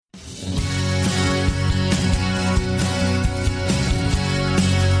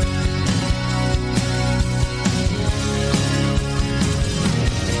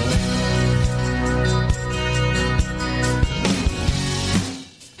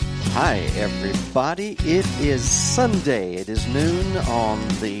Hi, everybody. It is Sunday. It is noon on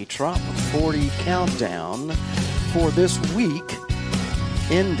the Trop 40 countdown for this week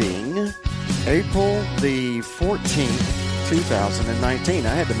ending April the 14th, 2019. I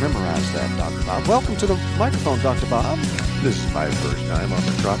had to memorize that, Dr. Bob. Welcome to the microphone, Dr. Bob. This is my first time on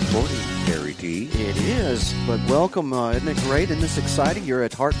the Trop 40, Gary T. It is, but welcome. Isn't it great? Isn't this exciting? You're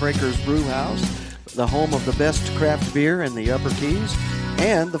at Heartbreakers Brew House, the home of the best craft beer in the Upper Keys,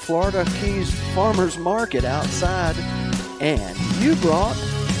 and the Florida Keys Farmers Market outside. And you brought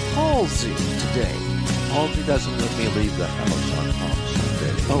Halsey today. Halsey doesn't let me leave the house on Palm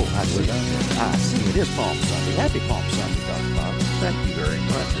Sunday. Oh, I see. I see. It is Palm Sunday. Happy Palm Sunday, Dr. Bob. Thank you very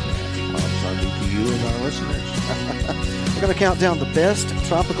much. And happy Palm Sunday to you and our listeners. We're going to count down the best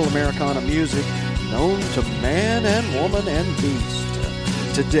tropical Americana music known to man and woman and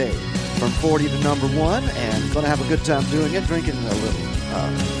beast today. From 40 to number 1, and going to have a good time doing it, drinking a little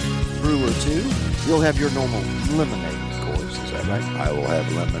brew or two. You'll have your normal lemonade, of course. Is that right? I will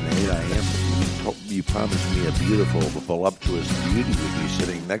have lemonade. You promised me a beautiful, voluptuous beauty would be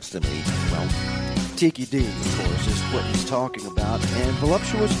sitting next to me. Well, Tiki D, of course, is what he's talking about. And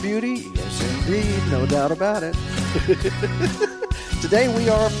voluptuous beauty, yes indeed, no doubt about it. Today we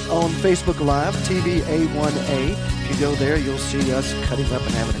are on Facebook Live, TVA1A. If you go there, you'll see us cutting up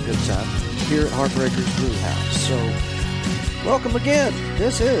and having a good time here at Heartbreakers Brew House. So, welcome again.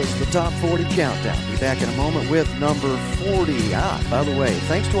 This is the Top 40 Countdown. Be back in a moment with number 40. By the way,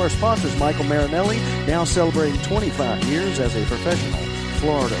 thanks to our sponsors, Michael Marinelli, now celebrating 25 years as a professional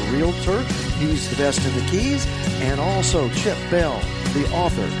Florida realtor. He's the best in the Keys. And also Chip Bell, the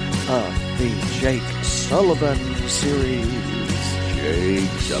author of the Jake Sullivan series. Jake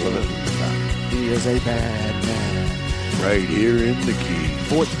Sullivan. He is a bad man. Right here in the Keys.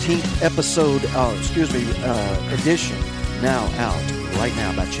 14th episode, edition, now out right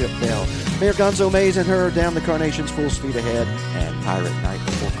now by Chip Bell. Mayor Gonzo Mays and her, Down the Carnations, Full Speed Ahead, and Pirate Night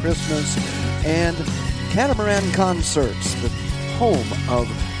Before Christmas, and Catamaran Concerts, the home of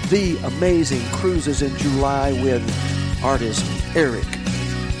the amazing cruises in July with artist Eric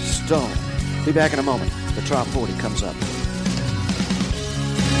Stone. Be back in a moment. The Trop 40 comes up.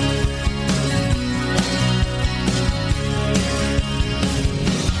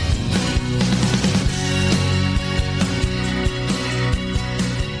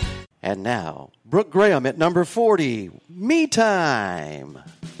 And now, Brooke Graham at number 40, Me Time.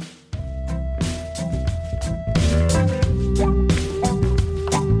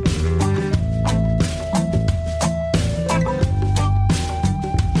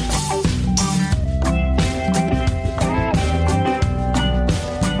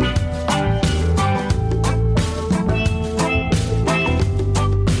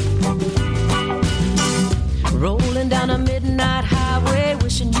 Rolling down a midnight highway,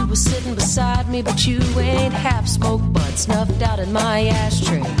 wishing you were sitting beside me, but you ain't. Half smoked but snuffed out in my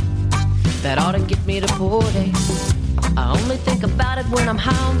ashtray. That ought to get me to Port A. I only think about it when I'm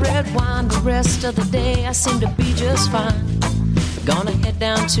high on red wine. The rest of the day I seem to be just fine. Gonna head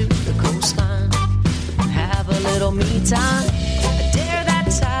down to the coastline, have a little me time. I dare that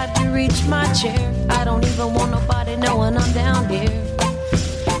tide to reach my chair. I don't even want nobody knowing I'm down here.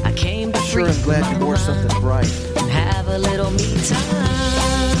 I came to Sure, I'm glad you wore something bright. Have a little me time.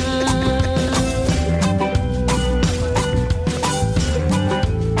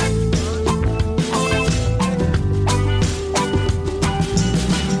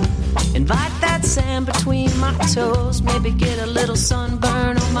 Invite that sand between my toes. Maybe get a little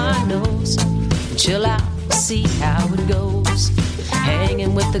sunburn on my nose. And chill out, see how it goes.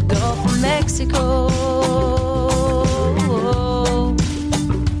 Hanging with the Gulf of Mexico.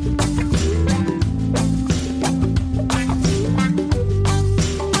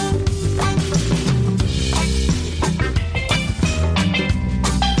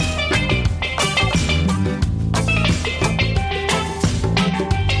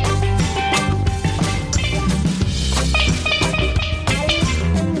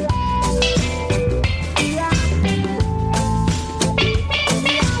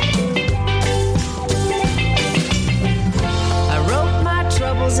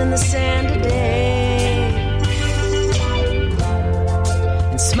 In the sand today,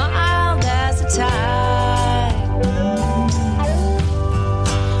 and smiled as the tide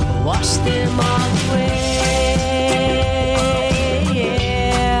washed them all away.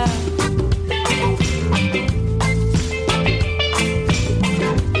 Yeah.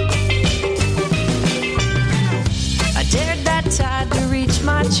 I dared that tide to reach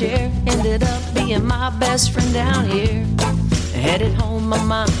my chair, ended up being my best friend down here. Headed home, my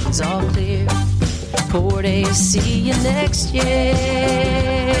mind's all clear. Port A, see you next year.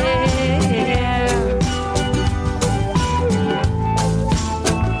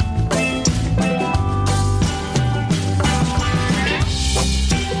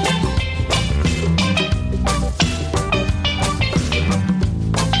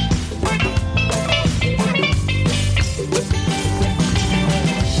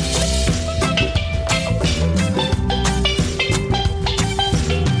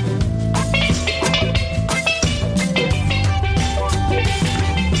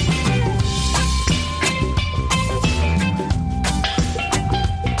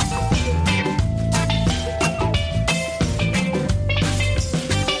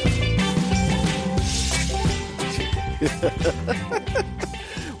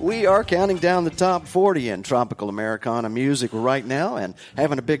 We are counting down the top 40 in tropical Americana music right now and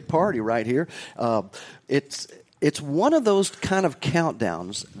having a big party right here. It's one of those kind of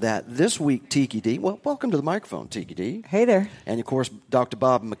countdowns that this week, Tiki D, well, welcome to the microphone, Tiki D. Hey there. And, of course, Dr.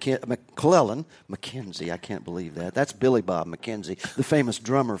 Bob McClellan, McKenzie, I can't believe that. That's Billy Bob McKenzie, the famous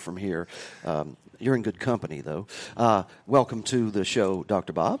drummer from here. You're in good company, though. Welcome to the show,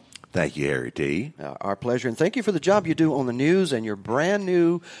 Dr. Bob. Thank you, Harry T. Our pleasure. And thank you for the job you do on the news and your brand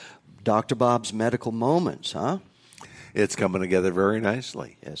new Dr. Bob's Medical Moments, huh? It's coming together very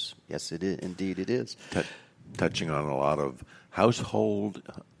nicely. Yes, it is. Indeed, it is. Touching on a lot of household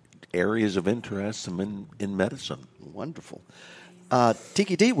areas of interest in medicine. Wonderful.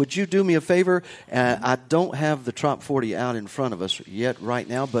 Tiki D, would you do me a favor? I don't have the Top 40 out in front of us yet right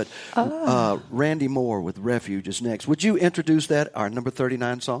now, but Randy Moore with Refuge is next. Would you introduce that, our number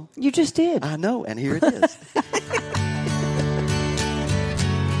 39 song? You just did. I know, and here it is.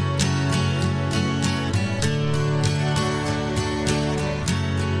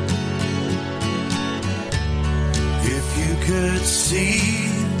 Could see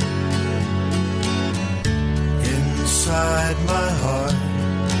inside my heart,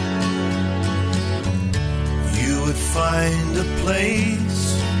 you would find a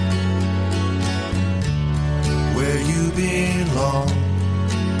place where you belong,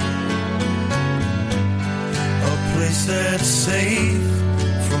 a place that's safe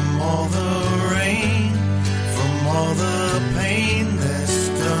from all the rain, from all the pain that's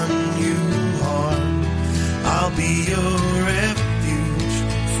done you harm. I'll be your refuge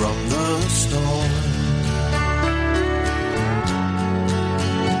from the storm.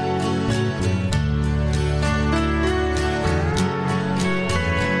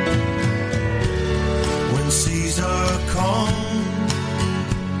 When seas are calm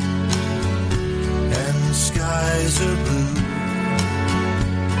and skies are blue,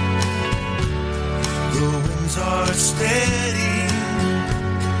 the winds are steady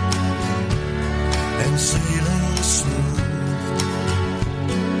and sailing smooth.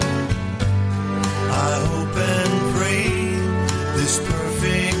 I hope and pray this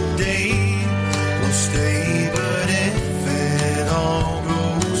perfect day will stay, but if it all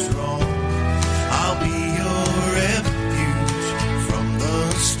goes wrong, I'll be your refuge from the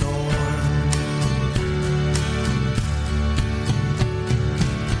storm.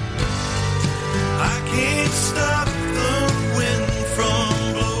 I can't stop the wind from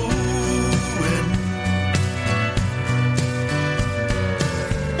blowing.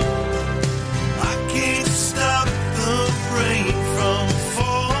 I can't stop the rain from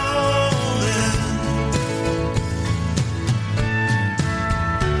falling.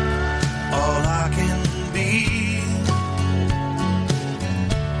 All I can be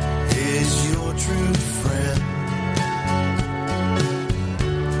is your true friend.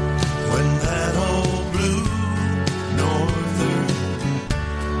 When that old blue norther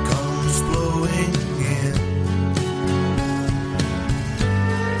comes blowing in,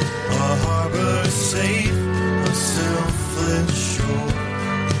 a harbor safe, a selfless shore.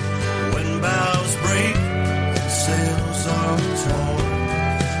 When bows break and sails are torn,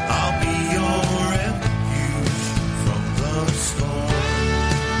 I'll be your refuge from the storm.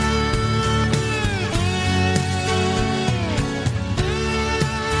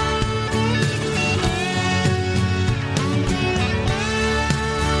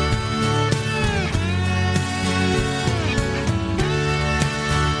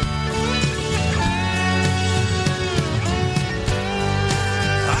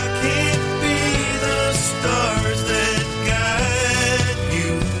 I can't be the stars that guide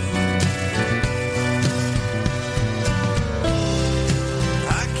you.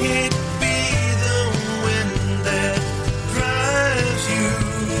 I can't be the wind that drives you.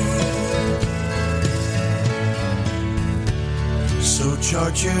 So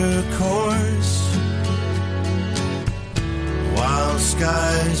chart your course while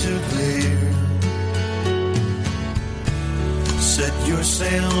skies are clear. Set your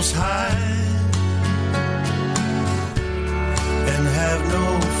sails high and have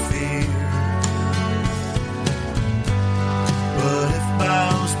no fear. But if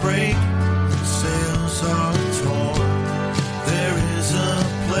bows break and sails are torn, there is a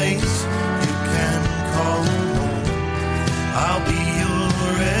place you can call home. I'll be your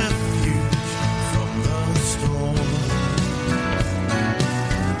refuge from the storm.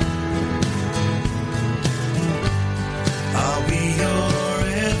 I'll be your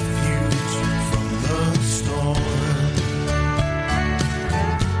refuge from the storm.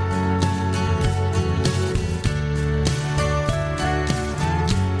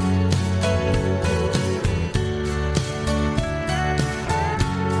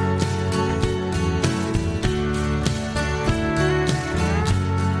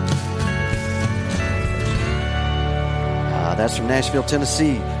 That's from Nashville,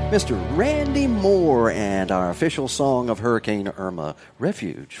 Tennessee, Mr. Randy Moore, and our official song of Hurricane Irma,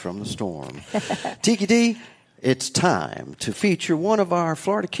 Refuge from the Storm. Tiki D, it's time to feature one of our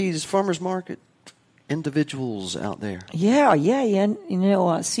Florida Keys Farmers Market individuals out there. Yeah. You know,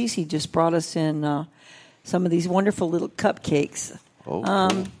 Cece just brought us in some of these wonderful little cupcakes. Oh,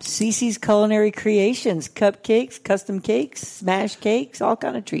 cool. Cece's Culinary Creations, cupcakes, custom cakes, smash cakes, all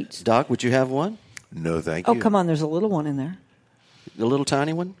kind of treats. Doc, would you have one? No, thank you. Oh, come on, there's a little one in there. The little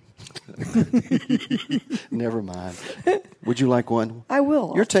tiny one? Never mind. Would you like one? I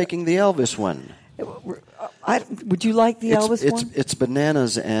will. You're taking the Elvis one. Would you like the Elvis one? It's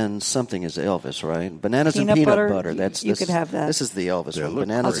bananas and something is Elvis, right? Bananas Peanut and peanut butter. butter. That's You could have that. This is the Elvis They one. look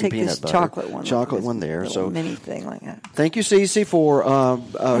Bananas I'll and take peanut this butter. chocolate one. Chocolate This one there. little So mini thing like that. thank you, Cece, for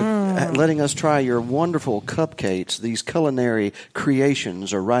letting us try your wonderful cupcakes. These culinary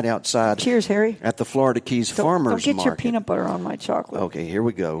creations are right outside. Cheers, Harry. At the Florida Keys Farmers Don't get Market. your peanut butter on my chocolate. Okay, here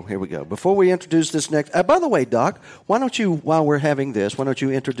we go. Before we introduce this next... by the way, Doc, while we're having this, why don't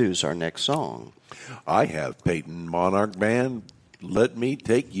you introduce our next song? I have Peyton Monarch Band, Let Me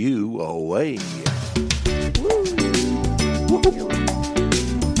Take You Away.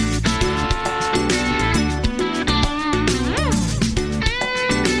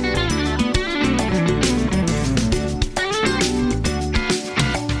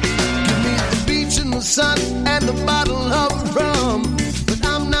 Sun and a bottle of rum, but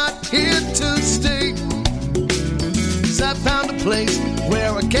I'm not here to stay. 'Cause I found a place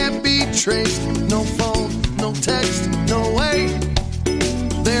where I can't be traced. No phone, no text, no way.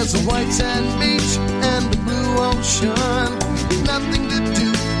 There's a white sand beach and a blue ocean. Nothing to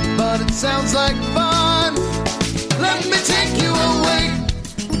do, but it sounds like fun. Let me take you away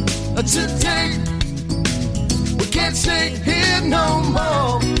today. We can't stay here no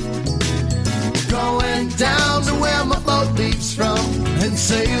more. Going down to where my boat leaves from and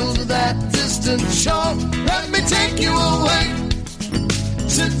sail to that distant shore. Let me take you away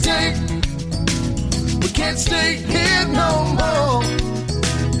today. We can't stay here no more.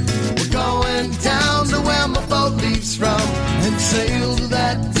 We're going down to where my boat leaves from and sail to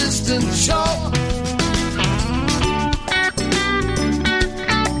that distant shore.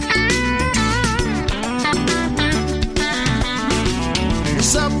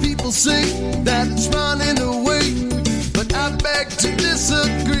 Some people say that it's running away, but I beg to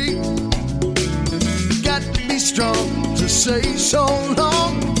disagree. Got to be strong to say so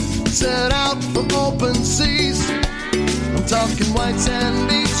long. Set out for open seas. I'm talking white sand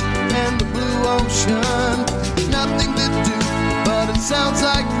beach and the blue ocean. Nothing to do, but it sounds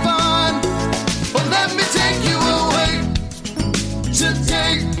like fun. Well, let me take you away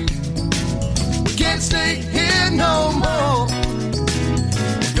today. We can't stay here no more.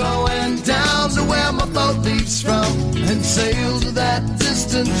 Going down to where my boat leaves from and sail to that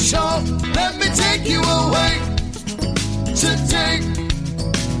distant shore. Let me take you away today.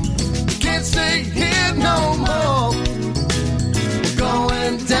 Can't stay here no more. We're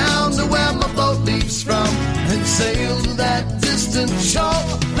going down to where my boat leaves from and sail to that distant shore.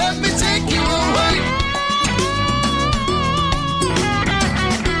 Let me take you away.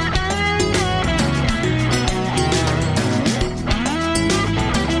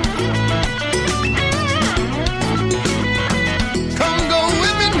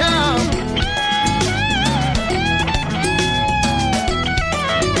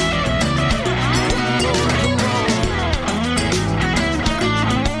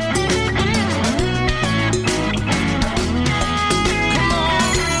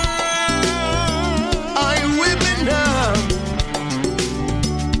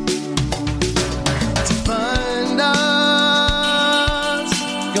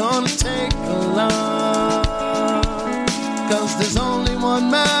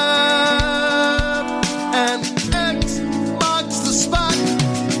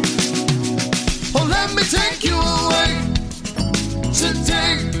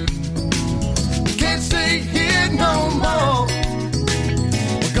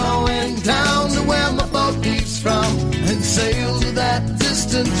 Sail to that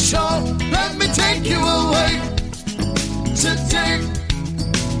distant shore. Let me take you away today.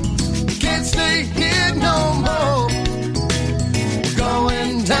 Can't stay here no more.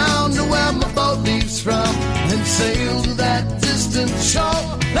 Going down to where my boat leaves from and sail to that distant shore.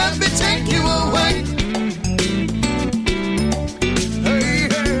 Let me take you away. Hey,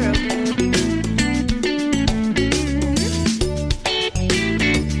 yeah.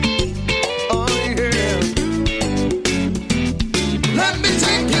 Oh, yeah. Let me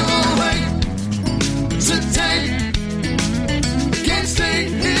take you away today. Can't stay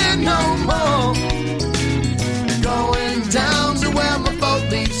here no more. Going down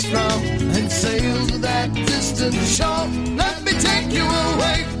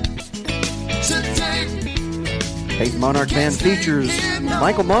Peyton Monarch Band features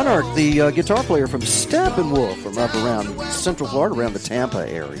Michael Monarch, the guitar player from Steppenwolf, from up around Central Florida, around the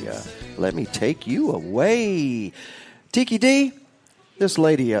Tampa area. Let me take you away. Tiki D, this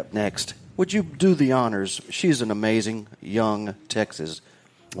lady up next. Would you do the honors? She's an amazing young Texas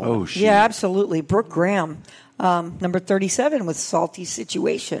woman. Oh, she. Yeah, absolutely. Brooke Graham, number 37 with Salty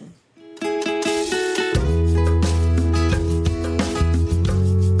Situation.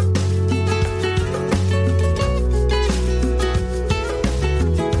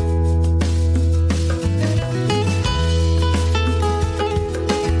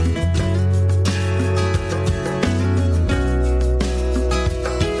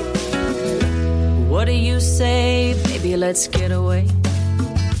 What do you say, baby, let's get away.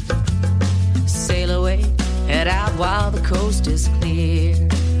 Sail away, head out while the coast is clear.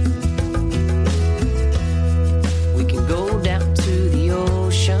 We can go down to the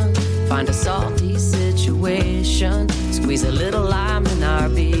ocean, find a salty situation, squeeze a little lime in our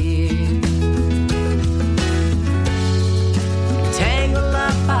beer. Tangle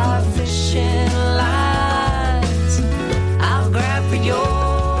up our fishing lines, I'll grab for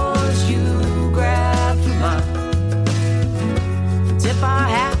yours, you grab for mine. Tip our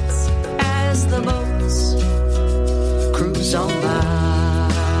hats as the boats cruise on by.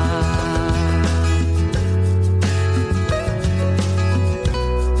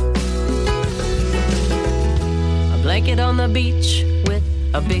 A blanket on the beach with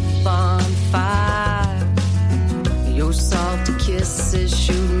a big bonfire. Your salty kisses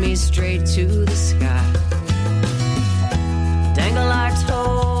shoot me straight to the sky. Dangle our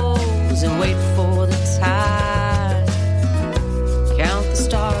toes and wait for the tide. Count the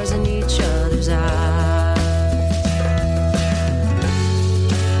stars in each other's eyes.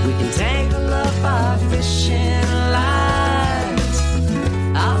 We can tangle up our fishing lines.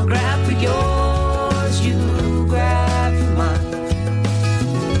 I'll grab for yours, you grab for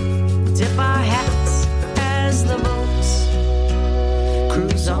mine. Tip our hats as the boats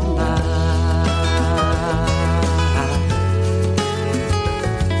cruise on by.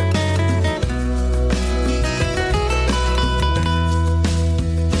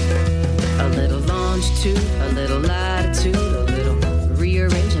 A little latitude, a little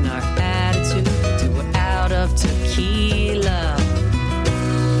rearranging our attitude till we're out of tequila,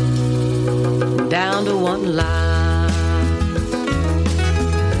 down to one line.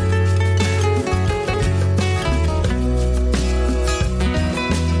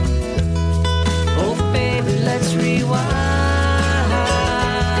 Oh baby, let's rewind.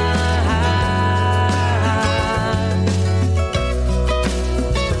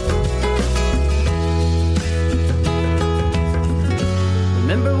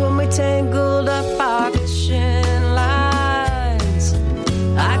 Tangled up our fishing lines.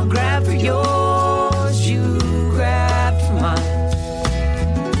 I grab for yours, you grab for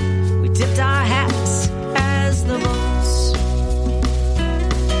mine. We tipped our hats as the boats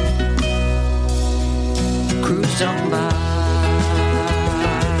cruised on by.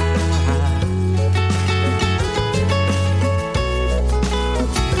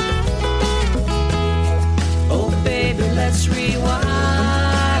 Oh baby, let's rewind.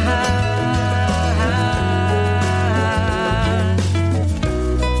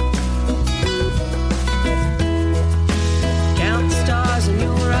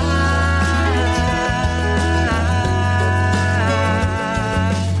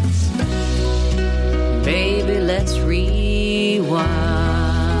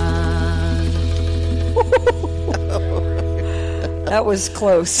 That was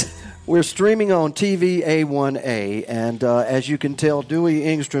close. We're streaming on TV A1A, and as you can tell, Dewey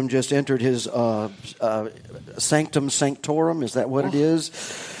Engstrom just entered his Sanctum Sanctorum. Is that what it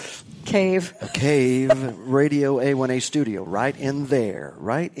is? Cave. Radio A1A studio, right in there.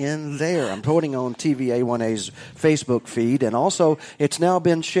 I'm putting on TV A1A's Facebook feed, and also it's now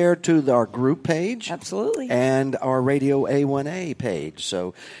been shared to our group page. Absolutely. And our Radio A1A page,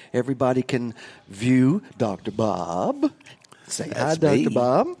 so everybody can view Dr. Bob. Say hi, Dr.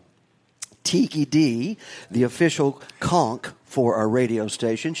 Bob. Tiki D, the official conch for our radio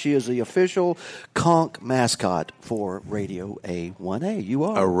station. She is the official conch mascot for Radio A1A. You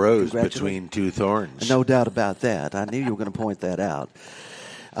are. A rose between two thorns. No doubt about that. I knew you were going to point that out.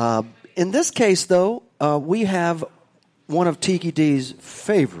 In this case, though, we have one of Tiki D's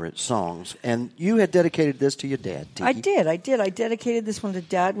favorite songs, and you had dedicated this to your dad, Tiki. I did. I dedicated this one to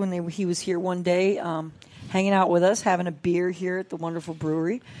Dad when he was here one day, hanging out with us, having a beer here at the wonderful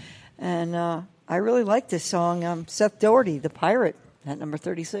brewery. And I really like this song. Seth Doherty, The Pirate, at number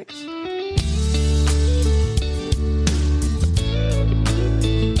 36.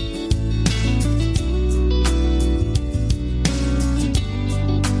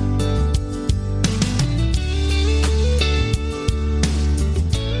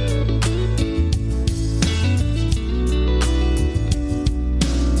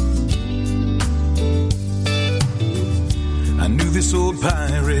 this old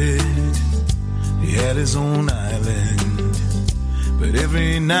pirate, he had his own island, but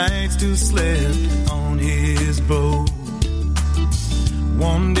every night still slept on his boat.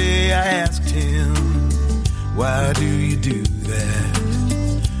 One day I asked him, why do you do that?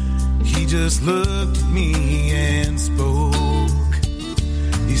 He just looked at me and spoke.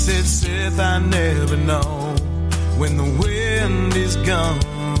 He said, Seth, I never know when the wind is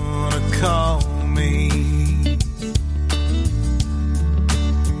gonna call me.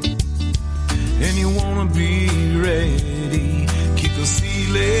 And you wanna be ready, keep the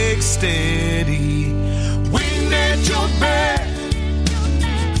sea legs steady, wind at your back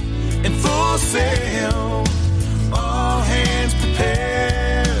and full sail, all hands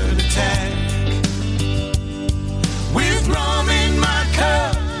prepared to attack. With rum in my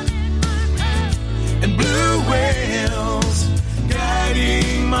cup and blue whales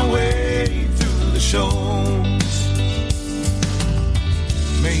guiding my way through the shoals.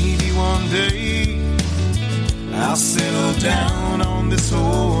 Maybe one day I'll settle down on this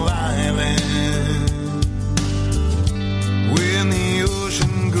old island when the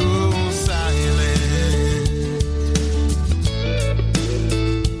ocean goes silent.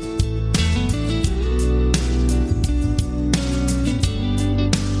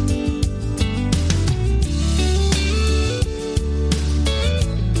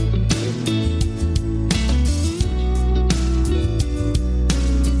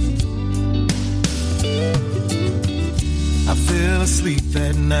 I fell asleep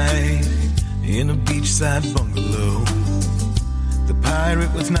that night in a beachside bungalow. The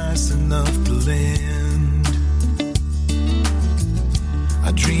pirate was nice enough to lend.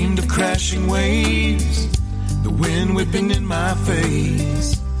 I dreamed of crashing waves, the wind whipping in my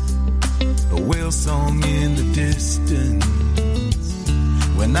face, a whale song in the distance.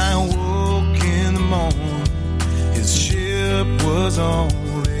 When I woke in the morning, his ship was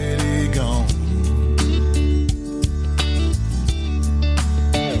already gone.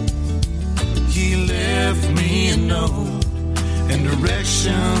 He left me a note and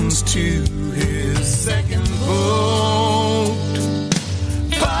directions to his second boat.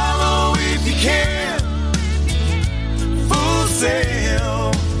 Follow if you can, full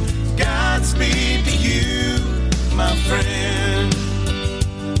sail, Godspeed to you, my friend.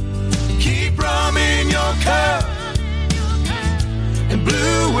 Keep rum in your cup and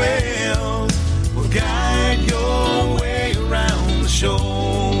blue whales will guide your way around the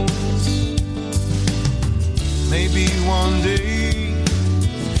shoals. Maybe one day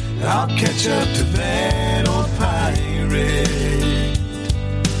I'll catch up to that old pirate.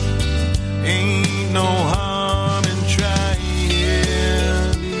 Ain't no harm in trying.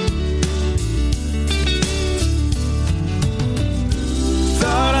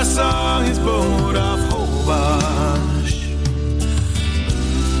 Thought I saw his boat off Hobart,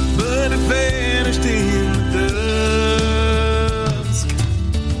 but it vanished in the dusk.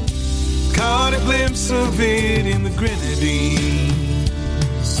 Caught a glimpse of it in the Grenadines.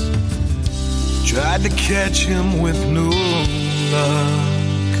 Tried to catch him with no luck.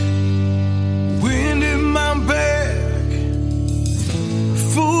 Wind in my back,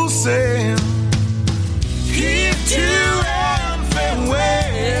 full sail, heave to and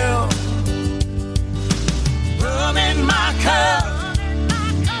farewell. Rum in my cup,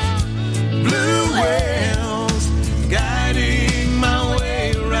 blue whales guiding my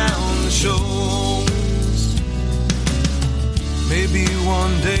way around the shoals. Maybe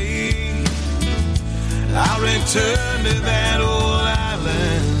one day I'll return to that old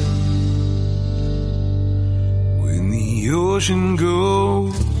island when the ocean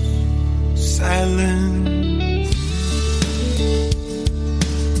goes silent.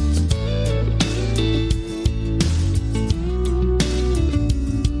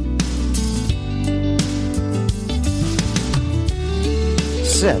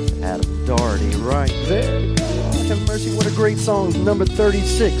 Seth Adam Doherty right there. Oh, have mercy, what a great song. Number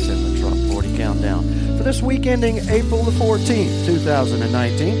 36 in the Trop 40 Countdown. For this week ending April the 14th,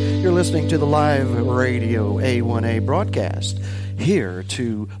 2019, you're listening to the live radio A1A broadcast here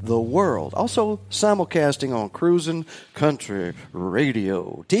to the world. Also simulcasting on Cruisin' Country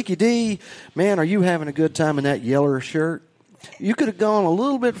Radio. Tiki D, man, are you having a good time in that yellow shirt? You could have gone a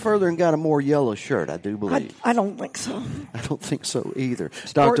little bit further and got a more yellow shirt, I do believe. I don't think so. I don't think so either.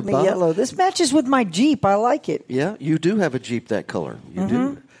 Dr. Bob? Yellow. This matches with my Jeep. I like it. Yeah, you do have a Jeep that color. You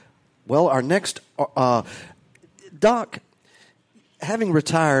do. Well, our next, Doc, having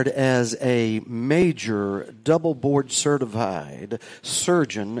retired as a major double board certified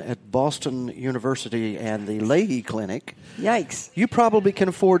surgeon at Boston University and the Leahy Clinic. Yikes. You probably can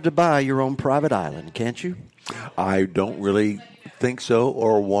afford to buy your own private island, can't you? I don't really think so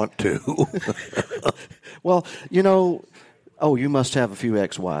or want to. Well, you must have a few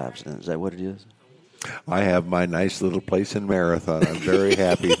ex-wives. Is that what it is? I have my nice little place in Marathon. I'm very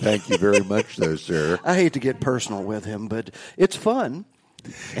happy. Thank you very much, though, sir. I hate to get personal with him, but it's fun.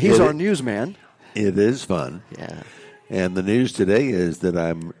 He's our newsman. It is fun. Yeah. And the news today is that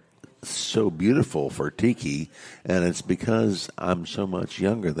I'm so beautiful for Tiki, and it's because I'm so much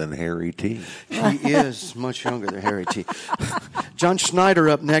younger than Harry T. He is much younger than Harry T. John Schneider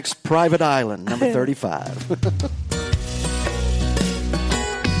up next, Private Island, number 35.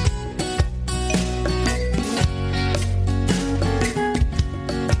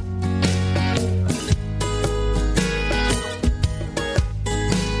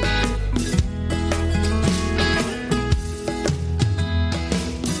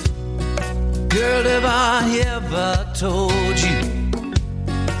 Girl, have I ever told you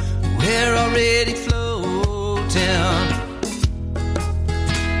we're already floating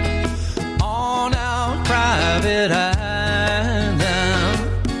on our private island?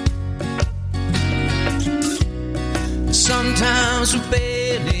 Sometimes we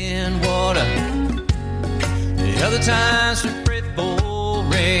bathe in water, the other times we pray for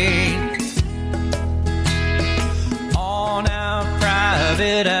rain on our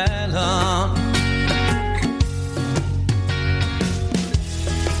private island.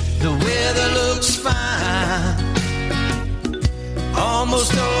 The weather looks fine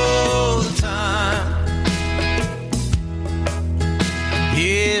almost all the time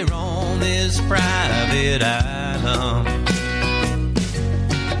here on this private island.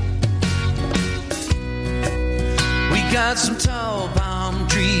 We got some tall palm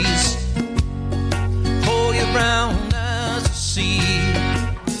trees for your brown eyes to see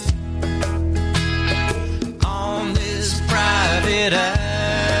on this private island.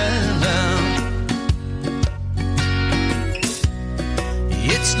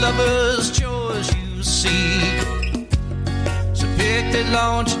 It's lovers' choice, you see. So pick that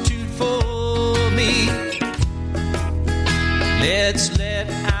longitude for me. Let's let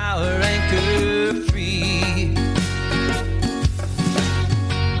our anchor free.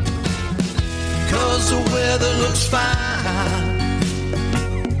 'Cause the weather looks fine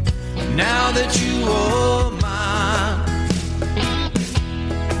now that you are mine.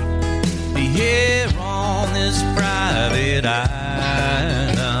 Here on this private island.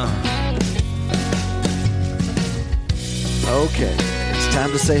 Okay, it's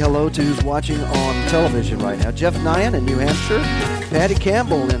time to say hello to who's watching on television right now. Jeff Nyan in New Hampshire, Patty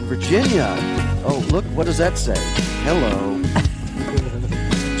Campbell in Virginia. Oh, look, what does that say? Hello.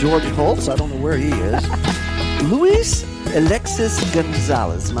 George Holtz, I don't know where he is. Luis Alexis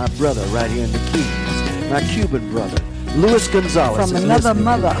Gonzalez, my brother right here in the Keys, my Cuban brother. Luis Gonzalez. From is another listening.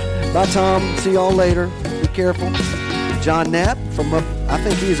 mother. Bye, Tom. See y'all later. Be careful. John Knapp from up, I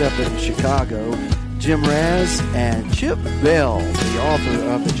think he's up in Chicago. Jim Raz and Chip Bell, the author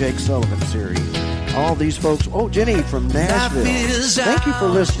of the Jake Sullivan series. All these folks. Oh, Jenny from Nashville. Thank you for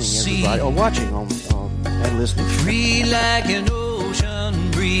listening, everybody. Or watching and listening. Free like an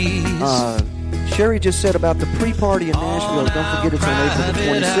ocean breeze. Sherry just said about the pre-party in Nashville. Don't forget it's on April the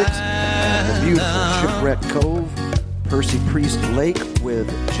 26th. At the beautiful Shipwreck Cove, Percy Priest Lake with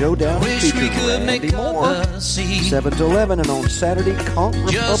Joe Down featuring Randy Moore. 7 to 11, and on Saturday, Conch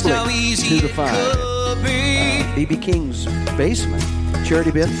Republic 2 to 5. B.B. King's Basement.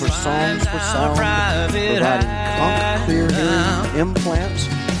 Charity bit for Songs for Sound, providing Conch Clear hearing implants.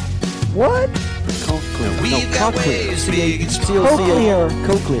 What? Conch Clear. No, Cochlear. Cochlear.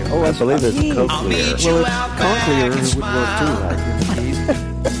 Cochlear. Oh, I believe it's Gee. Cochlear. Well, Cochlear would work too, right?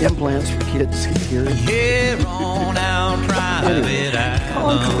 These implants for kids' hearing. Here on our private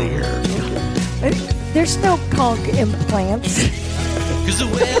island. There's no conch implants. 'Cause the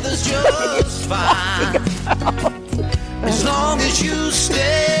weather's just fine as long as you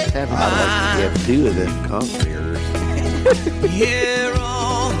stay I'd like to get 2 of them Cochlears. here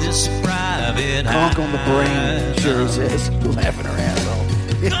on this private Conch on the brain, island. Sherry says, laughing her ass off.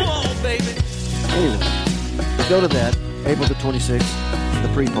 Come on, baby. Anyway, go to that, April the 26th, the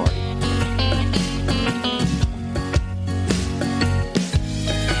pre-party.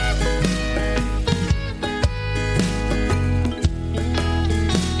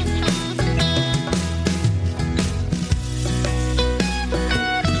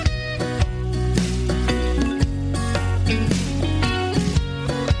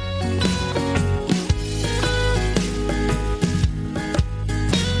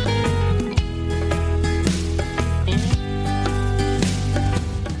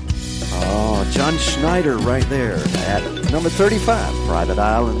 John Schneider right there at number 35, Private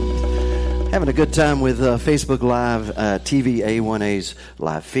Island. Having a good time with Facebook Live, TV A1A's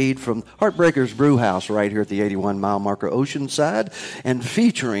live feed from Heartbreakers Brew House right here at the 81-mile marker Oceanside, and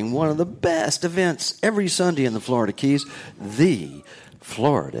featuring one of the best events every Sunday in the Florida Keys, the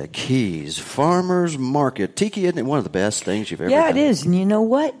Florida Keys Farmers Market. Tiki, isn't it one of the best things you've ever done? Yeah, it is. And you know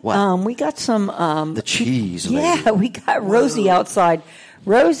what? What? We got some... the cheese lady. Yeah, we got Rosie outside.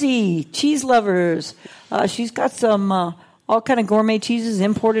 Rosie, cheese lovers. She's got some... all kind of gourmet cheeses,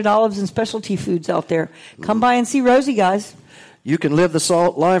 imported olives, and specialty foods out there. Come by and see Rosie, guys. You can live the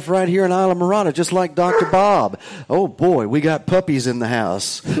salt life right here in Isla Mirada, just like Dr. Bob. Oh, boy, we got puppies in the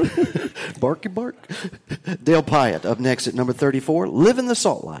house. Barky bark. Dale Pyatt up next at number 34, Living the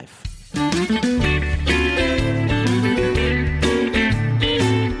Salt Life.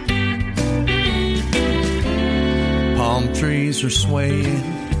 Palm trees are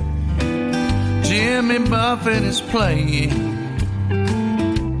swaying, Jimmy Buffett is playing.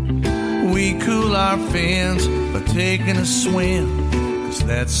 We cool our fins by taking a swim, 'cause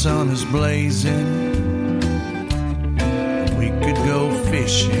that sun is blazing. We could go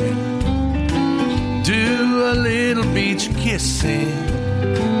fishing, do a little beach kissing,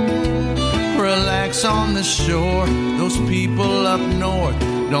 relax on the shore. Those people up north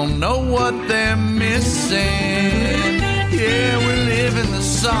don't know what they're missing. Yeah, we live in the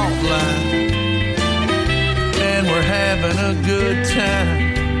salt life, and we're having a good time.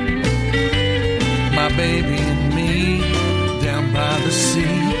 My baby and me, down by the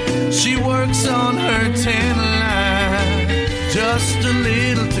sea. She works on her tan line. Just a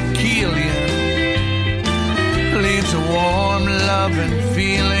little tequila leaves a warm, loving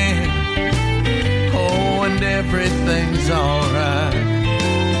feeling. Oh, and everything's alright.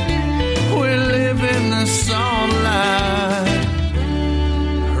 We're living the salt life.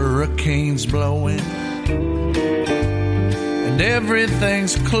 Hurricanes blowing, and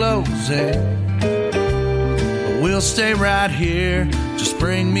everything's closing. But we'll stay right here. Just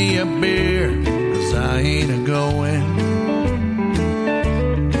bring me a beer, 'cause I ain't a-going.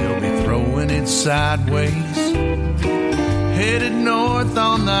 They'll be throwing it sideways, headed north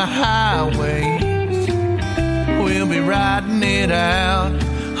on the highways. We'll be riding it out,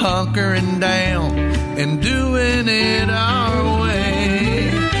 hunkering down and doing it our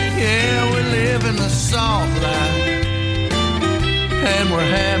way. Yeah, we're living the salt life, and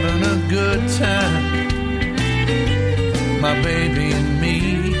we're having a good time. My baby and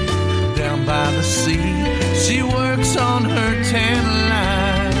me, down by the sea. She works on her tan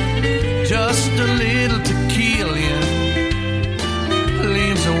line. Just a little tequila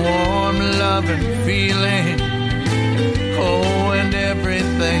leaves a warm, loving feeling. Oh, and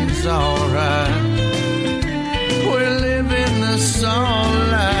everything's alright. We're living the salt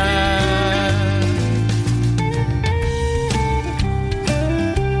life.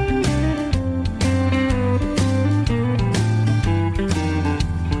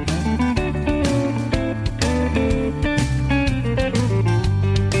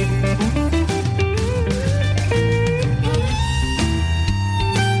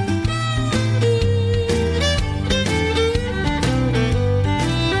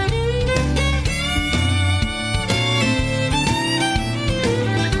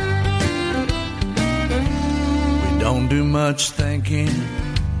 Do much thinking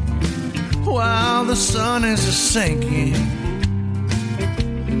while the sun is a-sinking.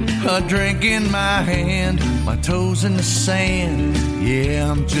 A drink in my hand, my toes in the sand.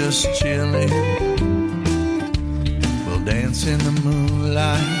 Yeah, I'm just chilling. We'll dance in the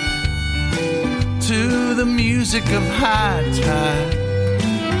moonlight to the music of high tide.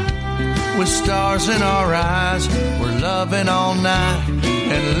 With stars in our eyes, we're loving all night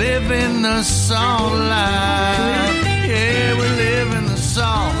and living the salt life. Yeah, we're living the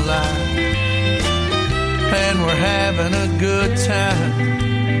salt life, and we're having a good time.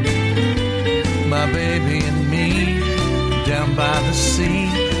 My baby and me, down by the sea.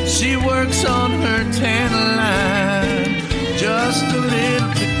 She works on her tan line. Just a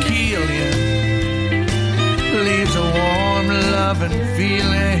little tequila leaves a warm, loving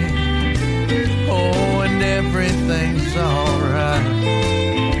feeling. Oh, and everything's alright.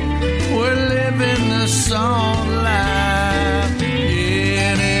 We're living the salt life,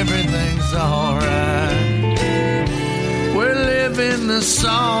 yeah, and everything's alright. We're living the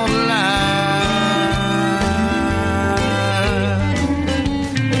salt life.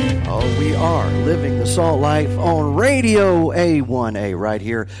 Oh, we are living the salt life on Radio A1A right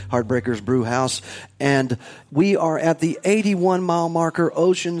here, Heartbreakers Brew House. And we are at the 81-mile marker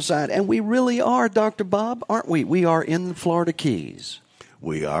Oceanside. And we really are, Dr. Bob, aren't we? We are in the Florida Keys.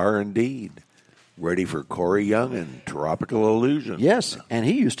 We are indeed. ready for Corey Young and Tropical Illusion. Yes, and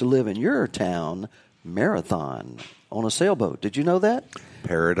he used to live in your town, Marathon, on a sailboat. Did you know that?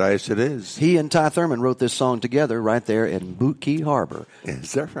 Paradise it is. He and Ty Thurman wrote this song together right there in Boot Key Harbor.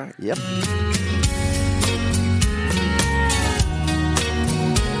 Is that right? Yep.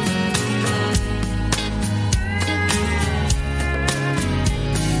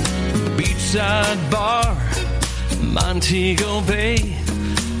 Beachside bar, Montego Bay.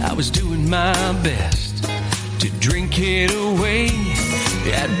 I was doing my best to drink it away.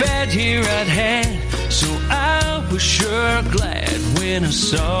 That bad year I'd had, so I was sure glad when I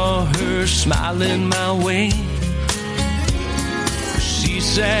saw her smiling my way. She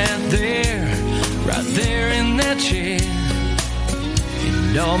sat there, right there in that chair,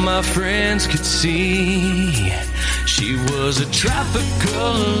 and all my friends could see she was a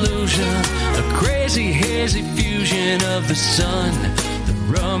tropical illusion, a crazy hazy fusion of the sun, the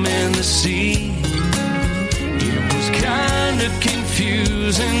rum and the sea. It was kind of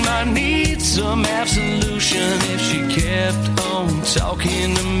confusing, might need some absolution if she kept on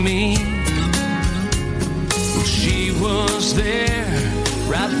talking to me. Well, she was there,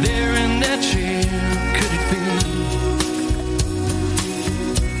 right there in that chair. Could it be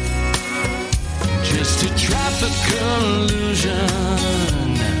just a tropical illusion?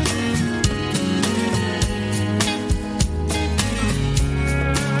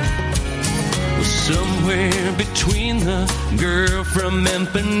 Somewhere between the girl from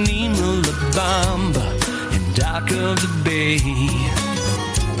Empanema, La Bamba, and Dock of the Bay,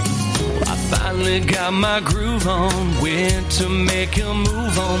 I finally got my groove on, went to make a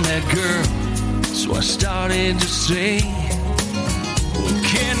move on that girl. So I started to say, well,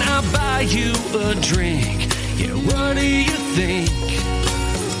 can I buy you a drink? Yeah, what do you think?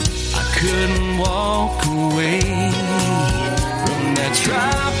 I couldn't walk away from that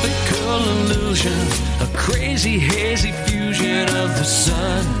tropical illusion, a crazy hazy fusion of the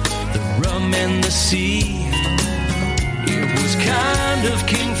sun, the rum and the sea. It was kind of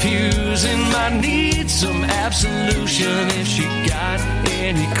confusing, might need some absolution if she got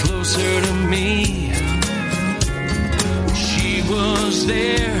any closer to me. She was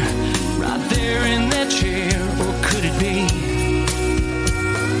there, right there in that chair, or could it be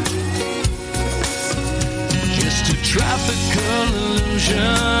just a tropical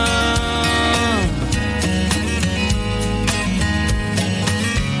illusion?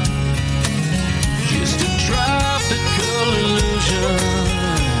 Just a tropical illusion.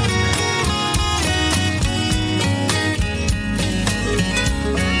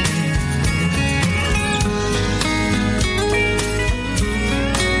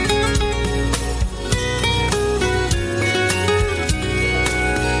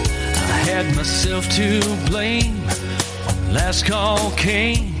 I had myself to blame. When last call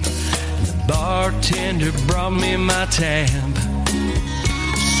came, and the bartender brought me my tab.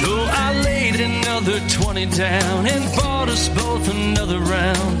 So I laid another 20 down and bought us both another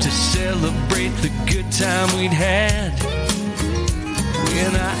round to celebrate the good time we'd had.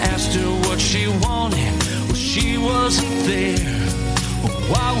 When I asked her what she wanted, well, she wasn't there.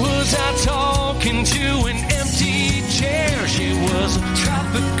 Why was I talking to an empty chair? She was a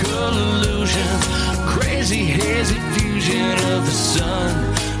tropical illusion, a crazy hazy fusion of the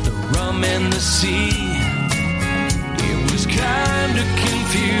sun, the rum and the sea. It was kind of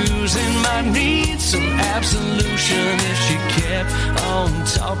confusing, might need some absolution if she kept on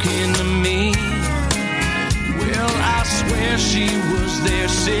talking to me. Well, I swear she was there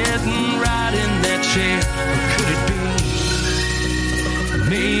sitting right in that chair. Or could it be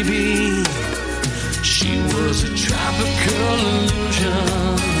maybe she was a tropical illusion?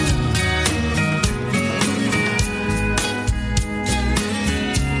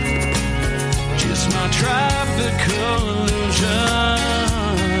 Just my tropical illusion.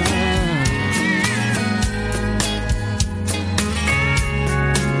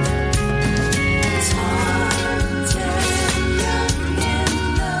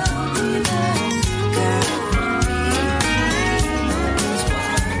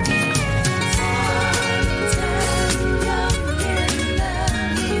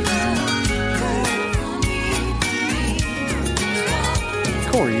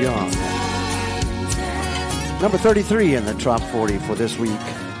 Corey Young. Number 33 in the Trop 40 for this week.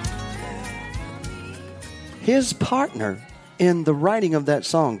 His partner in the writing of that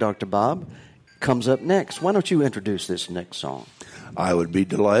song, Dr. Bob, comes up next. Why don't you introduce this next song? I would be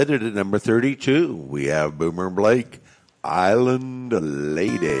delighted. At number 32, we have Boomer Blake, Island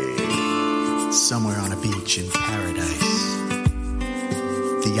Lady. Somewhere on a beach in paradise,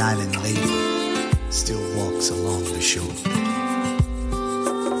 the island lady still walks along the shore.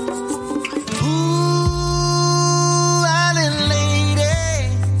 Ooh.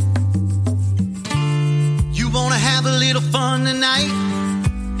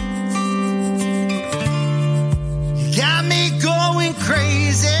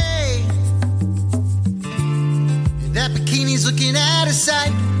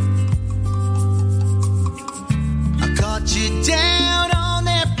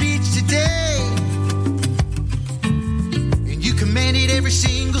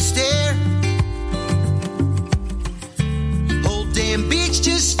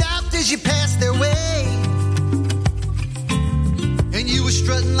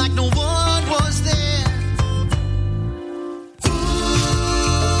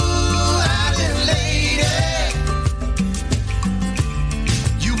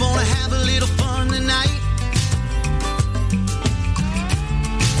 little fun tonight.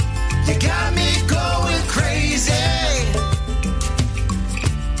 You got me going crazy,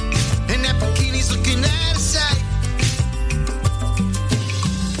 and that bikini's looking out of sight.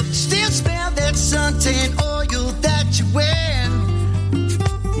 Still smell that suntan oil that you wear.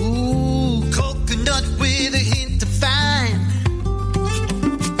 Ooh, coconut with a hint of fine.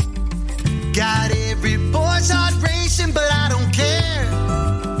 Got every boy's heart racing, but I don't care,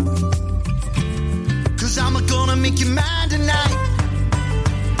 'cause I'm gonna make you mine tonight.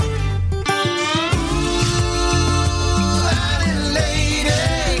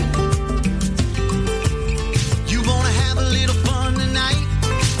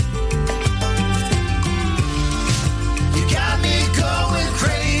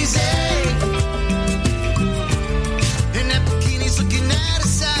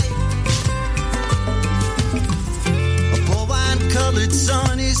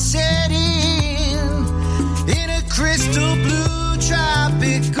 Sun is setting in a crystal blue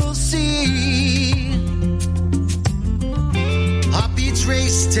tropical sea. Heartbeats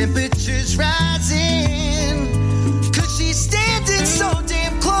race, temperatures rising, 'cause she's standing so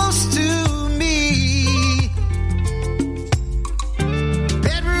damn close to me.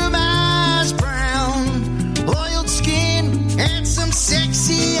 Bedroom eyes brown, oiled skin, and some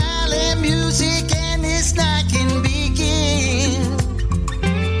sexy island music, and this night can begin.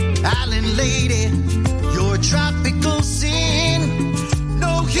 Island lady, your tropical sin,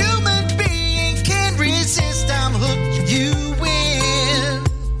 no human being can resist. I'm hooked, you win.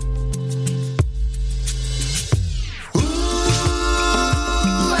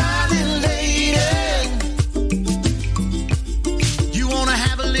 Ooh, island lady, you wanna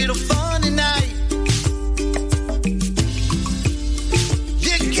have a little fun tonight?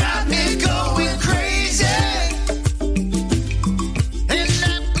 You got me going crazy.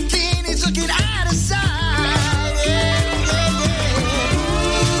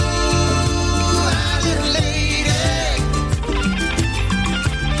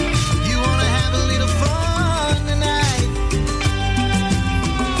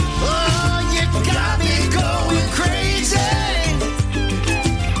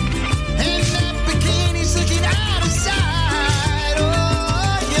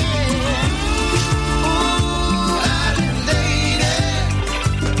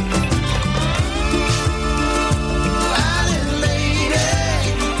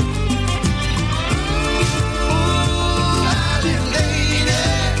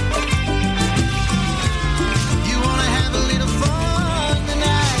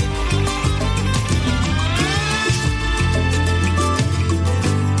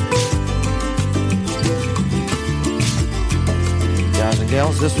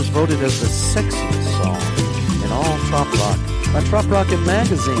 This was voted as the sexiest song in all Trop Rock by Trop Rockin'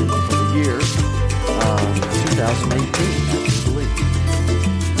 Magazine for the year 2018, I believe.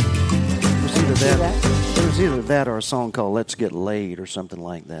 It was either that or a song called Let's Get Laid or something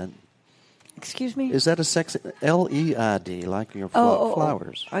like that. Excuse me? Is that a sexy? L-E-I-D, like your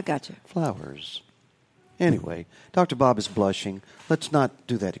flowers. I got you. Flowers. Anyway, Dr. Bob is blushing. Let's not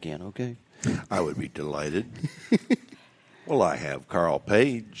do that again, okay? I would be delighted. Well, I have Carl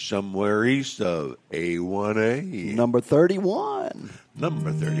Page, Somewhere East of A1A. Number 31.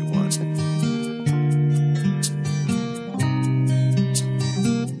 Number 31.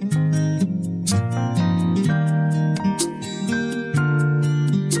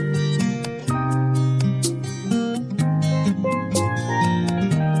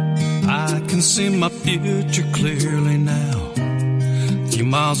 I can see my future clearly now. A few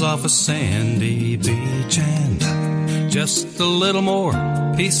miles off a sandy beach and just a little more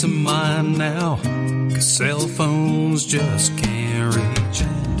peace of mind now, 'cause cell phones just can't reach.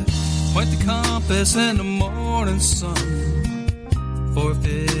 And point the compass in the morning sun for a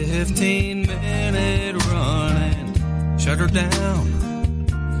 15-minute run and shut her down,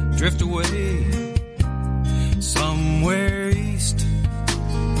 drift away somewhere east,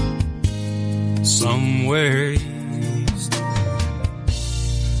 somewhere east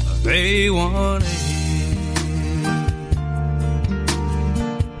of A1A.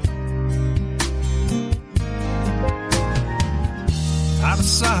 Out of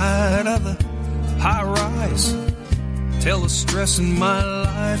sight of the high rise, tell the stress in my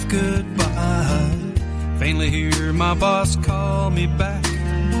life goodbye. Faintly hear my boss call me back.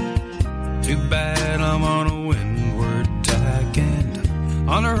 Too bad I'm on a windward tack, and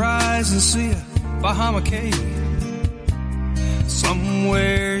on the horizon see a Bahama Cay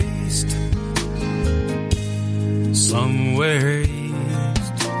somewhere east, somewhere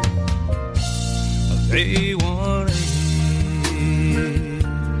east of A1A.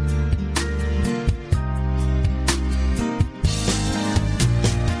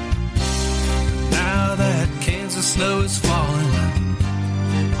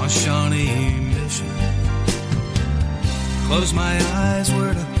 Close my eyes,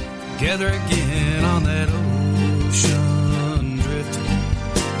 we're together again on that ocean drift.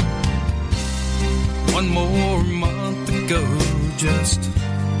 One more month to go, just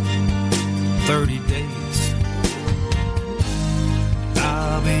 30 days.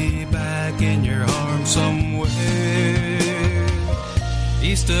 I'll be back in your arms somewhere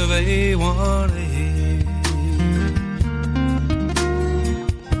east of A1A.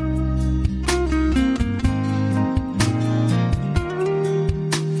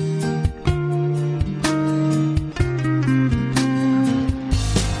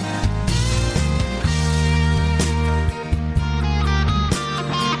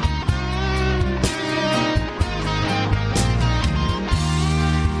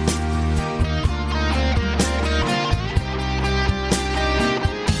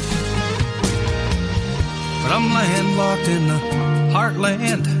 Landlocked in the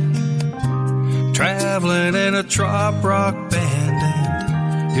heartland, traveling in a trop rock band,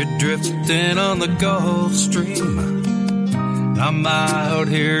 and you're drifting on the Gulf Stream, and I'm out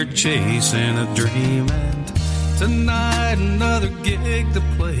here chasing a dream. And tonight another gig to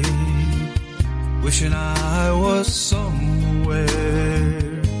play, wishing I was somewhere,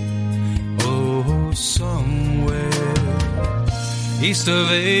 oh somewhere east of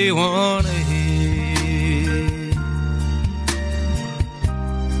A1A.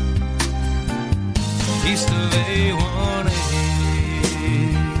 East of A1A.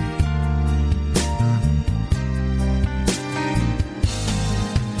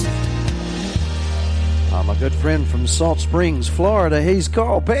 My good friend from Salt Springs, Florida, he's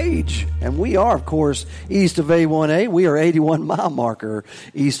Carl Page. And we are, of course, east of A1A. We are 81 mile marker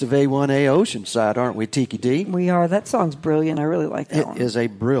east of A1A Oceanside, aren't we, Tiki D? We are. That song's brilliant. I really like that one. It is a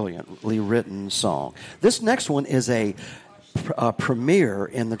brilliantly written song. This next one is a premiere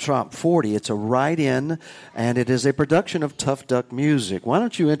in the Trop 40. It's a write-in, and it is a production of Tough Duck Music. Why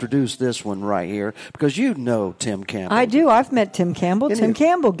don't you introduce this one right here? Because you know Tim Campbell. I do. I've met Tim Campbell. Tim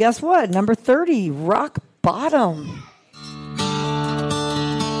Campbell, guess what? Number 30, Rock Bottom.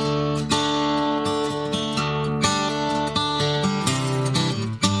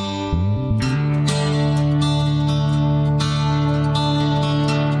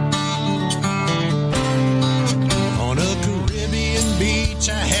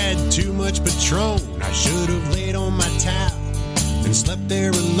 Patron. I should have laid on my towel and slept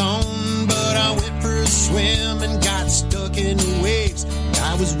there alone, but I went for a swim and got stuck in the waves.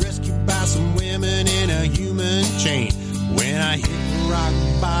 I was rescued by some women in a human chain. When I hit rock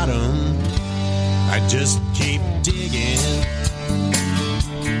bottom, I just keep digging.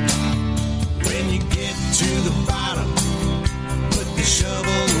 When you get to the bottom, put the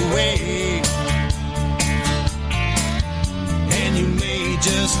shovel away, and you may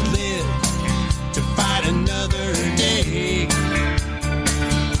just live to fight another day.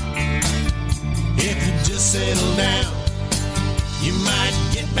 If you just settle down, you might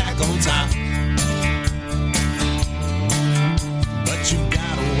get back on top. But you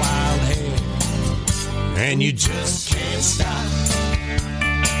got a wild head, and you just can't stop.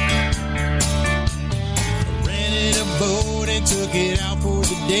 I rented a boat and took it out for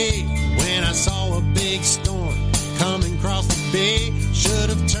the day. When I saw a big storm coming across the bay, should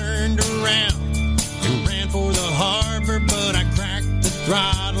have turned around and ran for the harbor, but I cracked the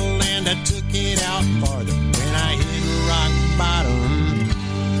throttle and I took it out farther. When I hit rock bottom,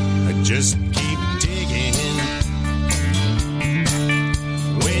 I just keep digging.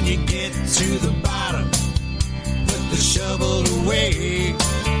 When you get to the bottom, put the shovel away,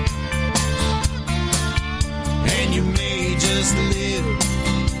 and you may just live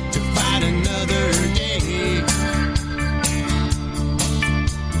to fight another day.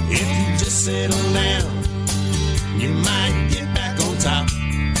 If you just settle down, you might get back on top.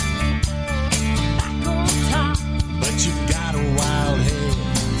 But you got a wild head,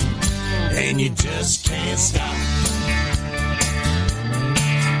 and you just can't stop.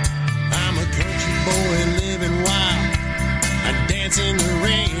 I'm a country boy living wild. I dance in the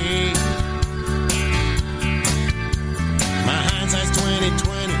rain. My hindsight's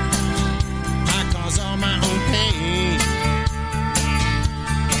 20/20. I cause all my own pain.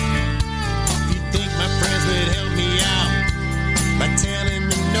 Help me out by telling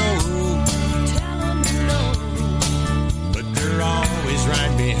me no. But they're always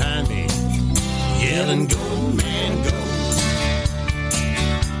right behind me, yelling go.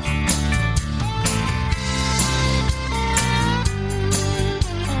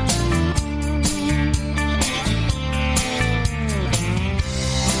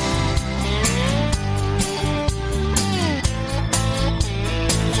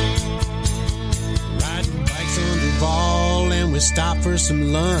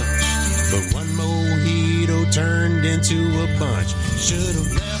 some lunch, but one mojito turned into a bunch. Should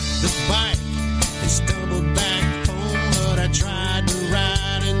have left the bike and stumbled back home, but I tried to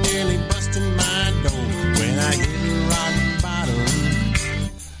ride and nearly busted my dome. When I hit rock bottom,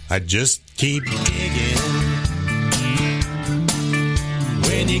 I just keep digging.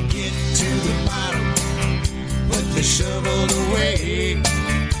 When you get to the bottom, put the shovel away.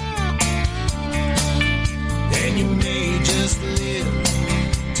 And you may just live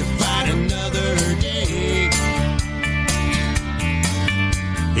to fight another day.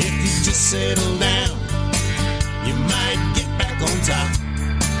 If you just settle down, you might get back on top.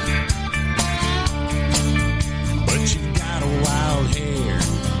 But you've got a wild hair,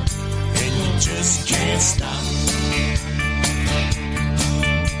 and you just can't stop.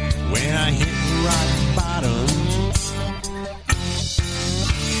 When I hit rock bottom,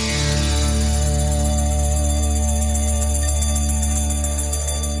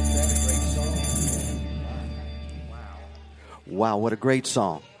 wow, what a great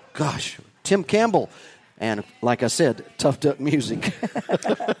song. Gosh, Tim Campbell. And like I said, Tough Duck music.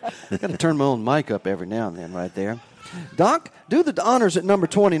 Got to turn my own mic up every now and then right there. Doc, do the honors at number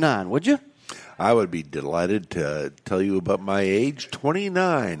 29, would you? I would be delighted to tell you about my age,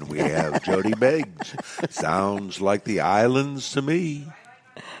 29. We have Jody Beggs. Sounds like the islands to me.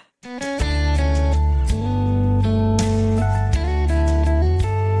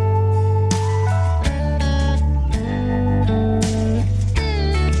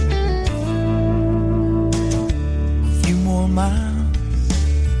 Miles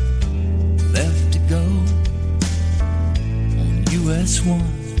left to go on US 1.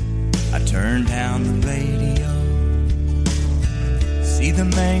 I turned down the radio, see the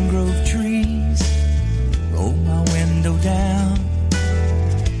mangrove trees, roll my window down,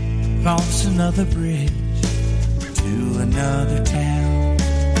 cross another bridge to another town,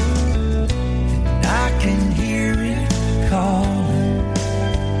 and I can hear it calling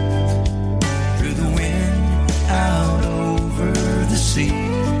through the wind out over the sea.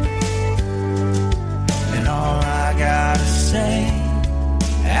 And all I gotta say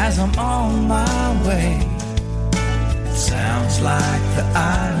as I'm on my way, it sounds like the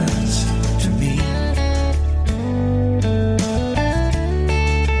islands to me.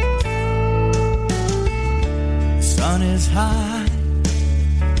 The sun is high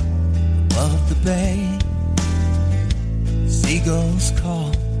above the bay, seagulls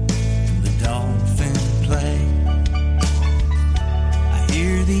call and the dolphin play.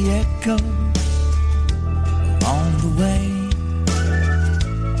 Hear the echo along the way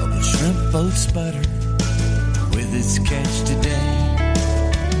of a shrimp boat sputter with its catch today.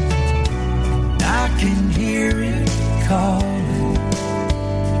 I can hear it calling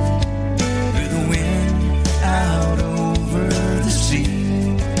through the wind out over the sea.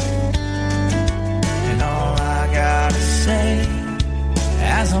 And all I gotta say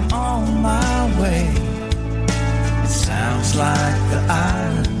as I'm on my way, sounds like the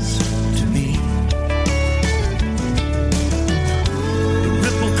islands to me. The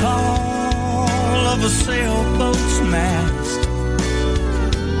ripple call of a sailboat's mast,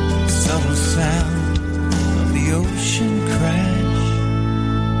 the subtle sound of the ocean crash.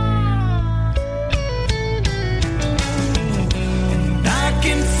 And I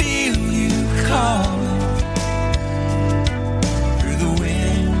can feel you calling through the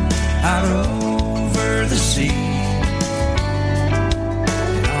wind out over the sea.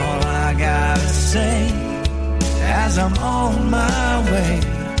 Gotta say as I'm on my way,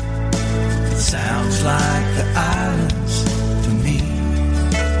 it sounds like the islands to me.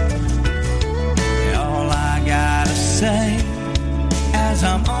 All I gotta say as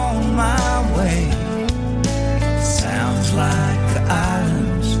I'm on my way, it sounds like the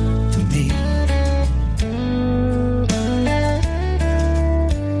islands to me.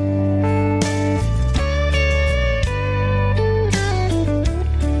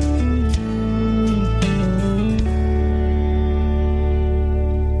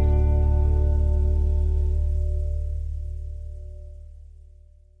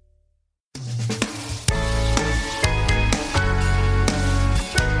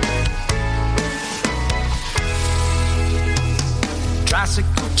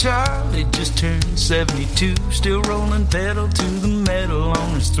 Charlie just turned 72, still rolling pedal to the metal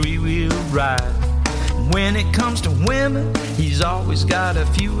on his three-wheel ride. And when it comes to women, he's always got a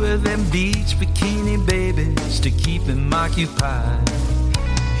few of them beach bikini babies to keep him occupied.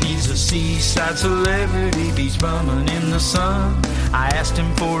 He's a seaside celebrity, beach bumming in the sun. I asked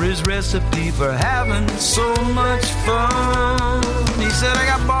him for his recipe for having so much fun. He said, I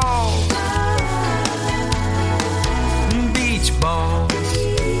got balls, beach balls.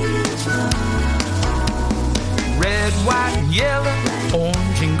 Red, white, and yellow,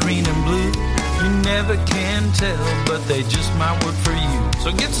 orange and green and blue. You never can tell, but they just might work for you.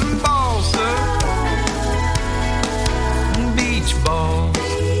 So get some balls, sir. Beach balls.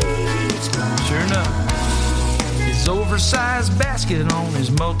 Sure enough. His oversized basket on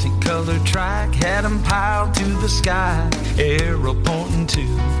his multicolored trike had him piled to the sky, arrow pointing to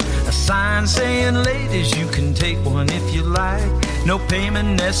a sign saying, ladies, you can take one if you like. No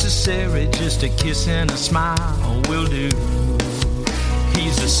payment necessary, just a kiss and a smile will do.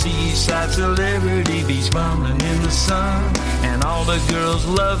 He's a seaside celebrity, beach bumming in the sun, and all the girls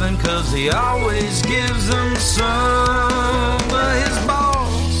love him 'cause he always gives them some. But his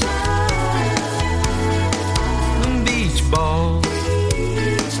balls, beach balls,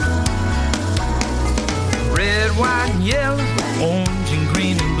 red, white, and yellow, orange and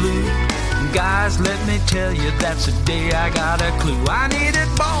green and blue. And guys, let me tell you, that's the day I got a clue. I needed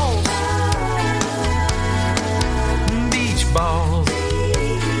balls, beach balls.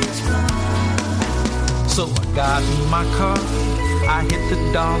 So I got in my car, I hit the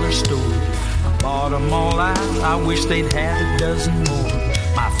dollar store. I bought them all out, I wish they'd had a dozen more.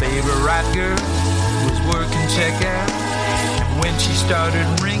 My favorite girl was working checkout, and when she started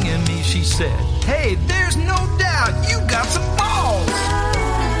ringing me, she said, hey, there's no doubt you got some balls.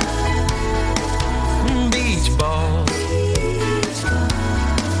 Beach balls.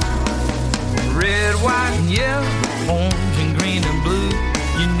 Red, white, and yellow, orange and green and blue.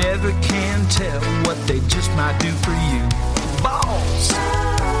 You never can tell what they just might do for you. Balls.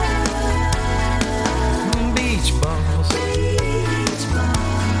 Beach balls.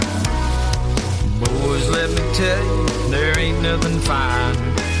 Boys, let me tell you, there ain't nothing fine.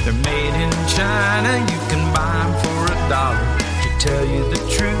 They're made in China, you can buy them for $1. To tell you the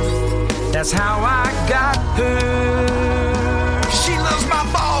truth, that's how I got her. She loves my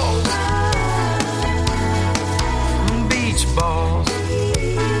balls. Beach balls.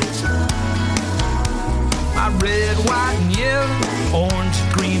 My red, white, and yellow, orange,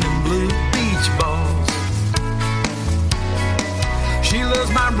 green, and blue beach balls. She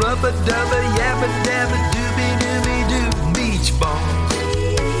loves my rubber dubber, yabba dabba dooby dooby doo beach balls.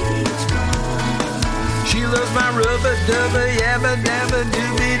 She loves my rubber dubber, yabba dabba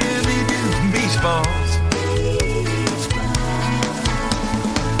dooby dooby doo beach balls.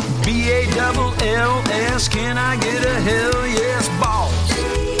 BALLS, can I get a hell yes balls?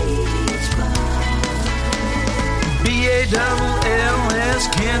 BALLS,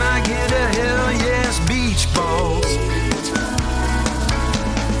 can I get a hell yes beach balls?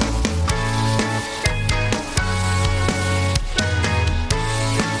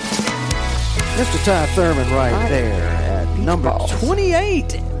 Mr. Ty Thurman right there at number balls.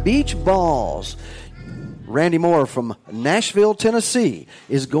 28, Beach Balls. Randy Moore from Nashville, Tennessee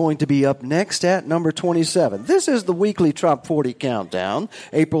is going to be up next at number 27. This is the weekly Top 40 Countdown,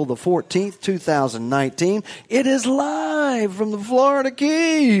 April the 14th, 2019. It is live from the Florida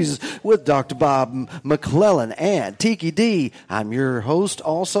Keys with Dr. Bob McClellan and Tiki D. I'm your host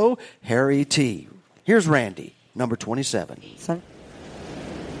also, Harry T. Here's Randy, number 27. Son.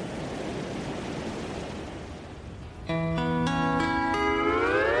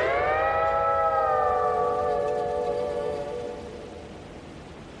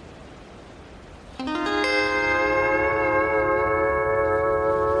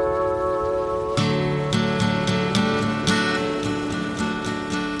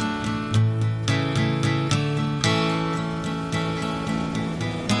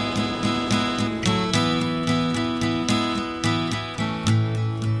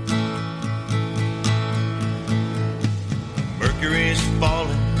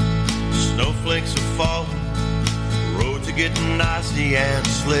 And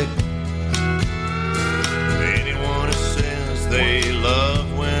slick. Anyone who says they love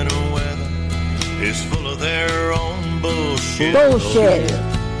winter weather is full of their own bullshit. Bullshit.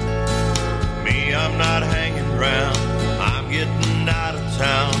 Me, I'm not hanging around. I'm getting out of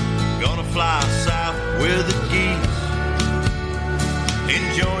town. Gonna fly south with the geese.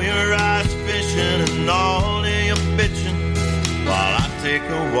 Enjoy your ice fishing and all of your bitching while I take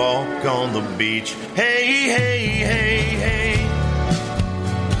a walk on the beach. Hey, hey, hey, hey.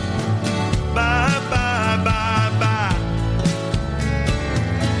 Bye, bye, bye, bye.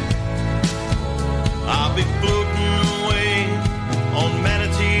 I'll be floating away on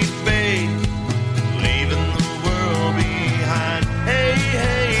Manatee Bay, leaving the world behind. Hey,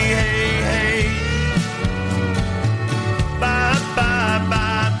 hey, hey, hey. Bye, bye,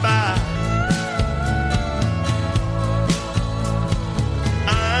 bye, bye.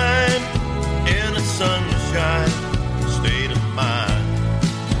 I'm in the sunshine, state of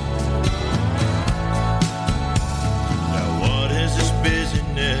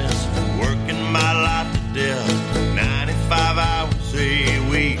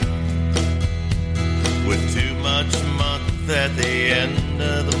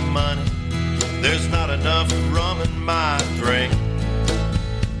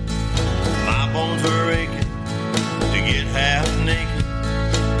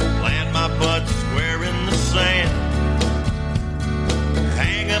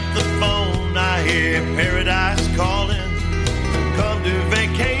I hear paradise calling. Come to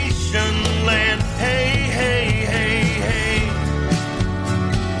vacation land. Hey, hey, hey, hey.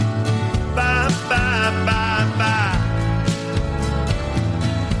 Bye, bye, bye, bye.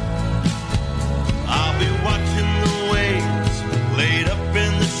 I'll be watching the waves laid up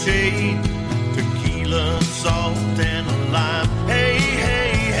in the shade. Tequila, salt, and a lime. Hey,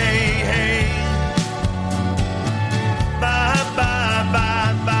 hey, hey, hey. Bye, bye,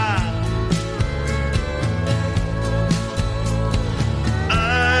 bye, bye.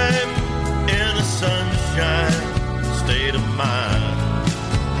 I'm in a sunshine state of mind.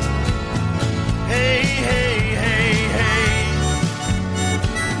 Hey, hey, hey, hey.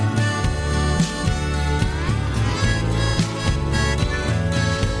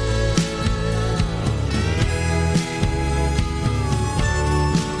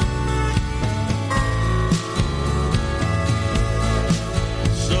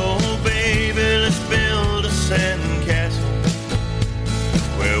 So, baby, let's build a sandcastle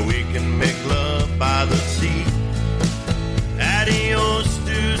where we can make love by the sea. Adios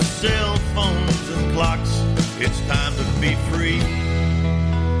to cell phones and clocks. It's time to be free.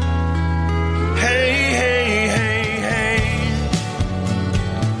 Hey, hey, hey, hey.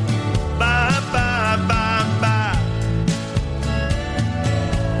 Bye, bye, bye, bye.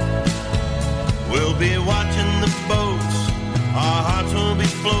 We'll be watching the boats. Our hearts will be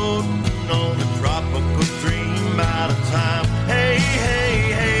floating on a tropical dream out of time. Hey,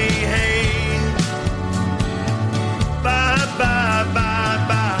 hey, hey, hey. Bye, bye, bye,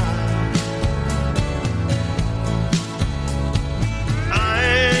 bye.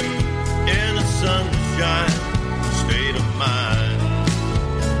 I'm in a sunshine state of mind.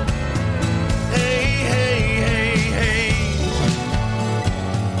 Hey, hey, hey, hey.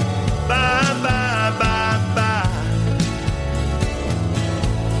 Bye, bye, bye, bye.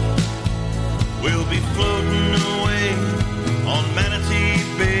 We'll be floating away on Manatee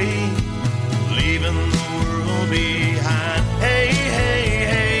Bay, leaving the world behind. Hey, hey,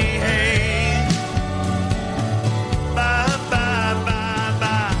 hey, hey. Bye, bye, bye,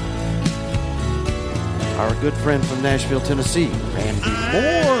 bye. Our good friend from Nashville, Tennessee, Randy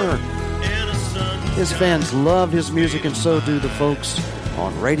Moore. In a sunshine. His fans love his music, and so do the folks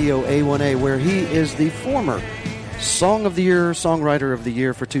on Radio A1A, where he is the former Song of the Year, Songwriter of the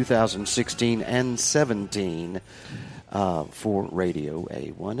Year for 2016 and 17 for Radio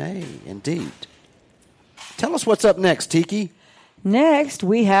A1A. Indeed. Tell us what's up next, Tiki. Next,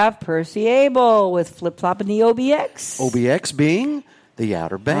 we have Percy Abel with Flip Flop and the OBX. OBX being the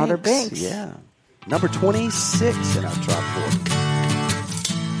Outer Banks. Outer Banks. Yeah. Number 26 in our top 40.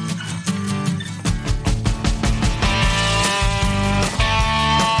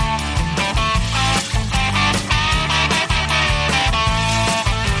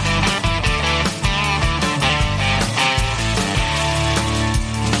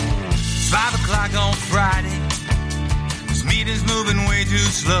 5 o'clock on Friday. This meeting's moving way too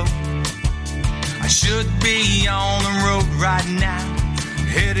slow. I should be on the road right now,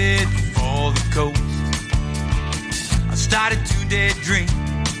 headed for the coast. I started to daydream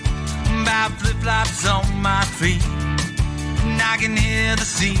about flip-flops on my feet, and I can hear the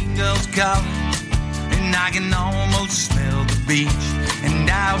seagulls calling, and I can almost smell the beach. And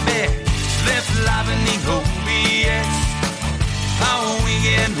I'll be flip-flopping the OBX all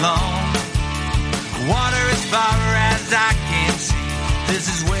weekend long. Water as far as I can see, this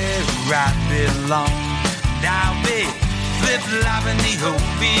is where I belong. And I'll be flip-flopping the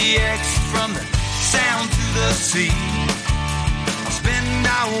OBX from the sound to the sea. I'll spend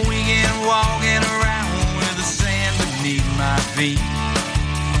our weekend walking around with the sand beneath my feet.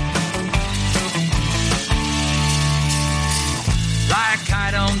 Like a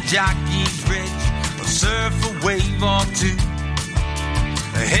kite on Jockey's Ridge, or surf a wave or two.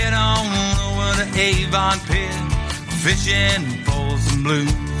 Head on over to Avon Pier, fishing for some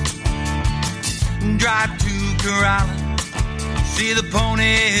blues. Drive to Corralin, see the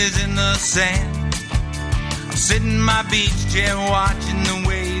ponies in the sand. I'm sitting in my beach chair watching the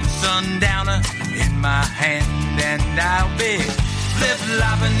waves, sundowner in my hand. And I'll be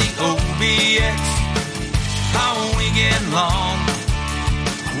flip-flopping the OBX all weekend long.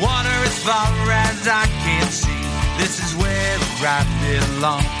 Water as far as I can see, this is where I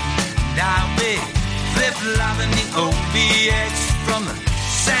belong. And I'll be flip-flopping the OBX from the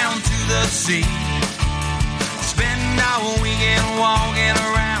sound to the sea. Spend our weekend walking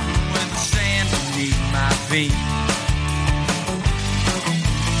around with the sand beneath my feet.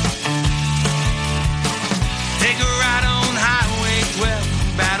 Take a ride on Highway 12,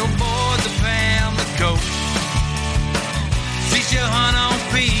 battleboard the Pamlico. Fish your hunt on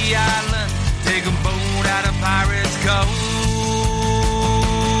Pea Island, take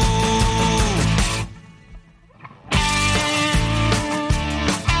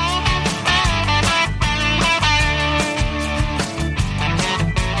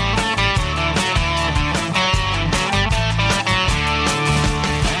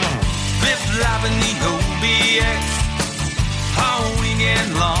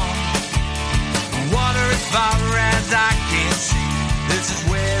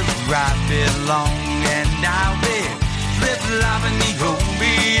right belong. And I'll be flip-flopping the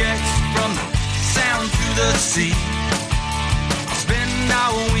OBX from the sound to the sea. Spend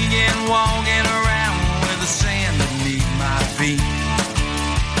all weekend walking around with the sand beneath my feet.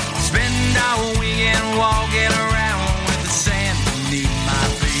 Spend all weekend walking around with the sand beneath my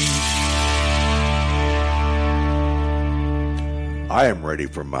feet. I am ready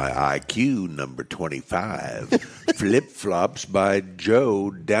for my IQ number 25. Flip-Flops by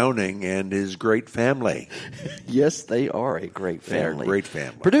Joe Downing and his great family. Yes, they are a great family. They're a great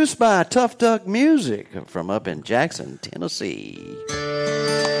family. Produced by Tough Duck Music from up in Jackson, Tennessee.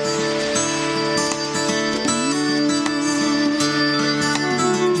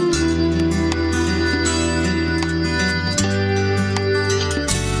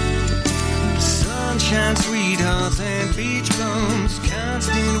 Sunshine, sweethearts, and beach bums,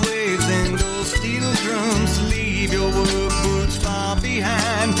 constant waves and those steel drums. Leave your work boots far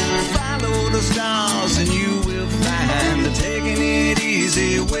behind. Follow the stars and you will find the taking it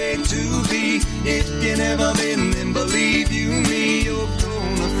easy way to be. If you never been, then believe you me, you're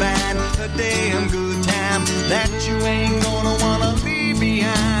gonna find a damn good time that you ain't gonna wanna leave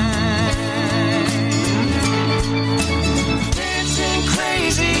behind. Dancing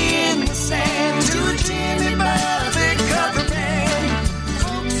crazy in the sand to a Jimmy Buffett cover band.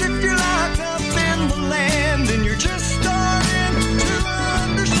 Folks, if you're locked up in the land, then you're just starting to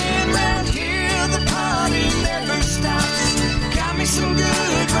understand. Round here the party never stops. Got me some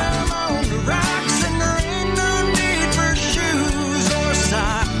good rum on the rocks, and there ain't no need for shoes or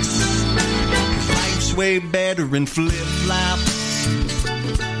socks. 'Cause life's way better in flip-flops.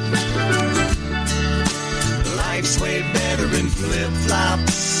 Life's way better in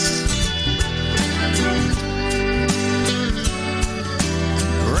flip-flops.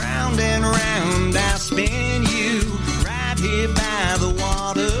 Round and round I spin you, right here by the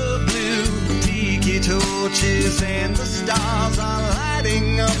water blue. Tiki torches and the stars are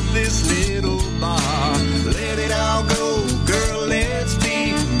lighting up this little bar. Let it all go, girl, let's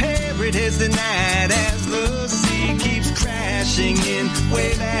be paradise tonight as the sea keeps crashing in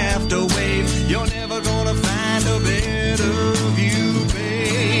wave after wave. You're never gonna find a better view,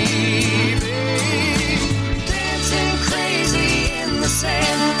 baby. Dancing crazy in the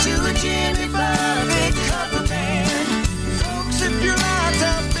sand to a Jimmy Buffett cover band. Folks, if you're locked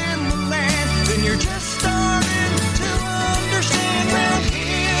up in the land, then you're just starting to understand. Round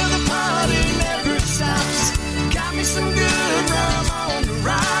here the party never stops. Got me some good rum on the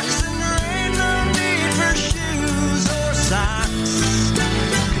rocks, and there ain't no need for shoes or socks.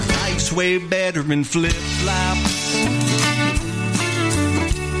 'Cause life's way better in flip-flops.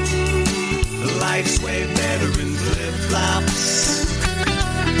 Life's way better in flip-flops.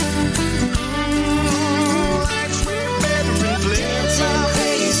 Life's way better in flip-flops. Dancing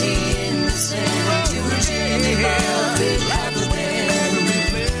crazy in the sand to a Jimmy Buffett cover band.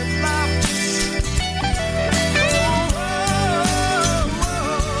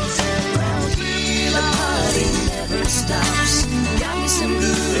 Round here the party never stops. Got me some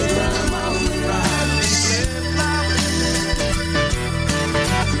good rum on the rocks.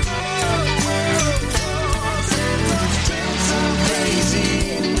 Dancing crazy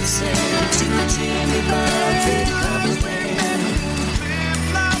in the sand to a Jimmy Buffett cover band.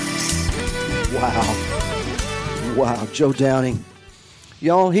 Wow, Joe Downing.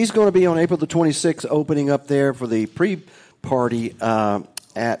 Y'all, he's going to be on April the 26th opening up there for the pre-party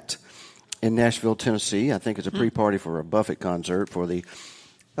in Nashville, Tennessee. I think it's a pre-party for a Buffett concert for the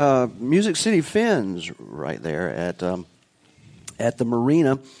Music City Fins right there at the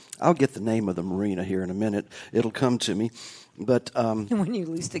marina. I'll get the name of the marina here in a minute. It'll come to me. But when you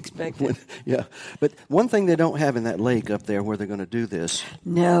least expect it. Yeah. But one thing they don't have in that lake up there where they're going to do this.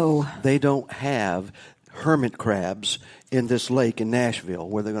 No. They don't have hermit crabs in this lake in Nashville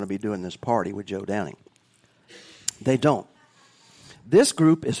where they're going to be doing this party with Joe Downing. They don't. This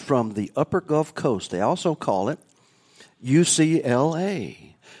group is from the Upper Gulf Coast. They also call it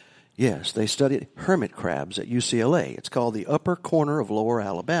UCLA. Yes, they studied hermit crabs at UCLA. It's called the Upper Corner of Lower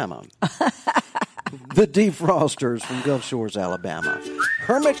Alabama. The Defrosters from Gulf Shores, Alabama.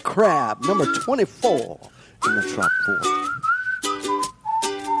 Hermit crab, number 24 in the top 4.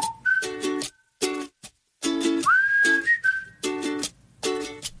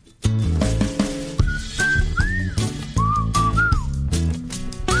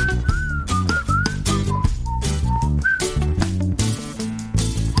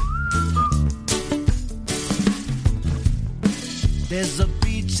 There's a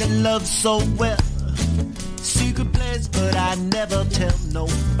beach I love so well, secret place, but I never tell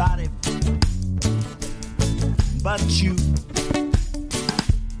nobody but you.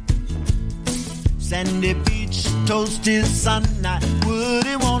 sandy beach, toasty sun. I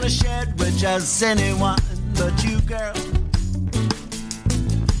wouldn't want to share it with just anyone but you, girl.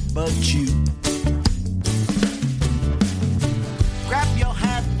 But you. Grab your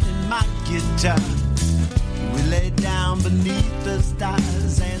hat and my guitar. We lay down beneath the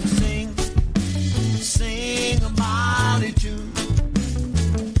stars and sing a mighty tune.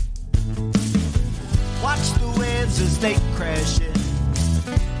 Watch the waves as they crash in.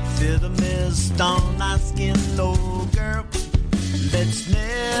 Feel the mist on our skin, oh girl. Let's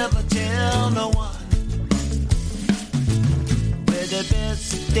never tell no one. We're the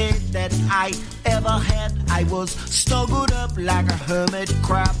best day that I ever had. I was snuggled up like a hermit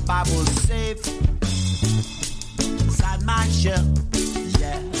crab. I was safe inside my shell.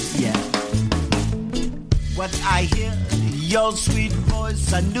 Yeah, yeah. What I hear, your sweet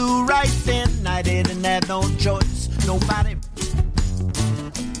voice, I knew right then I didn't have no choice. Nobody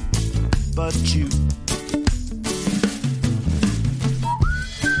but you.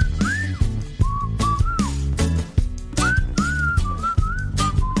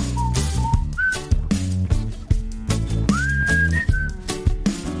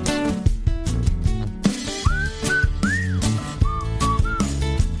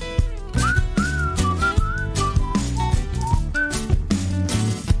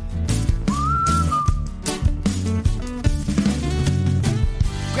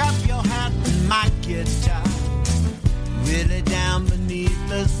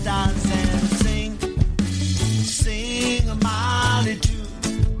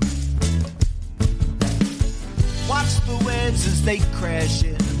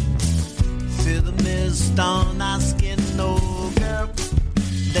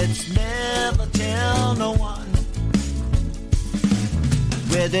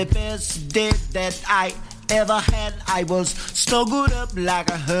 I ever had. I was snuggled up like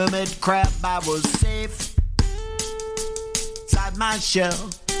a hermit crab. I was safe inside my shell.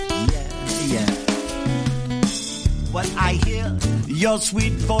 Yeah, yeah. What I hear, your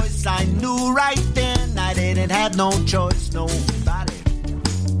sweet voice, I knew right then I didn't have no choice. Nobody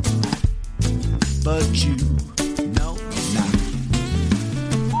but you. No, nah.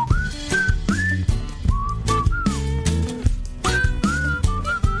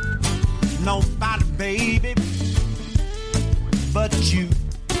 Nobody, baby, but you.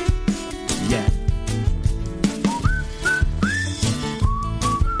 Yeah.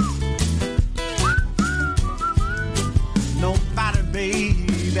 Nobody,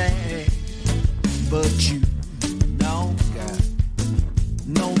 baby, but you. No, girl.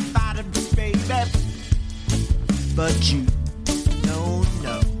 Nobody, baby, but you. No,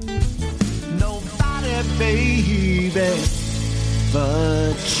 no. Nobody, baby,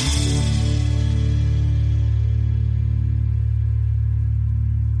 but you.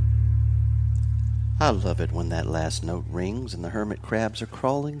 I love it when that last note rings and the hermit crabs are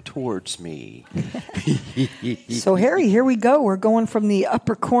crawling towards me. So, Harry, here we go. We're going from the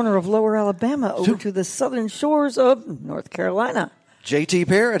upper corner of Lower Alabama over to the southern shores of North Carolina. J.T.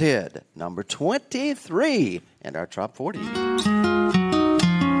 Parrothead, number 23, and our top 40.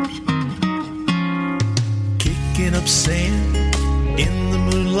 Kicking up sand in the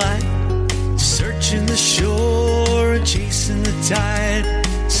moonlight, searching the shore and chasing the tide,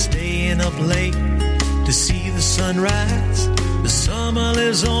 staying up late to see the sunrise. The summer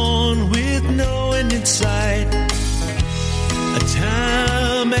lives on with no end in sight. A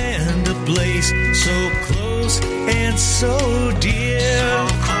time and a place so close and so dear.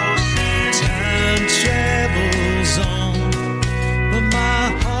 Time travels on, but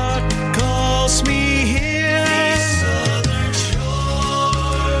my heart calls me here. Southern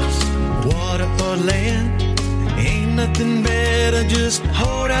shores, water or land, ain't nothing better, just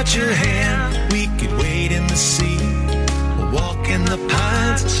hold out your hand. We could wait in the sea, walk in the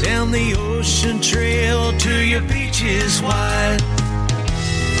pines, down the ocean trail to your beaches wide.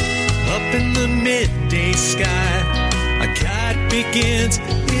 Up in the midday sky, a kite begins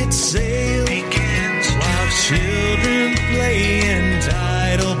its sail, while children play in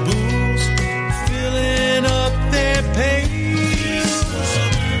tidal pools, filling up their pails.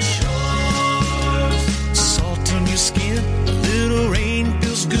 Salt on your skin, a little rain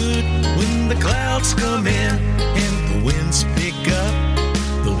feels good when the clouds come in and the winds pick up,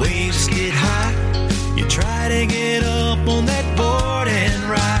 the waves get high. You try to get up on that board and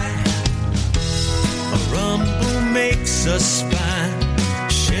ride. A rumble makes us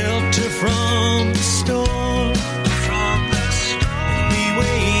find shelter from the storm. And we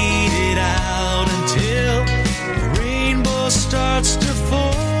wait it out until the rainbow starts to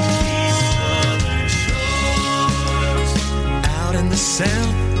form. Out in the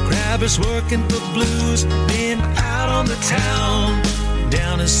sound, Grabbers working for blues, been out on the town.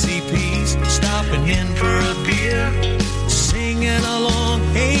 Down at CP's, stopping in for a beer. Singing along,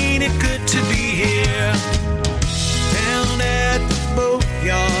 ain't it good to be here? Down at the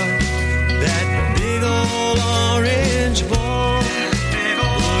boatyard, that big old orange ball.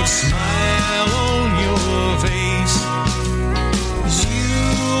 Look, smile on your face as you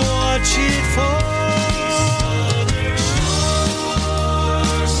watch it fall.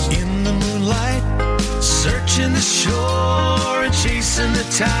 In the moonlight, searching the shore and chasing the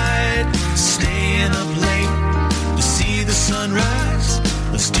tide, staying up late to see the sunrise.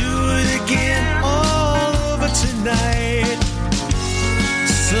 Let's do it again all over tonight.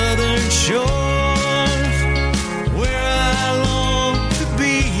 Southern shores, where I long to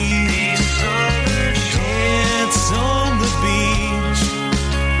be. Dance on the beach,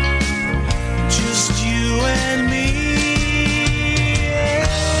 just you and me.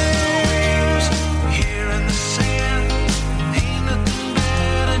 Waves here in the sand, ain't nothing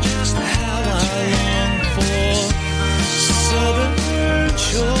better, just how I long for southern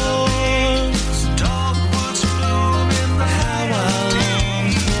shores. Dogwoods bloom in the how I long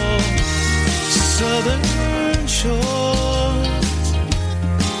for southern shores.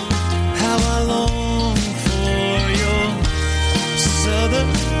 How I long for your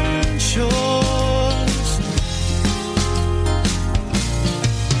southern shores.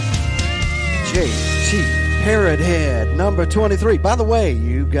 JT Parrot Head, number 23. By the way,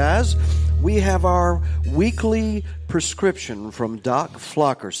 you guys, we have our weekly prescription from Doc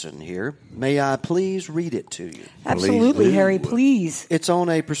Flockerson here. May I please read it to you? Absolutely, Please do. Harry, please. It's on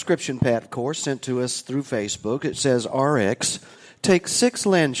a prescription pad, of course, sent to us through Facebook. It says, RX, take 6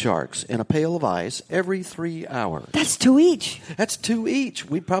 land sharks in a pail of ice every 3 hours. That's 2 each. That's 2 each.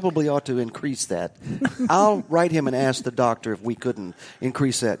 We probably ought to increase that. I'll write him and ask the doctor if we couldn't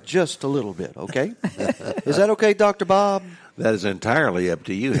increase that just a little bit, okay? Is that okay, Dr. Bob? That is entirely up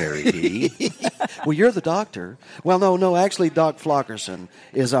to you, Harry T. Well, you're the doctor. Well, no, actually, Doc Flockerson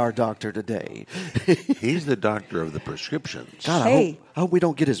is our doctor today. He's the doctor of the prescriptions. God, Hey. I hope we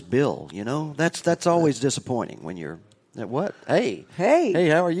don't get his bill, you know? That's always disappointing when you're... What? Hey. Hey. Hey,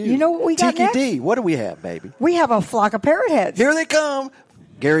 how are you? You know what we got Tiki next? D, what do we have, baby? We have a flock of parrot heads. Here they come.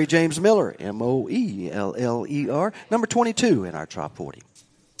 Gary James Miller, Moeller, number 22 in our top 40.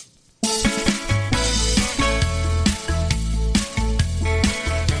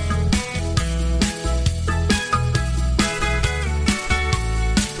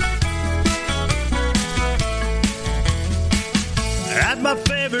 At my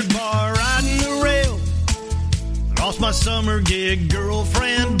favorite bar, riding the rail. Lost my summer gig,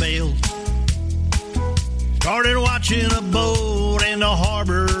 girlfriend bailed. Started watching a boat in the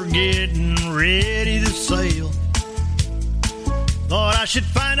harbor, getting ready to sail. Thought I should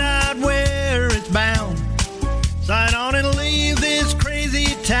find out where it's bound. Sign on and leave this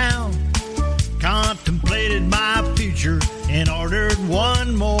crazy town. Contemplated my future and ordered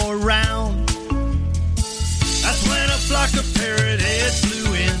one more round. That's when a flock of parrot heads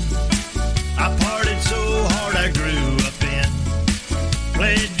flew in. I partied so hard I grew up in.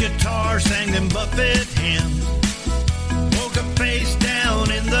 Played guitar, sang them Buffett hymns. Woke up face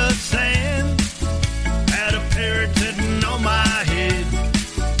down in the sand. Had a parrot sitting on my head.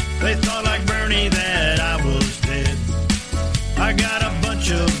 They thought like Bernie that I was dead. I got a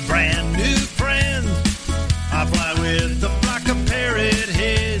bunch of brand new friends. I fly with the flock of parrot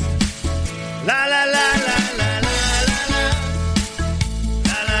heads. La la la la la.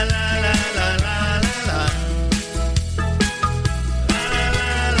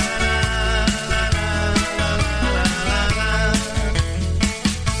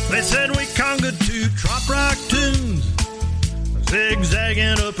 They said we conga to trop rock tunes,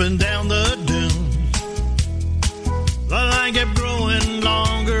 zigzagging up and down the dunes. The line kept growing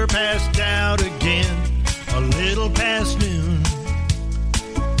longer, passed out again, a little past noon.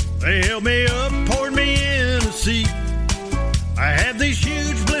 They held me up, poured me in a seat. I had these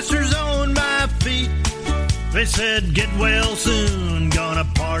huge blisters on my feet. They said, get well soon, gonna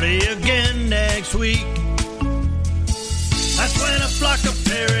party again next week. That's when a flock of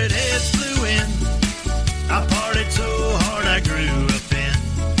parrot heads flew in. I partied so hard I grew up in.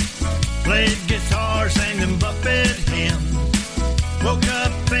 Played guitar, sang them Buffett hymns. Woke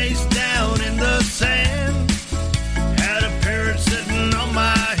up face down in the sand. Had a parrot sitting on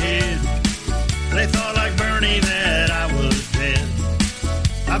my head. They thought like Bernie that I was dead.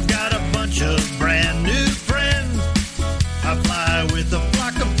 I've got a bunch of brand new friends. I fly with a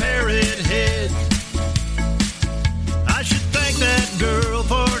flock of parrot heads. I should thank that girl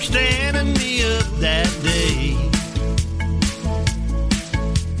for standing me up that day.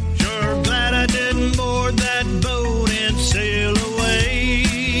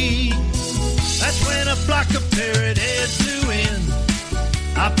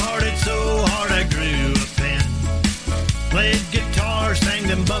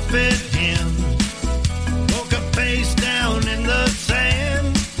 them buffet hens. Woke up face down in the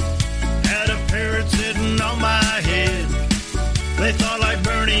sand. Had a parrot sitting on my head. They thought like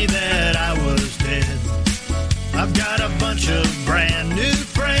Bernie that I was dead. I've got a bunch of brand new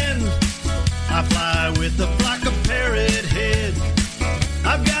friends. I fly with a flock of parrot heads.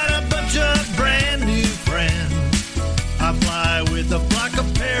 I've got a bunch of brand new friends. I fly with a flock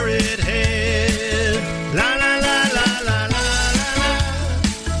of parrot heads. La la la la la la la la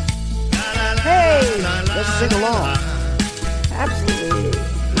la la. Hey, la, la, let's sing along. Absolutely.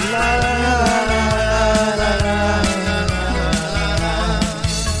 La, la, la, la, la.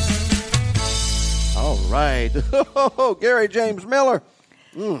 All right. Gary James Miller.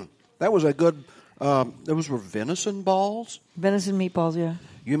 That was a good, those were venison balls? Venison meatballs, yeah.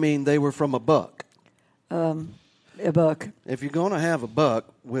 You mean they were from a buck? A buck. If you're going to have a buck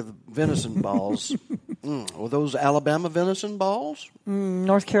with venison balls, were those Alabama venison balls?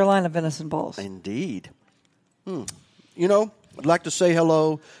 North Carolina venison balls. Indeed. You know, I'd like to say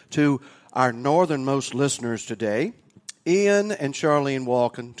hello to our northernmost listeners today, Ian and Charlene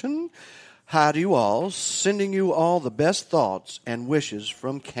Walkington. Hi to you all, sending you all the best thoughts and wishes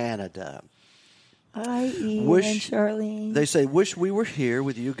from Canada. Hi, Ian and Charlene. They say, wish we were here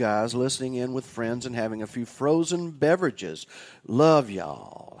with you guys, listening in with friends and having a few frozen beverages. Love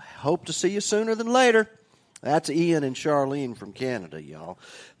y'all. Hope to see you sooner than later. That's Ian and Charlene from Canada, y'all.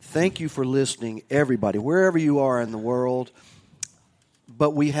 Thank you for listening, everybody, wherever you are in the world.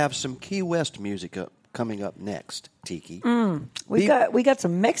 But we have some Key West music coming up next, Tiki. We got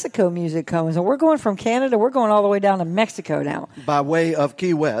some Mexico music coming. So we're going from Canada, we're going all the way down to Mexico now. By way of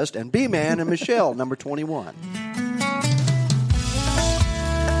Key West and B-Man and Michelle, number 21.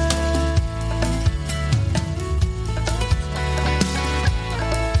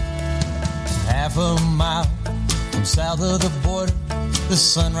 Half a mile from south of the border, the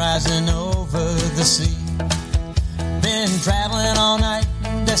sun rising over the sea. Been traveling all night,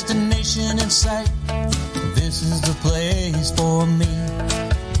 destination in sight. This is the place for me.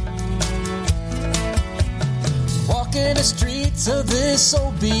 Walking the streets of this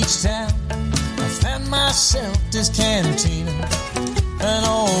old beach town, I found myself this cantina, an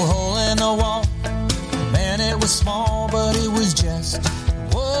old hole in the wall. Man, it was small, but it was just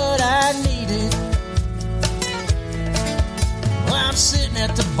what I needed. Well, I'm sitting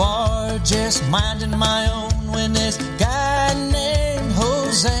at the bar, just minding my own, when this guy named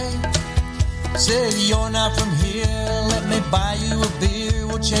Jose said, you're not from here, let me buy you a beer.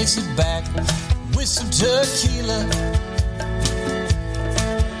 We'll chase it back with some tequila.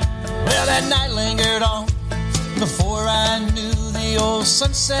 Well, that night lingered on. Before I knew, the old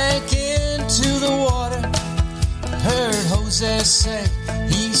sun sank into the water. Heard Jose say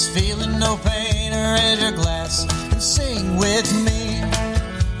he's feeling no pain. Raise your glass and sing with me.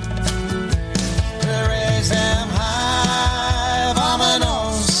 Raise them high,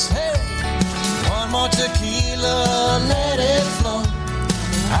 vámonos. Hey, one more tequila, let it flow.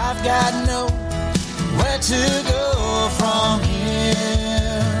 I've got nowhere to go from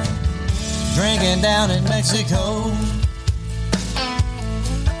here. Drinking down in Mexico.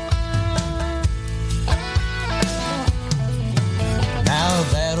 Now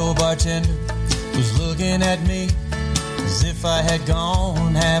that old bartender was looking at me as if I had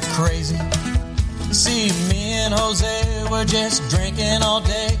gone half crazy. See, me and Jose were just drinking all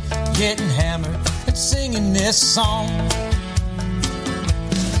day, getting hammered and singing this song.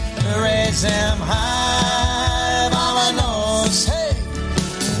 Raise them high, vámonos, hey.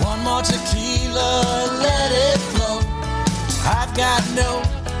 One more tequila, let it flow. I've got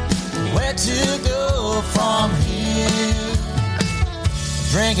nowhere to go from here.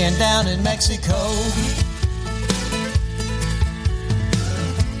 Drinking down in Mexico.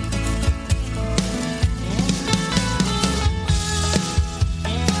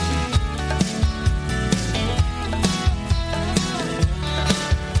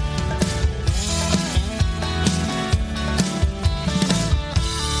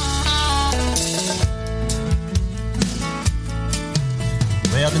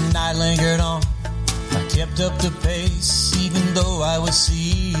 Well, the night lingered on. I kept up the pace, even though I was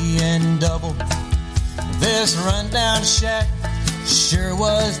seeing double. This rundown shack sure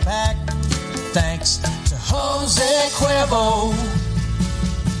was packed, thanks to Jose Cuervo.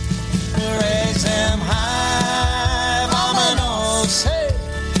 Raise them high, vámonos, hey.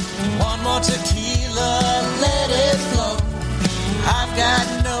 One more tequila, let it flow. I've got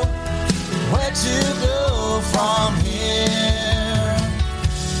nowhere to go from here.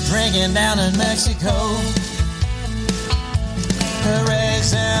 Drinking down in Mexico.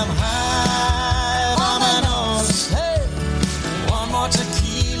 Raise them high, vámonos, hey. One more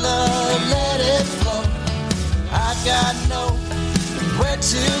tequila.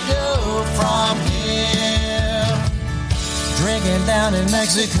 down in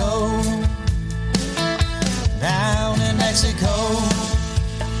Mexico. Down in Mexico.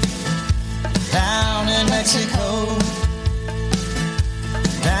 Down in Mexico.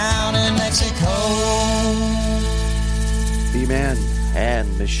 Down in Mexico. B-Man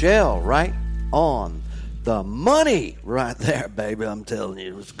and Michelle, right on the money right there, baby. I'm telling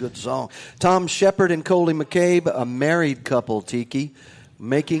you, it was a good song. Tom Shepard and Coley McCabe, a married couple, Tiki,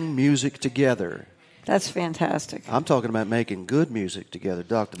 making music together. That's fantastic. I'm talking about making good music together.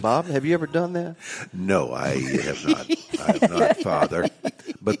 Dr. Bob, have you ever done that? No, I have not. I have not, Father.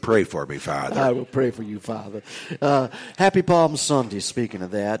 But pray for me, Father. I will pray for you, Father. Happy Palm Sunday, speaking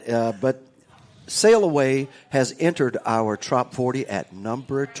of that. But Sail Away has entered our Top 40 at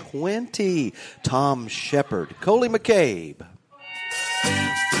number 20. Tom Shepard, Coley McCabe.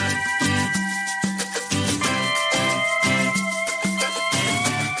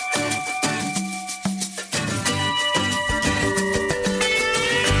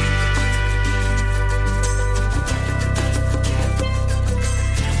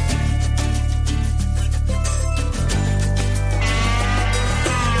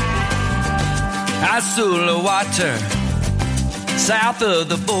 Azul water, south of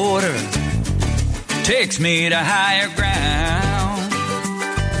the border, takes me to higher ground.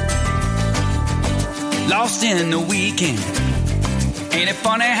 Lost in the weekend, ain't it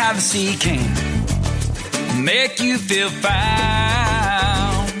funny how the sea can make you feel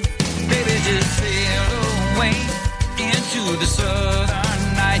found? Baby, just sail away into the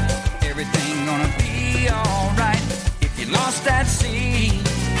southern night. Everything gonna be alright if you lost at sea.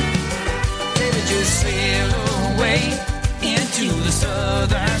 Just sail away into the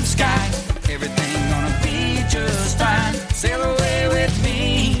southern sky. Everything gonna be just fine. Sail away with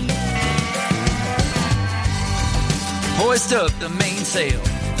me. Hoist up the mainsail,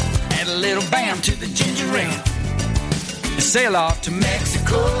 add a little bam to the ginger ale, and sail off to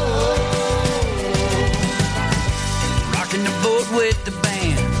Mexico. Rocking the boat with the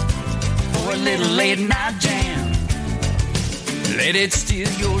band for a little late night jam. Let it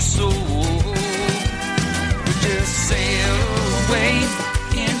steal your soul. Just sail away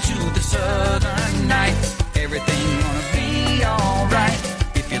into the southern night. Everything gonna be alright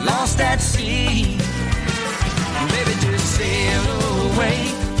if you're lost at sea. Baby, just sail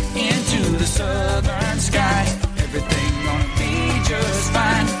away into the southern sky. Everything gonna be just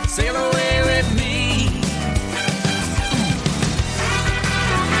fine. Sail away with me.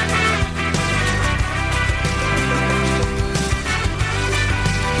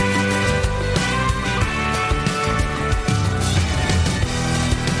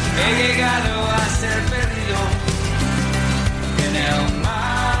 He llegado a ser perdido en el mar.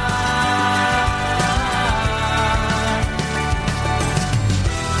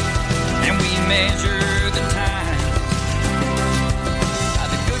 And we measure the time by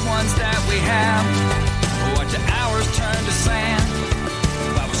the good ones that we have. Watch the hours turn to sand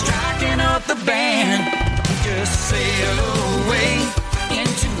while we're striking up the band. Just sail away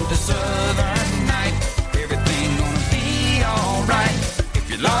into the southern night. Everything gonna be alright.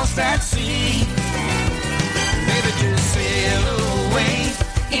 Lost at sea. Baby, just sail away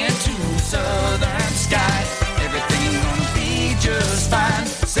into the southern sky. Everything gonna be just fine.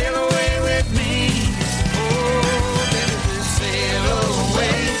 Sail away with me. Oh, baby, just sail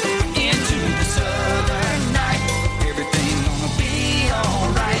away into the southern night. Everything gonna be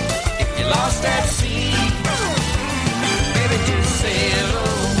alright if you're lost at sea. Baby, just sail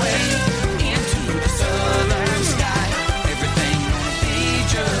away into the southern sky. Everything gonna be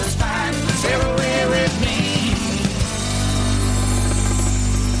just fine. Sail away with me.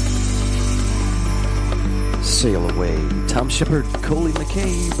 Sail Away. Tom Shepard, Coley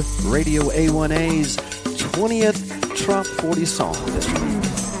McCabe, Radio A1A's 20th Top 40 song this week.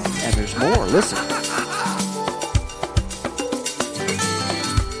 And there's more. Listen.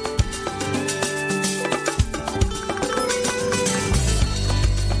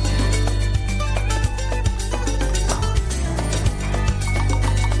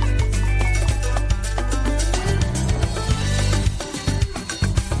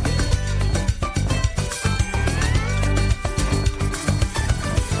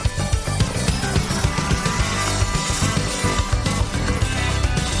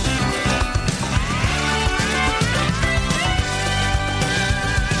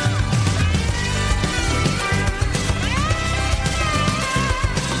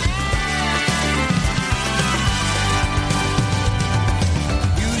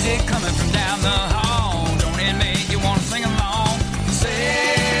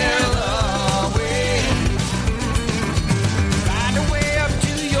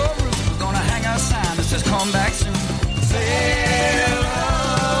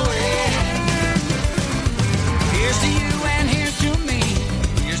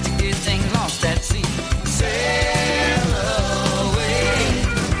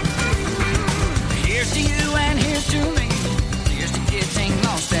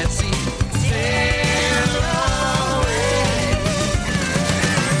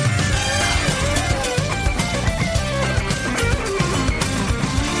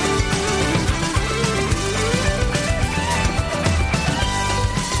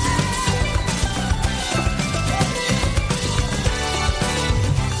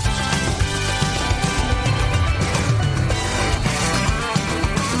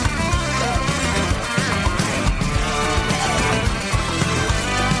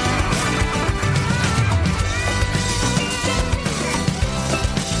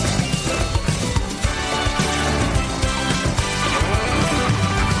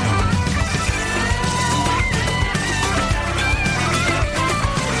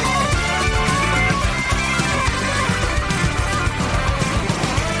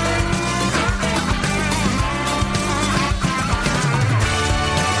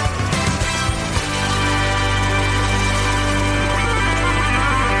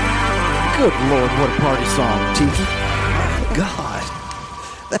 Good Lord, what a party song, Tiki. God,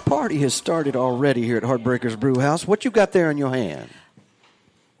 that party has started already here at Heartbreakers Brew House. What you got there in your hand?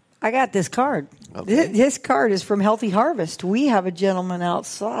 I got this card. Okay. This card is from Healthy Harvest. We have a gentleman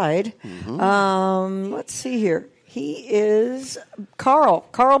outside. Mm-hmm. Let's see here. He is Carl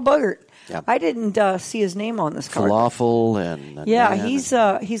Bugert. Yep. I didn't see his name on this card. Falafel and yeah, he's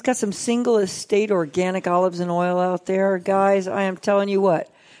got some single estate organic olives and oil out there, guys. I am telling you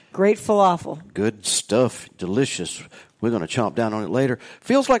what, great falafel. Good stuff, delicious. We're going to chomp down on it later.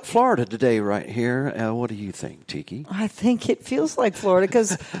 Feels like Florida today, right here. What do you think, Tiki? I think it feels like Florida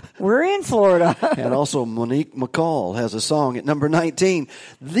because we're in Florida. And also, Monique McCall has a song at number 19.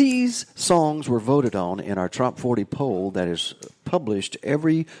 These songs were voted on in our Top 40 poll that is published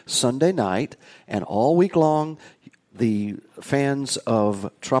every Sunday night, and all week long, the fans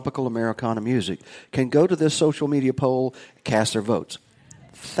of tropical Americana music can go to this social media poll, cast their votes.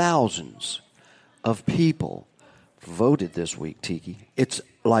 Thousands of people voted this week, Tiki. It's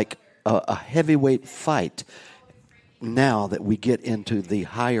like a heavyweight fight now that we get into the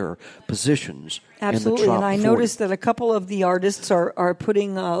higher positions. Absolutely, in the top and I 40. noticed that a couple of the artists are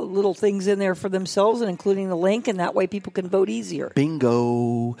putting little things in there for themselves and including the link, and that way people can vote easier.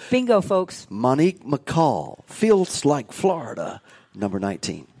 Bingo, folks. Monique McCall, Feels Like Florida, number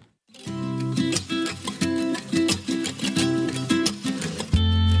 19.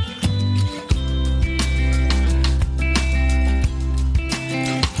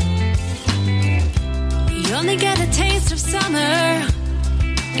 You only get a taste of summer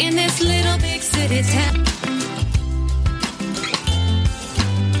in this little big city town.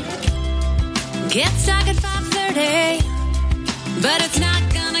 Get stuck at 5:30, but it's not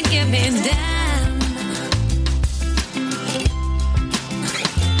gonna get me down.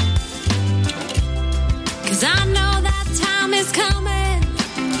 Cause I know that time is coming,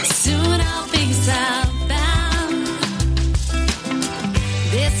 soon I'll be southbound.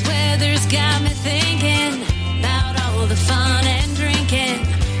 This weather's got me thinking about all the fun and drinking,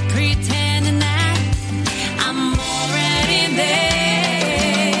 pretending that I'm already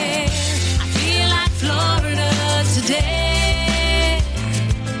there. I feel like Florida today.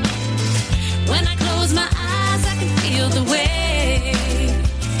 When I close my eyes, I can feel the wave.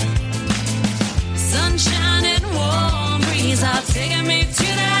 Sunshine and warm breeze are taking me to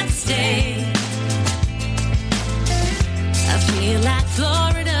that state. I feel like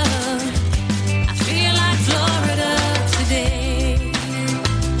Florida. I feel like Florida today.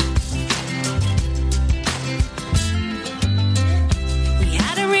 We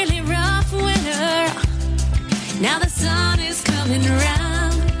had a really rough winter. Now the sun is coming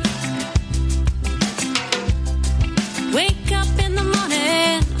around. Wake up in the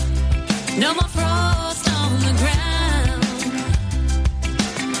morning, no more frost on the ground.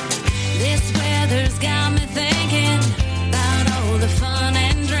 This weather's got me thinking about all the fun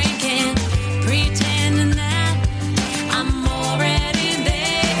and drinking, pretending that I'm already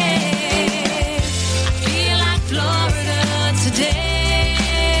there. I feel like Florida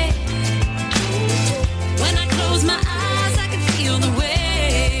today. When I close my eyes, I can feel the waves.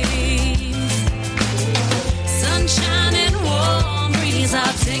 Sunshine and warm breeze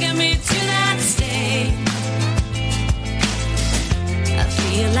are taking me to that state. I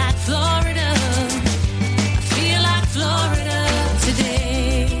feel like Florida. I feel like Florida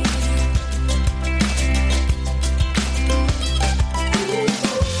today.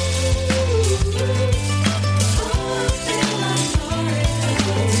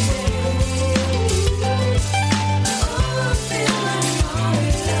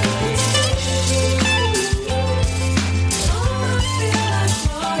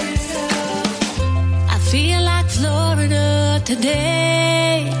 I feel like Florida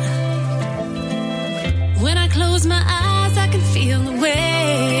today. When I close my eyes, I can feel the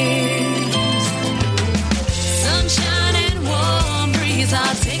waves. Sunshine and warm breeze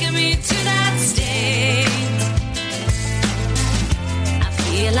are taking me to that state. I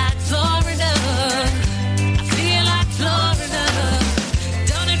feel like Florida. I feel like Florida.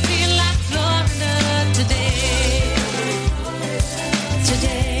 Don't it feel like Florida today?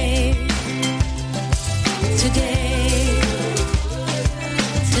 Today. Today.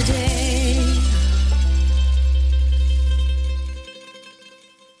 Today.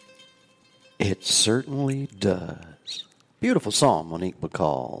 It certainly does. Beautiful song, Monique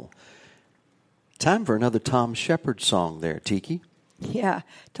McCall. Time for another Tom Shepard song there, Tiki. Yeah,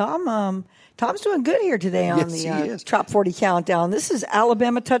 Tom's doing good here today on Yes, he the is. Top 40 Countdown. This is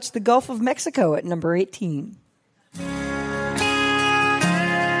Alabama Touched the Gulf of Mexico at number 18.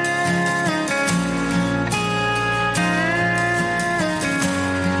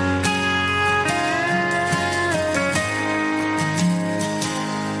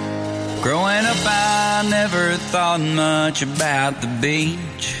 Growing up, I never thought much about the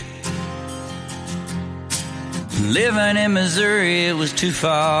beach. Living in Missouri, it was too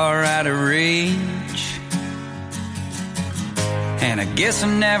far out of reach. And I guess I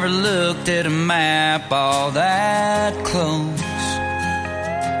never looked at a map all that close.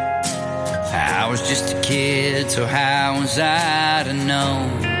 I was just a kid, so how was I to know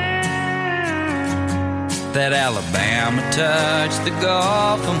that Alabama touched the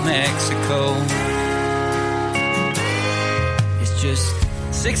Gulf of Mexico? It's just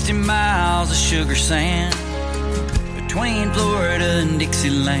 60 miles of sugar sand between Florida and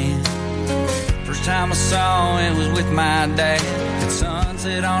Dixieland. First time I saw it was with my dad at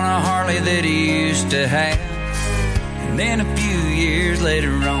sunset on a Harley that he used to have. And then a few years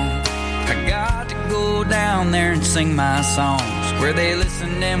later on, I got to go down there and sing my songs, where they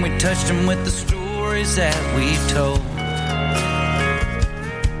listened and we touched them with the stories that we told.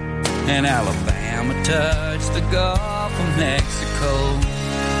 And Alabama touched the Gulf of Mexico.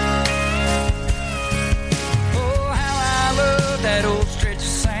 Oh, how I love that old stretch of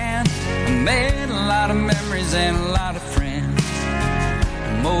sand. I made a lot of memories and a lot of friends,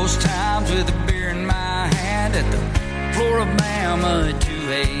 and most times with a beer in my hand at the Floribama at 2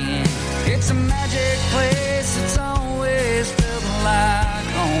 a.m. It's a magic place, it's always felt like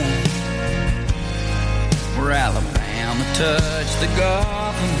home, where Alabama touched the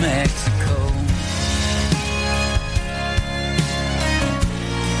Gulf of Mexico.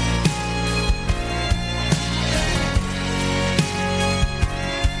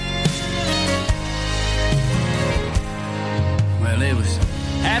 Well, it was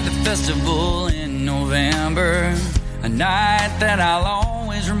at the festival in November, a night that I'll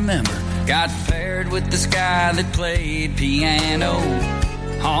always remember. Got paired with this guy that played piano,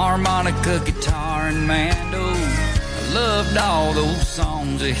 harmonica, guitar, and mando. I loved all those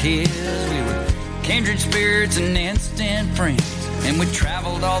songs of his. We were kindred spirits and instant friends, and we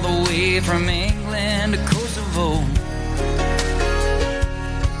traveled all the way from England to Kosovo.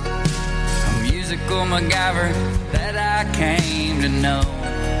 A musical MacGyver that I came to know,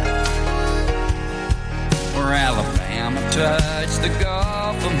 where Alabama touched the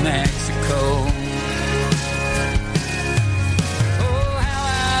Gulf of Mexico. Oh, how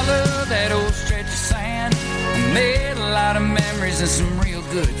I love that old stretch of sand. I made a lot of memories and some real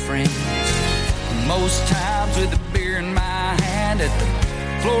good friends, most times with a beer in my hand at the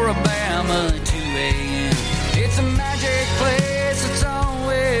Floribama at 2 a.m. It's a magic place, it's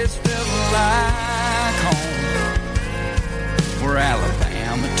always felt like home, where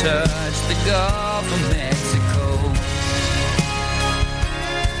Alabama touched the Gulf of Mexico.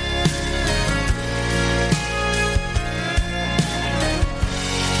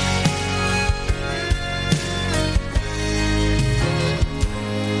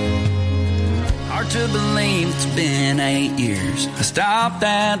 Hard to believe it's been 8 years. I stopped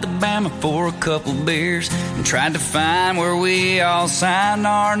at the Bama for a couple beers and tried to find where we all signed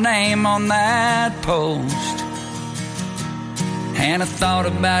our name on that post. And I thought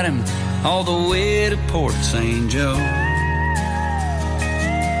about him all the way to Port St. Joe,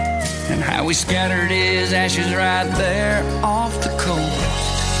 and how we scattered his ashes right there off the coast,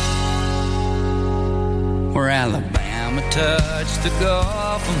 where Alabama touched the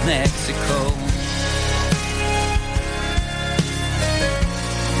Gulf of Mexico.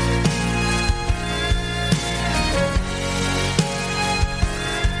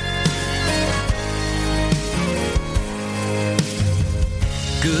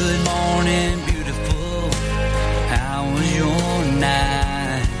 Good morning, beautiful. How was your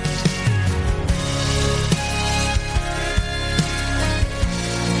night?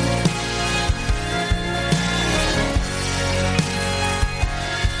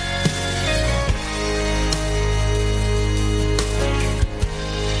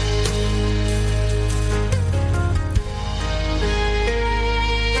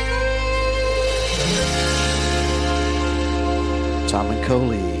 Tom and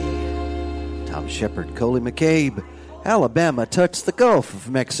Coley, Tom Shepard, Coley McCabe, Alabama touched the Gulf of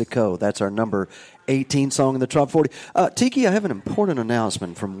Mexico. That's our number 18 song in the Top 40. Tiki, I have an important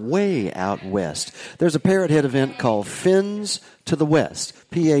announcement from way out west. There's a Parrot Head event called Fins to the West,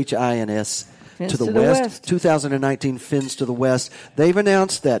 P-H-I-N-S. To the West, 2019 Fins to the West. They've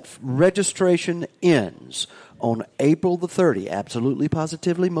announced that registration ends on April the 30th. Absolutely,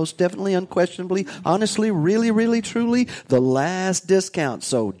 positively, most definitely, unquestionably, honestly, really, really, truly, the last discount.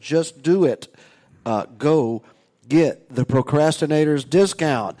 So just do it. Go get the Procrastinators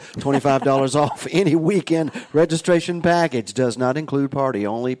discount. $25 off any weekend registration package. Does not include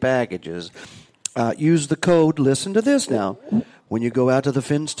party-only packages. Use the code, listen to this now, when you go out to the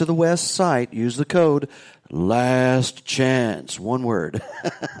Fins to the West site, use the code Last Chance, one word.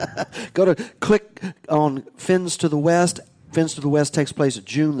 Click on Fins to the West. Fins to the West takes place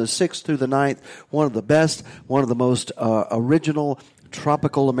June the 6th through the 9th. One of the best, one of the most original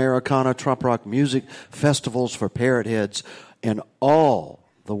tropical Americana, trop rock music festivals for parrot heads in all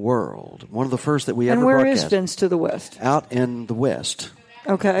the world. One of the first that we ever broadcast. And where is Fins to the West? Out in the West.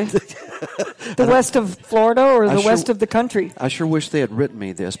 Okay. The west of Florida or the west of the country? I sure wish they had written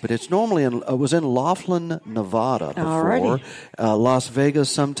me this, but it's normally it was in Laughlin, Nevada before. Las Vegas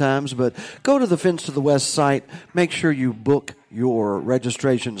sometimes, but go to the Fins to the West site. Make sure you book your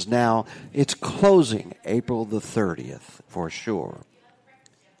registrations now. It's closing April the 30th for sure.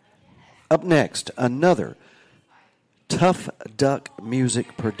 Up next, another Tough Duck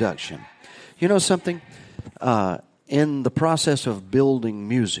music production. You know something? In the process of building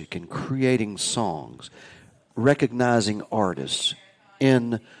music and creating songs, recognizing artists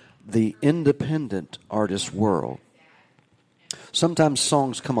in the independent artist world, sometimes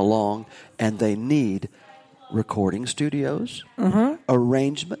songs come along and they need recording studios,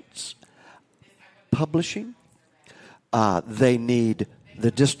 arrangements, publishing. They need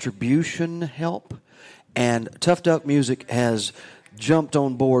the distribution help. And Tough Duck Music has jumped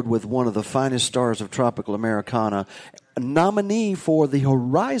on board with one of the finest stars of tropical Americana, a nominee for the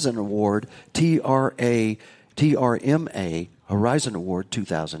Horizon Award, TRMA Horizon Award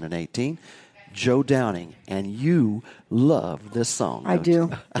 2018, Joe Downing. And you love this song. I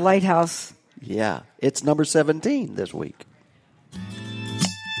do. Lighthouse. Yeah, it's number 17 this week.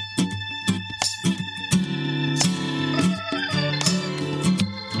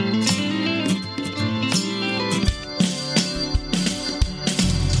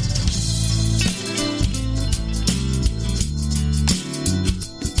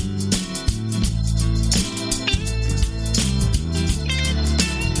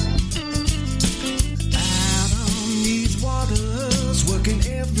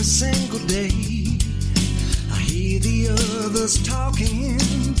 Single day, I hear the others talking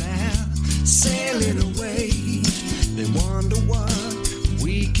about sailing away. They wonder what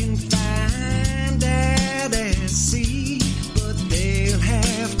we can find out at sea, but they'll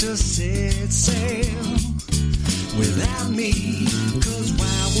have to set sail without me. 'Cause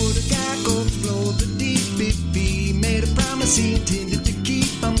why would a guy go explore the deep if he made a promise he intended to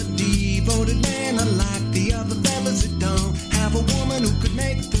keep? I'm a devoted man, unlike the other fellas that don't have a woman who could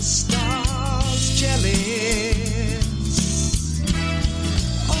make the stars jealous.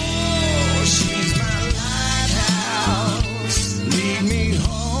 Oh, she's my lighthouse, lead me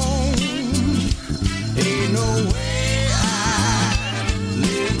home. Ain't no way I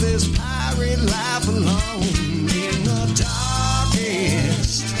live this pirate life alone. In the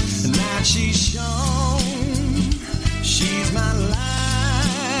darkest night she's shone, she's my lighthouse.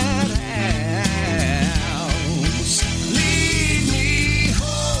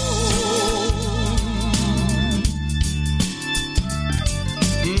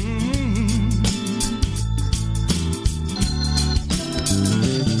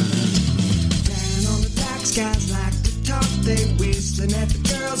 Guys like to talk, they whistling at the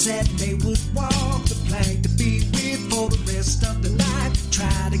girls that they would walk the plank to be with for the rest of the night.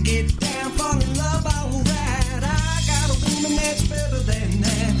 Try to get down, fall in love, alright. I got a woman that's better than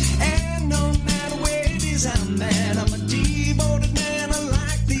that, and no matter where it is I'm at, I'm a devoted man,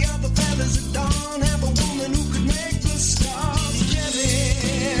 unlike the other fellas that don't have a woman who could make the stars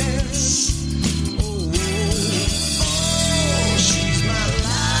jealous. Oh, she's my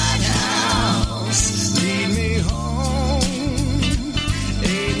lighthouse. Lead me home.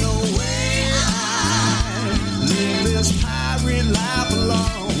 Ain't no way I live this pirate life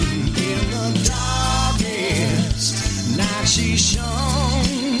alone. In the darkest night she's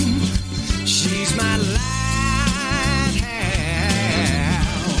shone, she's my lighthouse.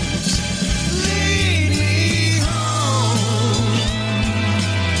 Lead me home.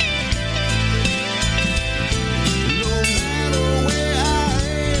 No matter where I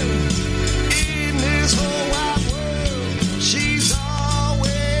am in this whole wide world, she's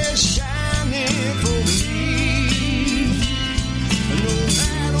always shining for me. No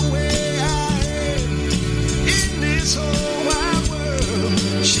matter where I am in this whole wide world,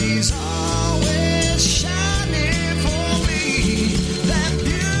 she's always shining for me. That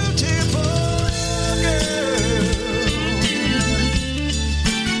beautiful girl.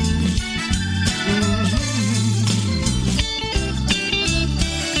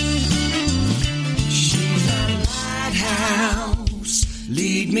 She's my lighthouse,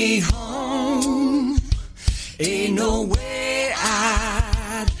 lead me home. Ain't no way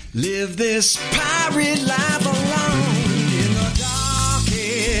I'd live this pirate life alone. In the dark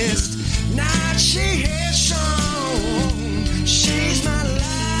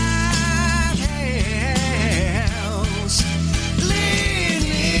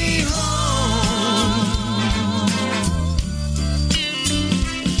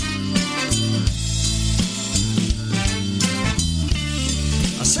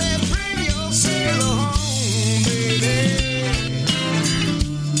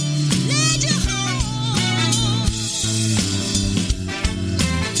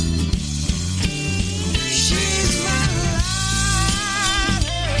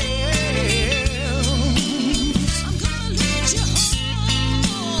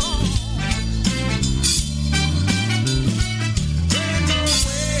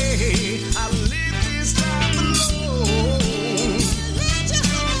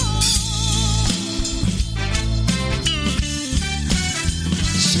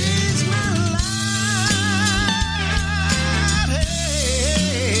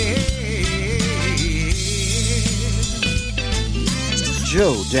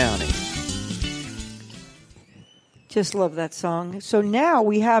Joe Downey. Just love that song. So now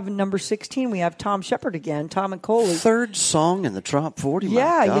we have number 16. We have Tom Shepard again, Tom and Coley. Third song in the top 40.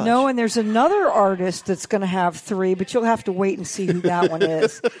 Yeah, My you know, gosh. and there's another artist that's going to have 3, but you'll have to wait and see who that one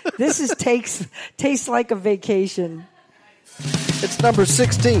is. This is Tastes Like a Vacation. It's number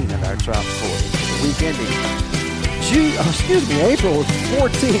 16 in our top 40 for the week ending April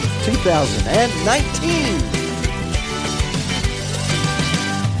 14th, 2019.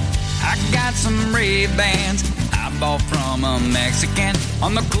 I got some Ray-Bans I bought from a Mexican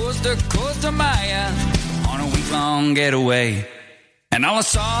on the coast of Maya on a week-long getaway. And all I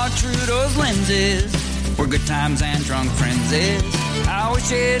saw through those lenses were good times and drunk frenzies. I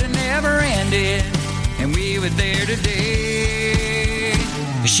wish it had never ended and we were there today.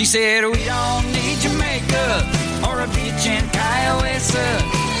 She said we don't need Jamaica or a beach in Kiowa,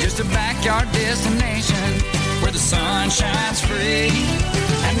 just a backyard destination where the sun shines free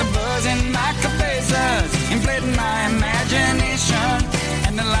and the buzz in my cabezas inflating my imagination,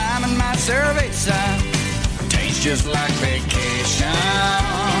 and the lime in my cerveza tastes just like vacation.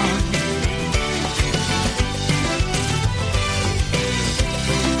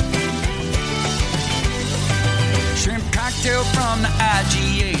 Shrimp cocktail from the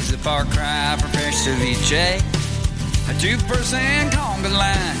IGA's a far cry for fresh ceviche. A 2% conga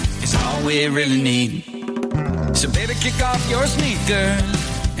line is all we really need. So baby, kick off your sneakers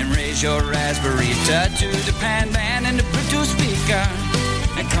and raise your raspberry to the pan band and the Bluetooth speaker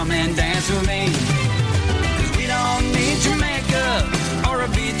and come and dance with me. 'Cause we don't need Jamaica or a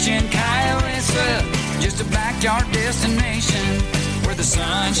beach in Kiowa, just a backyard destination where the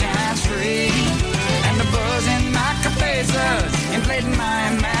sun shines free and the buzz in my cabezas inflating my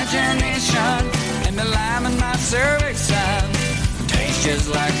imagination, and the lime in my cervix tastes just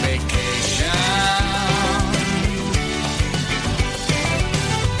like vacation.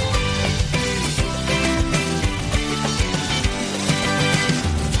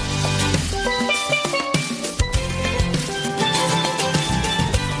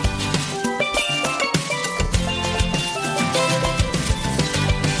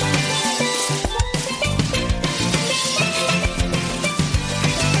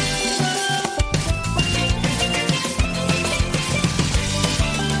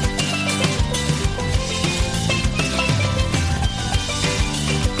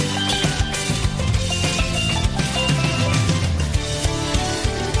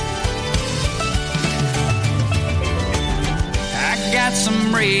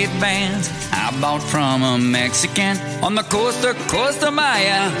 Some Ray-Bans I bought from a Mexican on the coast of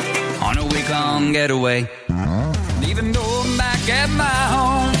Maya on a week-long getaway. Even though I'm back at my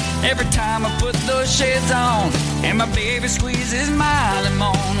home, every time I put those shades on and my baby squeezes my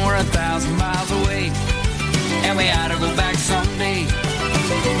limon, we're 1,000 miles away and we ought to go back someday.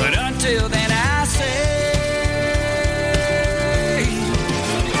 But until then I say,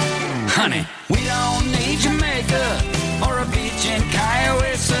 honey, we don't need Jamaica or a beach in Kiowa,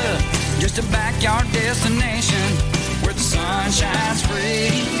 just a backyard destination where the sun shines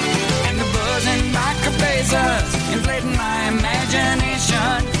free and the buzz in my cabezas inflating my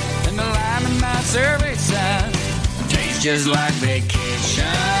imagination, and the lime in my cerveza tastes just like vacation.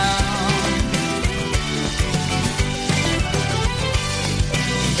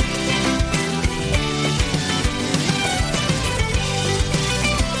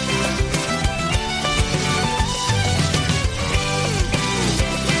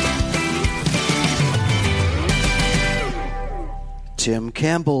 Tim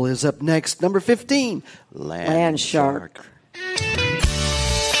Campbell is up next. Number 15, Land Shark.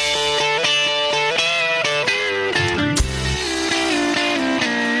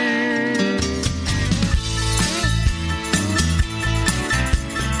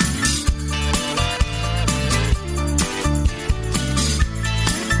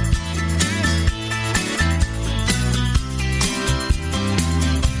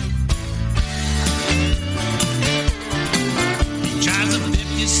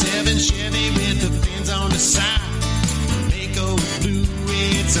 Chevy with the fins on the side.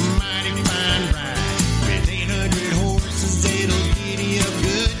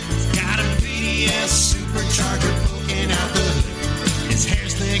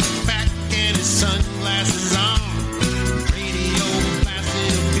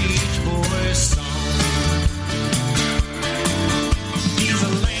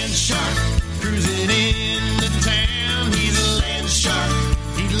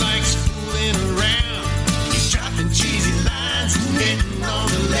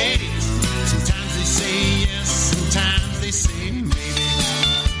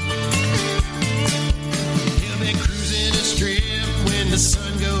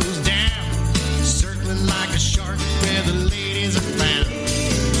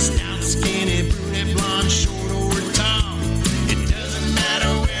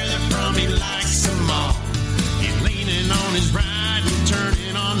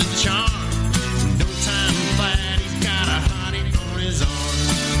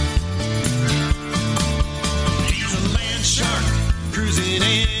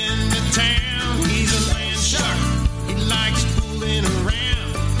 into town. He's a land shark. He likes fooling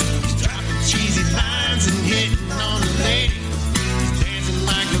around. He's dropping cheesy lines and hitting on the lady. He's dancing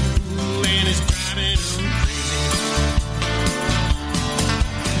like a fool and it's driving him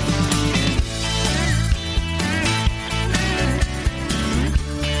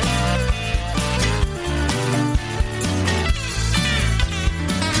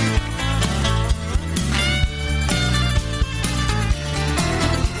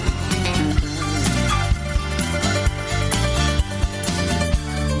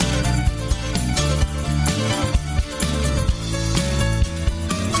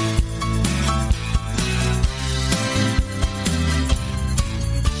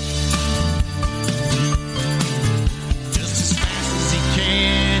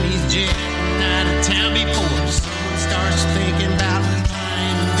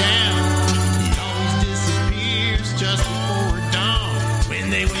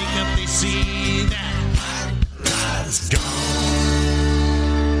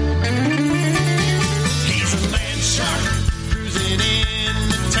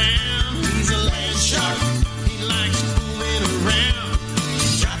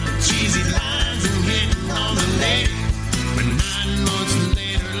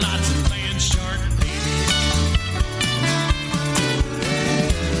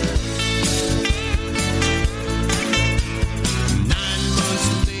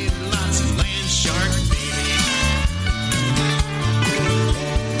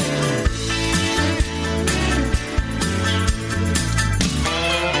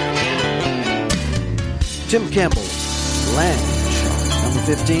Tim Campbell, Land Shark, number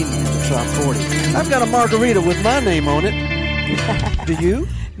 15 in the top 40. I've got a margarita with my name on it. Do you?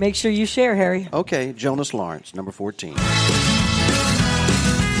 Make sure you share, Harry. Okay, Jonas Lawrence, number 14. I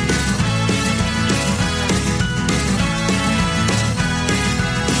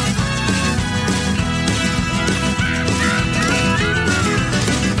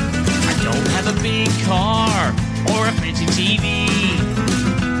don't have a big car or a fancy TV.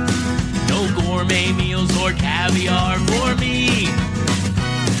 Gourmet meals or caviar for me.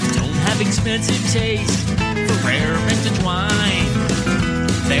 Don't have expensive taste for rare vintage wine.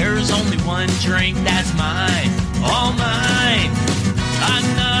 There's only one drink that's mine, all mine. I'm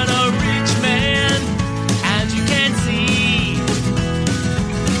not a rich man, as you can see.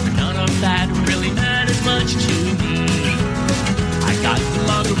 None of that really matters much to me. I got the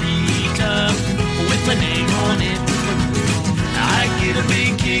margarita with my name on it. I get a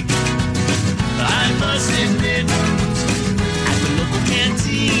big kick, I must admit, at the local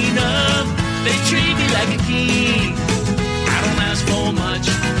cantina, they treat me like a king. I don't ask for much,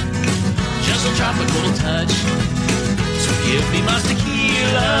 just a tropical touch. So give me my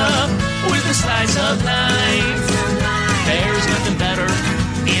tequila with a slice of life. There's nothing better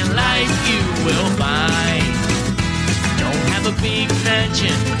in life you will find. Don't have a big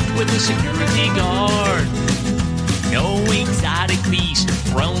mansion with a security guard. No exotic beast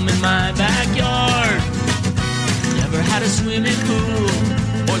roaming my backyard. Never had a swimming pool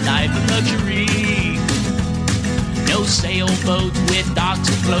or life in luxury. No sailboats with docks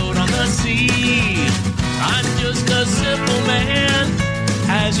afloat on the sea. I'm just a simple man,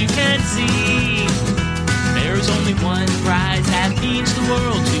 as you can see. There's only one prize that means the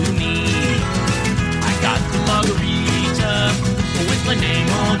world to me. I got the margarita with my name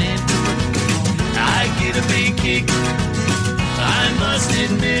on it. I get a big kick, I must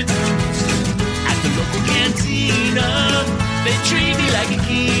admit. At the local cantina, they treat me like a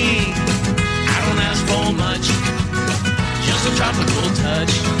king. I don't ask for much, just a tropical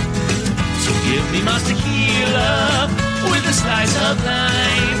touch. So give me my tequila with a slice of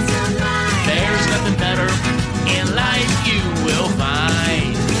life. There's nothing better in life you will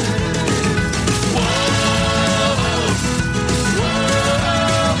find.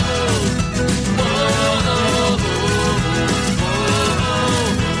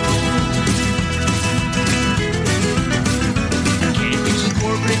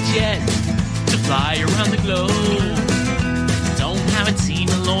 Jet to fly around the globe. Don't have a team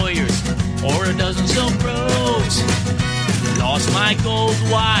of lawyers or a dozen silk robes. Lost my gold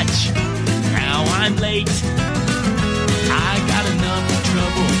watch, now I'm late. I got enough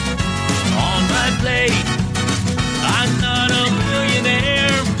trouble on my plate. I'm not a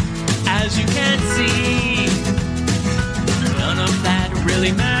millionaire, as you can see. None of that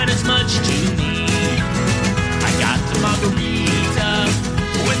really matters much to me. I got the margarita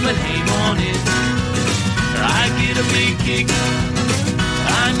with my name on it. I get a big kick,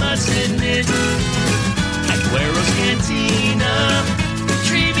 I must admit. At Guero's Cantina,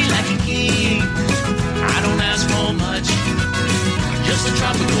 treat me like a king. I don't ask for much, just a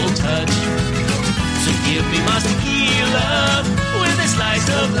tropical touch. So give me my tequila with a slice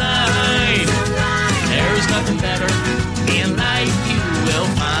of lime. There's nothing better in life you will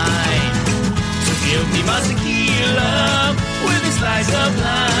find. So give me my tequila with a slice of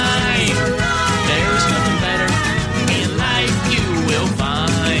lime. There's nothing better in life you will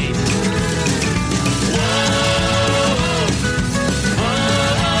find.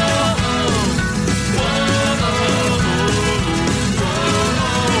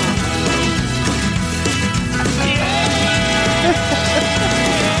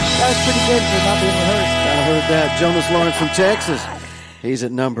 That was pretty good for not being rehearsed. I heard that. Jonas Lawrence from Texas. He's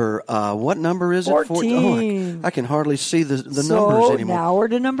at number, what number is it? 14. Oh, I can hardly see the So numbers anymore. now we're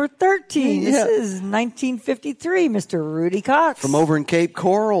to number 13. Yeah. This is 1953, Mr. Rudy Cox. From over in Cape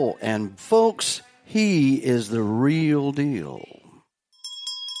Coral. And folks, he is the real deal.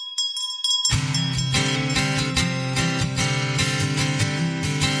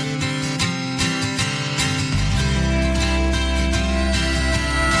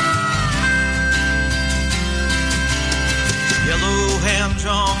 Yellow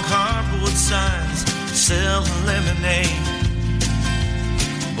hand-drawn cardboard signs selling lemonade.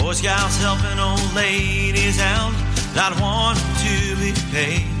 Boy Scouts helping old ladies out, not wanting to be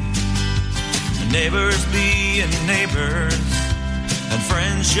paid. Neighbors being neighbors, and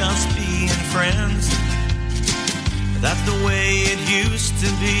friends just being friends. That's the way it used to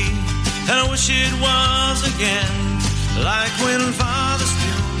be, and I wish it was again. Like when father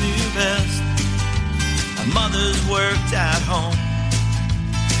still knew best, and mothers worked at home.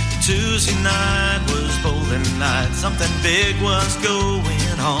 Tuesday night was bowling night, something big was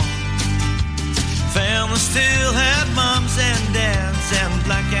going on. Family still had moms and dads and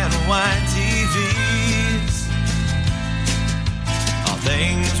black and white TVs. All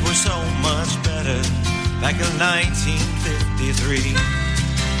things were so much better back in 1953.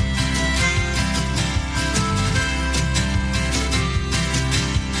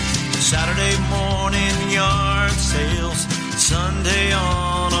 Saturday morning yard sales, Sunday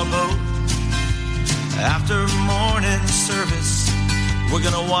on a boat. After morning service, we're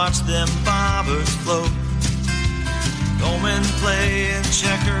gonna watch them bobbers float. Going playing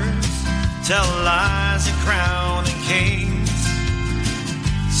checkers, tell lies and crowning kings.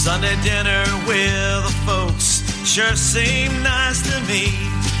 Sunday dinner with the folks sure seemed nice to me.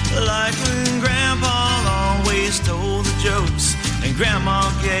 Like when Grandpa always told the jokes and Grandma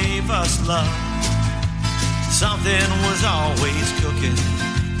gave us love. Something was always cooking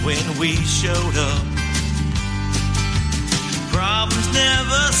when we showed up. Problems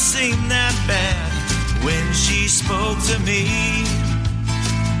never seemed that bad when she spoke to me.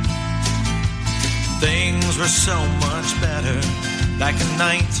 Things were so much better back in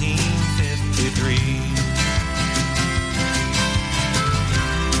 1953.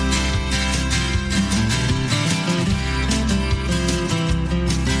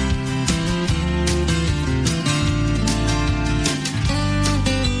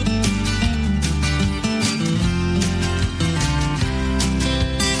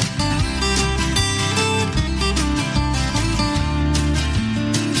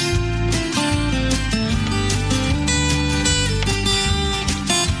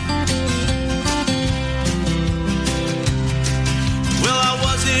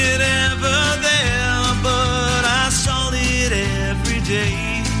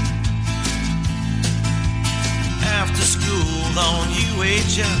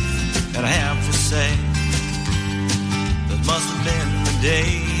 And I have to say, those must have been the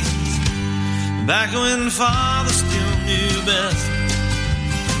days back when father still knew best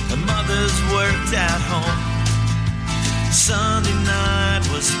and mothers worked at home. Sunday night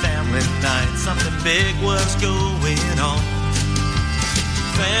was family night, something big was going on.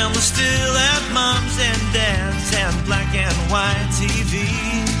 Family still had moms and dads and black and white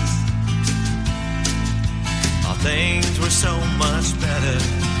TVs. All things were so much better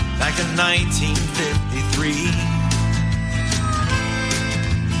back in 1953.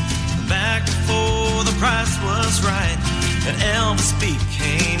 Back before the price was right and Elvis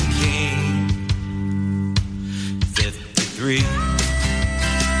became king. 53. 53.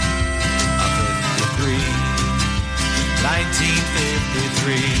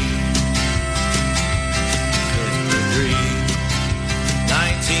 1953. 53.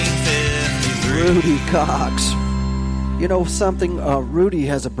 1953. Rudy Cox. You know something? Rudy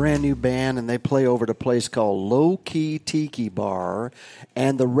has a brand new band, and they play over at a place called Low Key Tiki Bar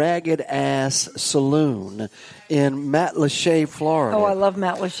and the Ragged Ass Saloon in Matlacha, Florida. Oh, I love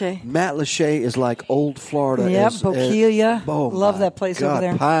Matlacha. Matlacha is like old Florida. Yep, Bokeelia. Oh, love that place God, over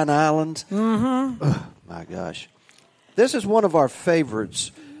there. Pine Island. Mm-hmm. Oh, my gosh. This is one of our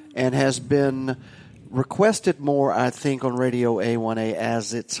favorites and has been requested more, I think, on Radio A1A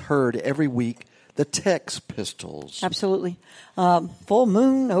as it's heard every week. The Sex Pistols. Absolutely. Full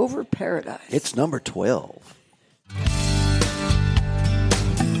Moon Over Paradise. It's number 12.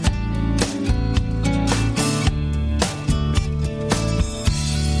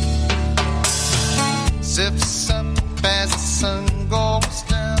 Zips up as the sun goes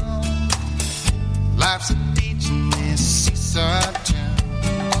down. Life's a beach in this seaside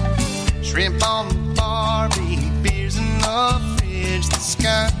town. Shrimp on the barbie, beers in the fridge. The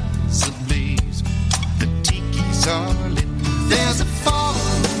sky's ablaze, the tiki's are lit. There's a full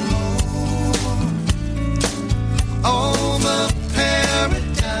moon over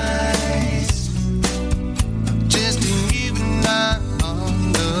paradise. Just you and I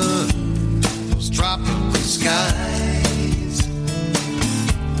under those tropical skies.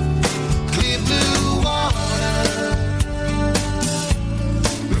 Clear blue water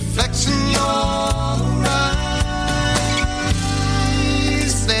reflects in your eyes.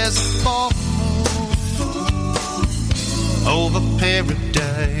 There's a full moon over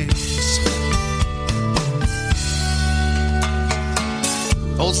paradise.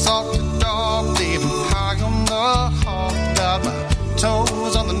 Old salted dog living high on the hog. Got my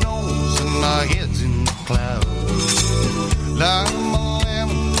toes on the nose and my head's in the clouds. Lime,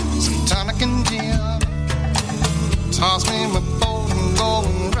 lemon, some tonic and gin. Toss me my boat and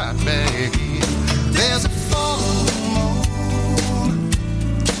going right back in. There's a full moon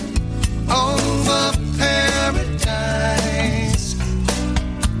over paradise.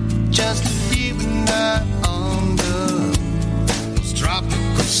 Just you and I under those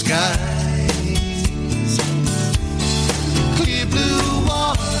tropical skies. Clear blue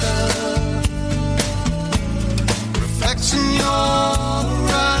water reflects in your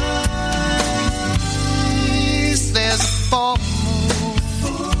eyes. There's a full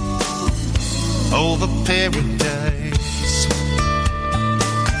moon over paradise.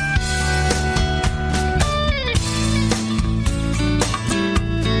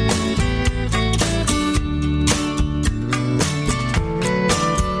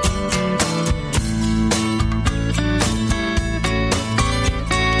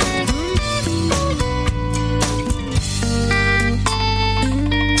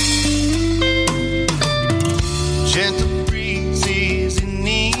 Gentle breezes in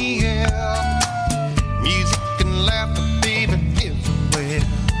the air, music and laughter, baby, everywhere.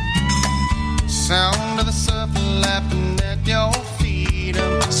 Sound of the surf lapping at your feet.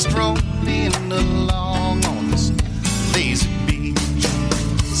 I'm strolling along on this lazy beach.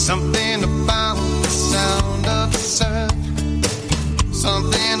 Something about the sound of the surf,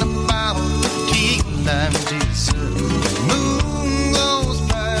 something about the key lime Jesus. Moon goes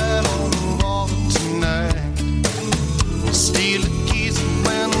bright on the water tonight. Steal a kiss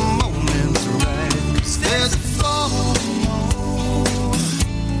when the moment's right. 'Cause there's a full moon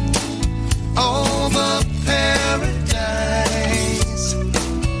over paradise.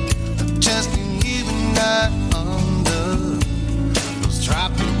 Just you and I under those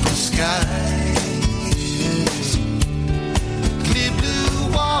tropical skies. Clear blue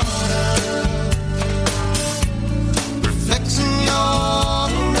water reflects in your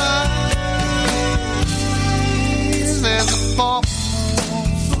eyes. There's a full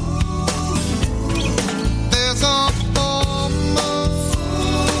moon. There's a full moon.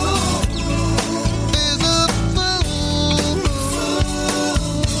 There's a full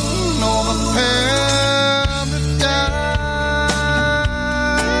moon over paradise.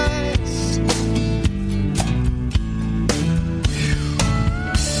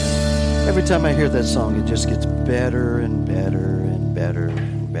 Every time I hear that song, it just gets better and better and better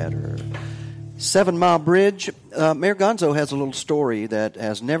and better. 7 Mile Bridge. Mayor Gonzo has a little story that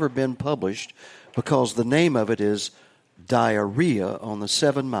has never been published because the name of it is Diarrhea on the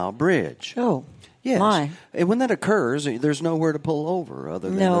 7 Mile Bridge. Oh, yes. my. And when that occurs, there's nowhere to pull over other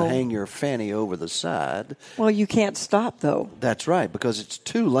than No. to hang your fanny over the side. Well, you can't stop, though. That's right, because it's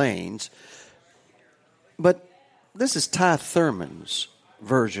 2 lanes. But this is Ty Thurman's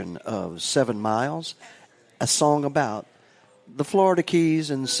version of 7 Miles, a song about the Florida Keys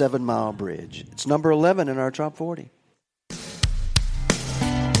and 7 Mile Bridge. It's number 11 in our Top 40.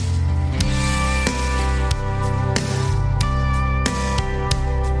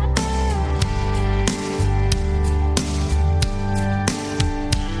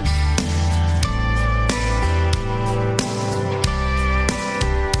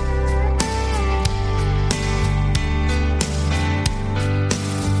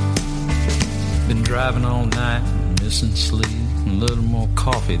 Been driving all night, missing sleep, and a little more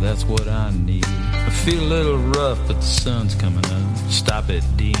coffee, that's what I need. I feel a little rough, but the sun's coming up. Stop at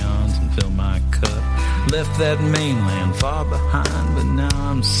Dion's and fill my cup. Left that mainland far behind, but now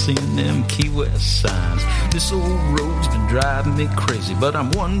I'm seeing them Key West signs. This old road's been driving me crazy, but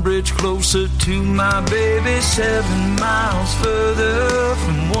I'm one bridge closer to my baby. 7 miles further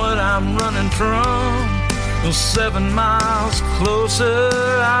from what I'm running from. Well, 7 miles closer,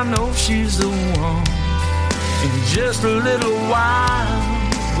 I know she's the one. In just a little while,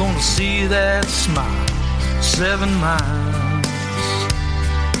 gonna see that smile. 7 miles.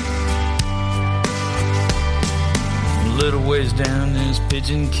 A little ways down is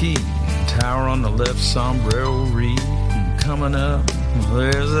Pigeon Key, tower on the left, Sombrero Reef. And coming up,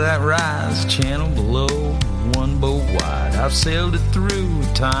 there's that rise channel below, one boat wide. I've sailed it through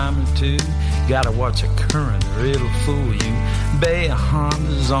a time or two. Gotta watch a current or it'll fool you. Bay of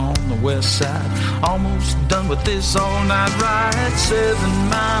Honda's on the west side. Almost done with this all-night ride. 7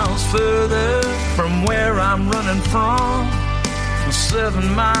 miles further from where I'm running from.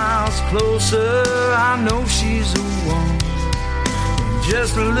 7 miles closer, I know she's the one. In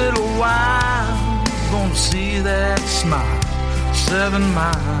just a little while, gonna see that smile. 7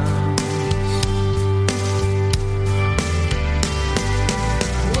 miles.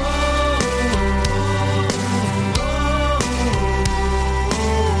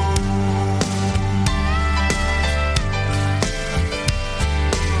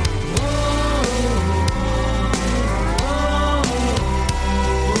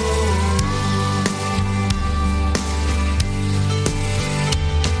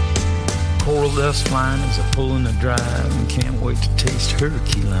 Dust flying as I pull in the drive, and can't wait to taste her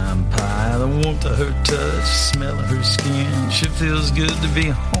key lime pie. The warmth of her touch, smell of her skin, sure feels good to be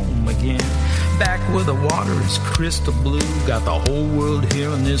home again. Back where the water is crystal blue, got the whole world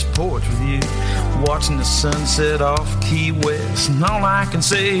here on this porch with you, watching the sunset off Key West, and all I can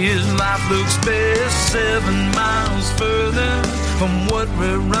say is life looks best. 7 miles further from what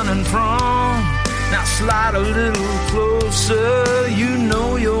we're running from. Now slide a little closer, you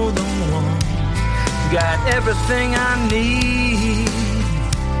know you're the one. Got everything I need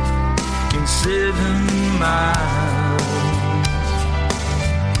in 7 miles.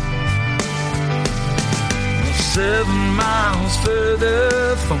 7 miles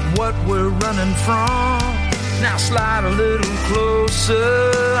further from what we're running from. Now slide a little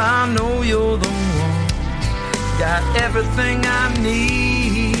closer, I know you're the one. Got everything I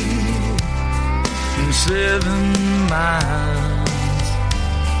need in 7 miles.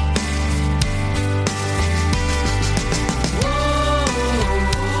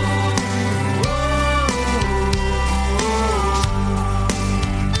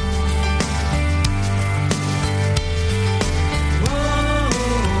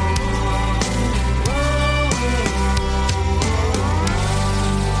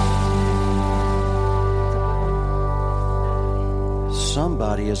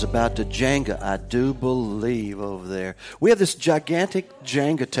 Somebody is about to Jenga, I do believe, over there. We have this gigantic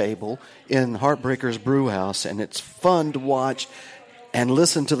Jenga table in Heartbreakers Brew House, and it's fun to watch and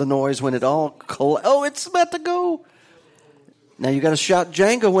listen to the noise when it all... Oh, it's about to go. Now you got to shout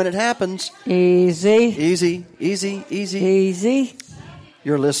Jenga when it happens. Easy. Easy, easy, easy. Easy.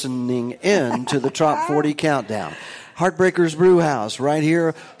 You're listening in to the Top 40 Countdown. Heartbreakers Brew House right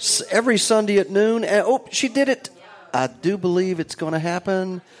here every Sunday at noon. And, oh, she did it. I do believe it's going to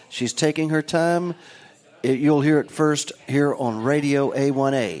happen. She's taking her time. You'll hear it first here on Radio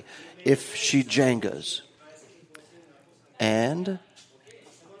A1A if she Jengas. And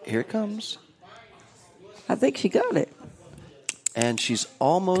here it comes. I think she got it. And she's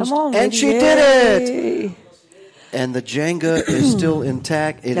almost... Come on, and lady. she did it! And the Jenga is still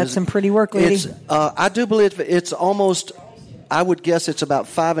intact. That's some pretty work, lady. I do believe it's almost... I would guess it's about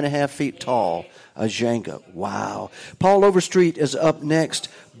 5.5 feet tall. A Jenga. Wow. Paul Overstreet is up next.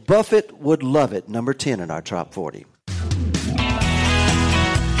 Buffett Would Love It, number 10 in our Top 40. I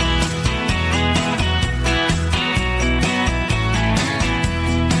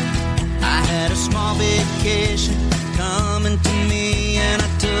had a small vacation coming to me and I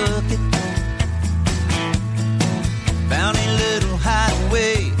took it. Found a little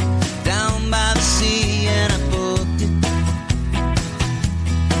hideaway down by the sea and I booked it.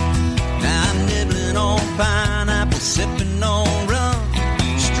 Now I'm nibbling on pineapple, sipping on rum,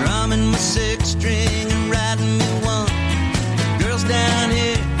 strumming my 6-string and riding me one. The girls down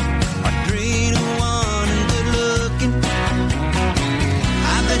here are 3 to 1 and good looking. I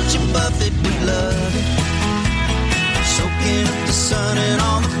bet you Buffett would love it, soaking up the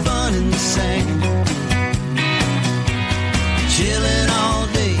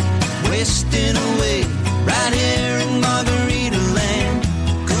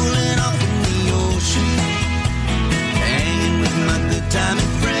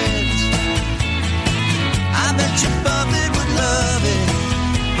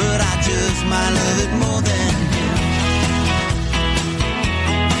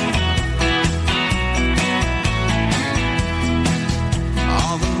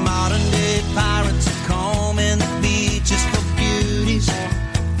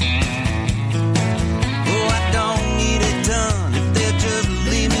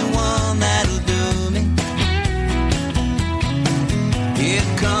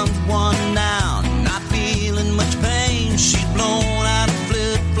Here comes one now, not feeling much pain. She's blown out a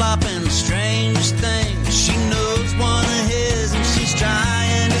flip-flop and the strangest thing, she knows one of his and she's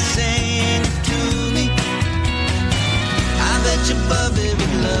trying to sing it to me. I bet your Bubby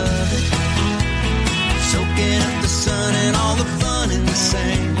would love it, soaking up the sun and all the fun in the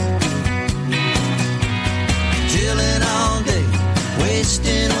sand. Chilling all day,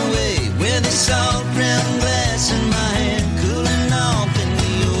 wasting away with a salt rim glass in my hand, cooling off in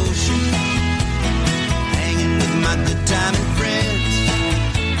the ocean, hanging with my good time and friends.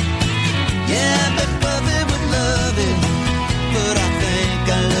 Yeah, I bet Bubby would love it, but I think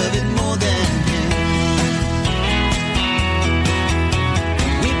I love it more than him.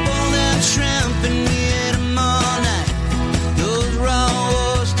 We pulled out shrimp and we ate them all night. Those raw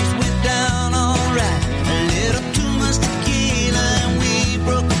oysters went down all right. A little too much tequila and we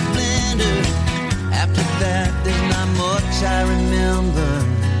broke a blender. After that, there's not much I remember.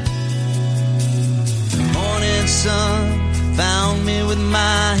 The morning sun found me with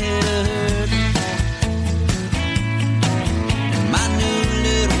my head hurting, and my new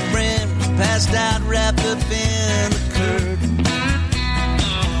little friend was passed out, wrapped up in the curtain.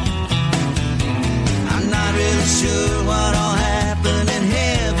 I'm not really sure what all happened in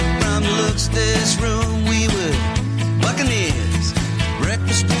heaven. From the looks of this room, we were buccaneers,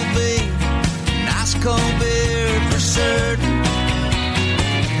 breakfast buffet, nice cold beer for certain.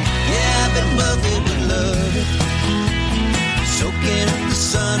 Yeah, I bet Buffy would love it, soaking up the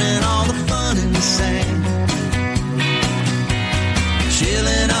sun and all the fun in the sand.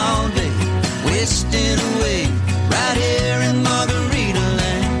 Chilling all day, wasting away, right here in Margarita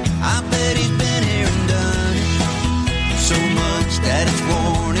Land. I bet he's been here and done it, so much that it's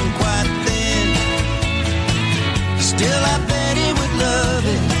worn him quite thin. Still, I bet he would love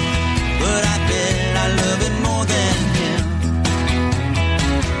it, but I bet I love it more than him.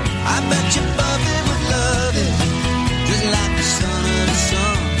 I bet your Bubby would love it, just like the son of the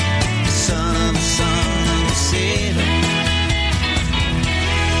sun, the son of the sun of the sailor.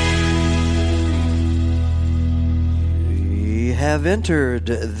 We have entered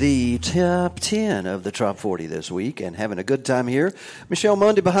the top 10 of the Trop 40 this week and having a good time here. Michelle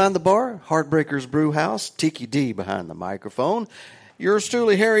Mundy behind the bar, Heartbreakers Brew House, Tiki D behind the microphone. Yours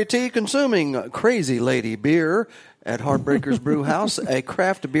truly, Harry T, consuming Crazy Lady beer at Heartbreakers Brew House, a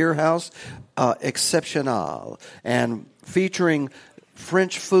craft beer house exceptional, and featuring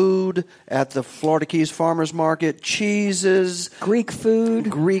French food at the Florida Keys Farmers Market, cheeses, Greek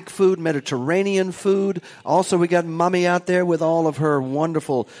food, Mediterranean food. Also, we got Mommy out there with all of her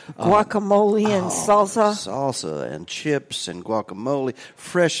wonderful guacamole and salsa and chips and guacamole,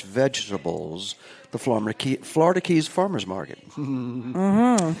 fresh vegetables. The Florida Keys Farmers Market.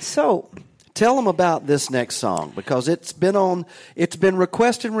 So, tell them about this next song, because it's been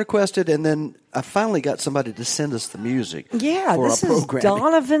requested, and then I finally got somebody to send us the music. Yeah, for this our is programming.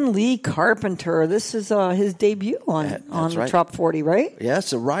 Donovan Lee Carpenter. This is his debut on the right. Trop 40, right?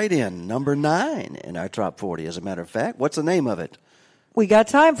 Yes, a write-in, number 9 in our Trop 40, as a matter of fact. What's the name of it? We got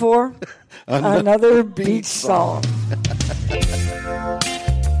time for another beach song.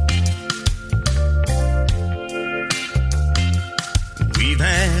 We've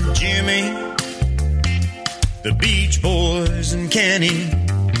had Jimmy, the Beach Boys, and Kenny.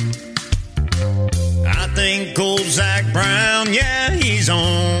 I think old Zach Brown, yeah, he's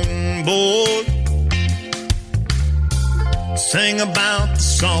on board. Sing about the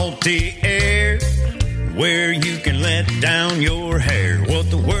salty air, where you can let down your hair. What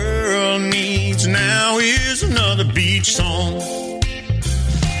the world needs now is another beach song.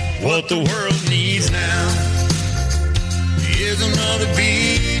 What the world needs now is another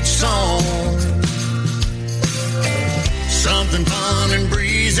beach song. Something fun and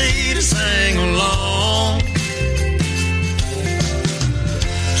breezy to sing along.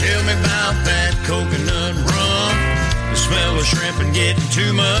 Tell me about that coconut rum, the smell of shrimp and getting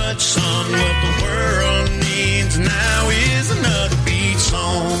too much sun. What the world needs now is another beach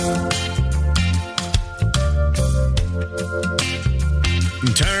song.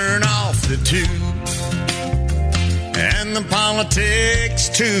 Turn off the tube and the politics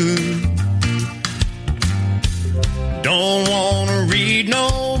too. Don't want to read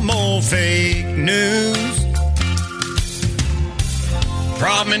no more fake news.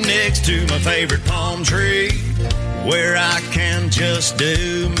 Prop me next to my favorite palm tree, where I can just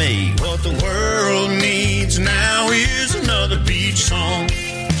do me. What the world needs now is another beach song.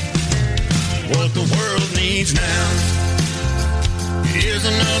 What the world needs now is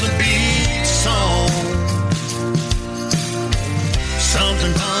another beach song.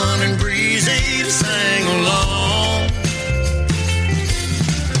 Something fun and breezy to sing along.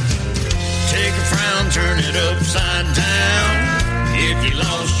 frown, turn it upside down. If you're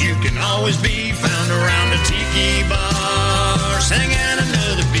lost, you can always be found around a tiki bar, singing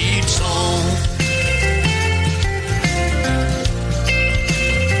another beach song.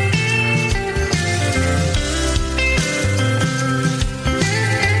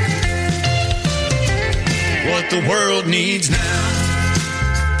 What the world needs now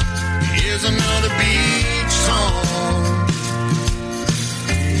is another beach song.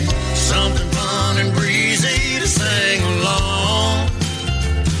 Something fun and breezy to sing along.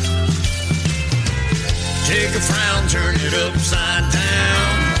 Take a frown, turn it upside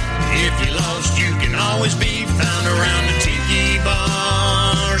down. If you're lost, you can always be found around the tiki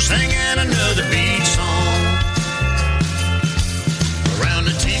bar, singing another beach song. Around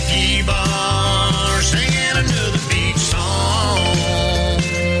the tiki bar, singing another beach song.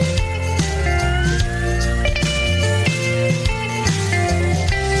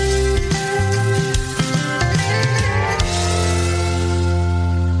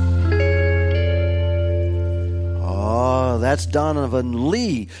 That's Donovan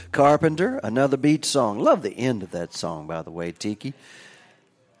Lee Carpenter, another beach song. Love the end of that song, by the way, Tiki.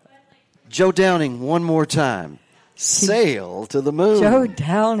 Joe Downing, one more time. Sail to the Moon. Joe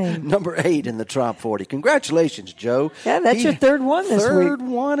Downing. Number 8 in the Top 40. Congratulations, Joe. Yeah, that's your third one this week. Third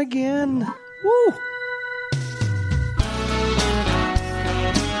one again. Woo.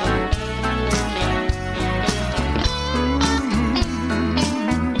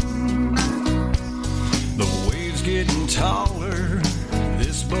 Getting taller,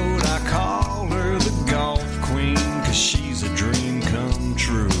 this boat I call her the Golf Queen, 'cause she's a dream come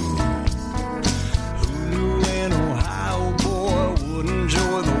true. Who knew an Ohio boy would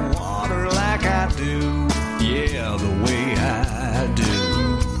enjoy the water like I do? Yeah, the way I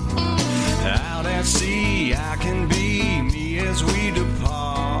do. Out at sea I can be me as we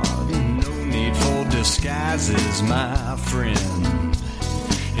depart. No need for disguises, my friend.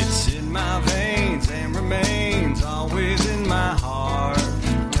 It's in my veins and remains always in my heart.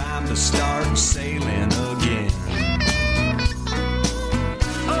 Time to start sailing again.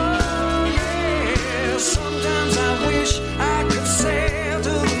 Oh yeah, sometimes I wish I could sail to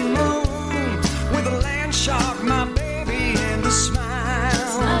the moon with a land shark, my baby, and a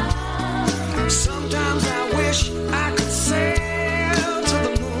smile. Sometimes I wish I could sail to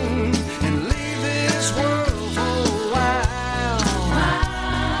the moon and leave this world for a while.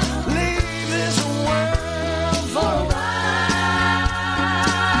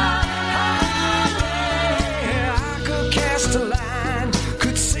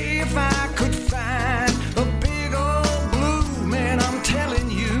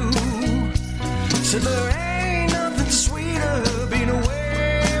 So there ain't nothing sweeter being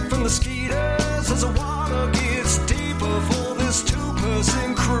away from the skeeters as the water gets deeper for this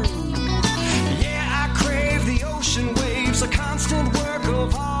two-person crew. Yeah, I crave the ocean waves, a constant work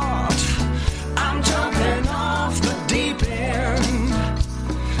of art. I'm jumping off the deep end.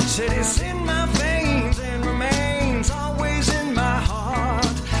 Said it's in my veins and remains always in my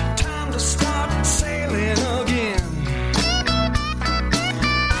heart. Time to start sailing again.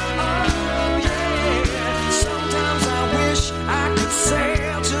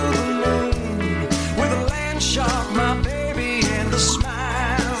 Sail to the moon with a land shark, my baby, and a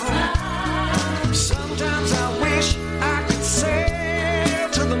smile. Sometimes I wish I could sail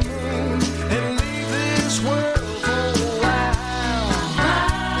to the moon and leave this world for a while.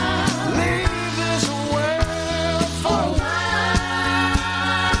 Leave this world for a while.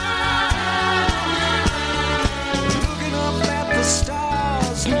 Looking up at the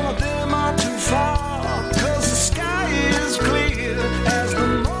stars, none of them are too far, 'cause the sky is clear as the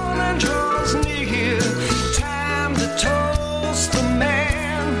morning draws near. Time to toast the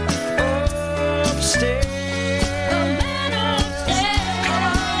man upstairs. Come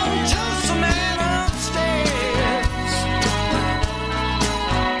on, toast the man upstairs.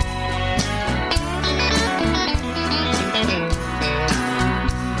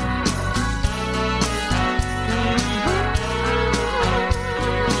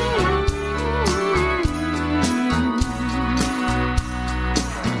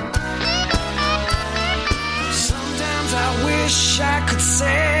 Sometimes I wish I could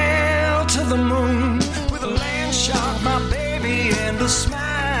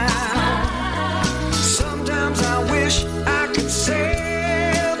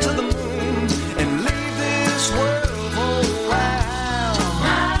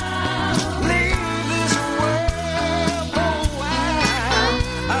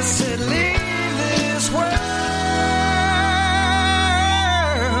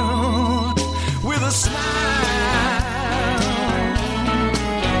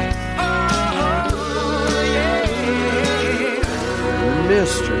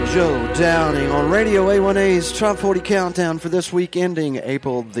Joe Downing on Radio A1A's Top 40 Countdown for this week ending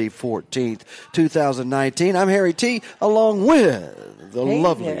April the 14th, 2019. I'm Harry T. along with the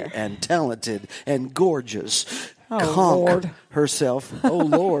lovely there. and talented and gorgeous Conk Lord. herself. Oh,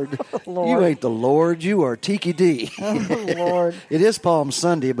 Lord. Lord. You ain't the Lord. You are Tiki D. Oh, Lord. It is Palm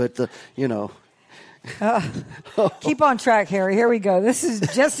Sunday, but, Keep on track, Harry. Here we go. This is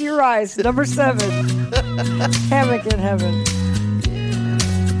Jesse Rice, number 7. Hammock in Heaven.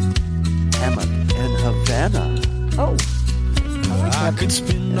 Hammock in Havana. Oh. I could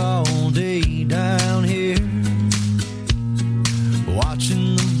spend all day down here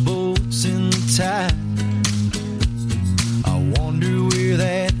watching the boats in the tide. I wonder where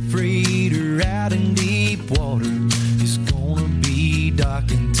that freighter out in deep water is gonna be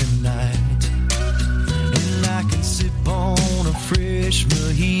docking tonight. And I can sip on a fresh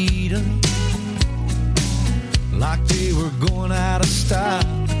mojito like they were going out of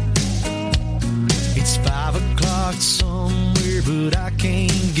style. It's 5 o'clock somewhere, but I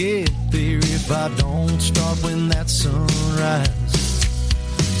can't get there if I don't start when that sunrise.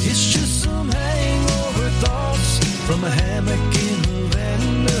 It's just some hangover thoughts from a hammock in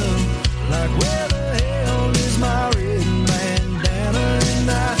Havana. Like where the hell is my red bandana? And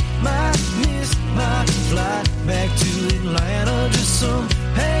I might miss my flight back to Atlanta. Just some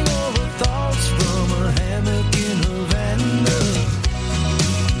hangover thoughts from a hammock in Havana.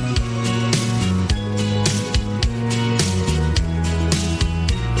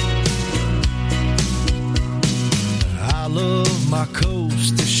 I love my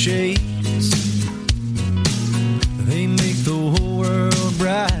coaster shades. They make the whole world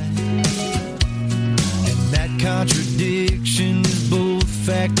bright. And that contradiction is both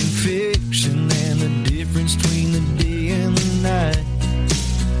fact and fiction, and the difference between the day and the night.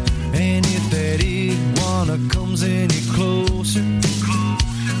 And if that iguana comes any closer,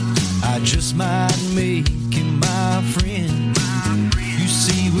 I just might make him my friend. You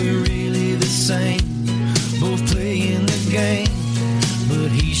see, we're really the same, both playing the game, but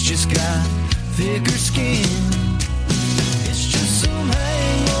he's just got thicker skin. It's just some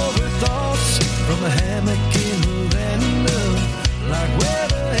hangover thoughts from a hammock in Havana. Like where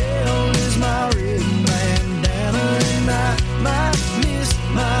the hell is my red bandana? And I might miss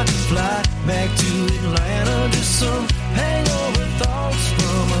my flight back to Atlanta. Just some hangover thoughts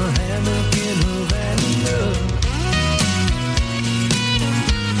from a hammock in Havana.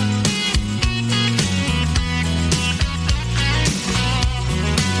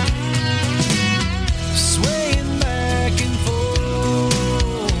 Swaying back and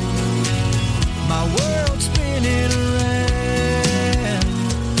forth, my world spinning around.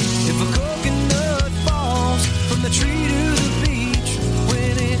 If a coconut falls from the tree to the beach,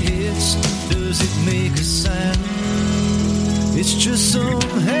 when it hits, does it make a sound? It's just some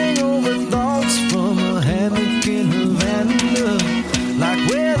hangover thoughts from a hammock in Havana. Like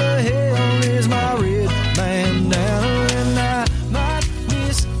where the hell is my red bandana? And I might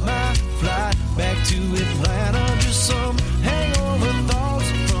miss my flight back to Atlanta. Just some hangover thoughts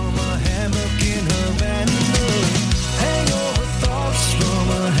from a hammock in Havana. Hangover thoughts from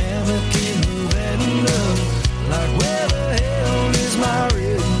a hammock in Havana. Like where the hell is my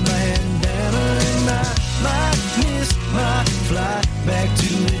red bandana? And I might miss my flight back to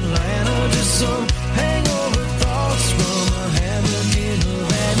Atlanta. Just some hangover thoughts from a hammock in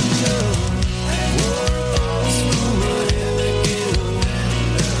Havana. Thoughts from a hammock in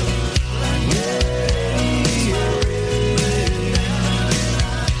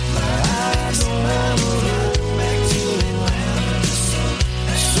I don't have a flight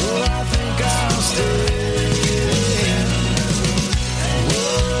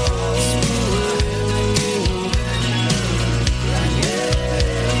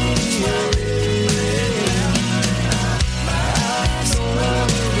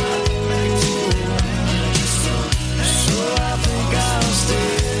back to Atlanta, so I think I'll stay.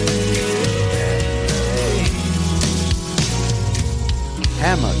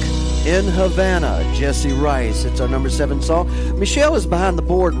 Hammock in Havana, Jesse Rice. It's our number 7 song. Michelle is behind the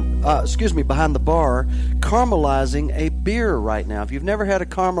bar, caramelizing a beer right now. If you've never had a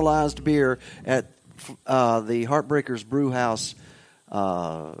caramelized beer at the Heartbreakers Brew House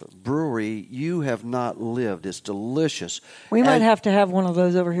brewery, you have not lived. It's delicious. We might have to have one of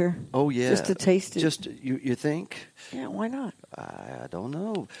those over here. Oh, yeah. Just to taste it. Just, you think? Yeah, why not? I don't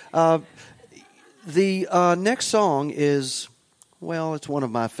know. The next song is, well, it's one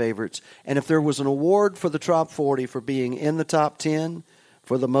of my favorites. And if there was an award for the Top 40 for being in the top 10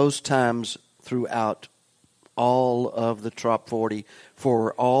 for the most times throughout all of the Top 40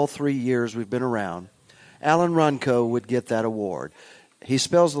 for all 3 years we've been around, Alan Runco would get that award. He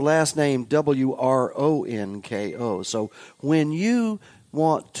spells the last name Wronko. So when you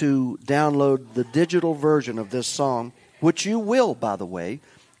want to download the digital version of this song, which you will, by the way,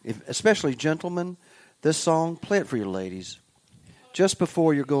 especially gentlemen, this song, play it for your ladies. Just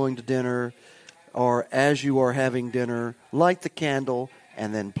before you're going to dinner or as you are having dinner, light the candle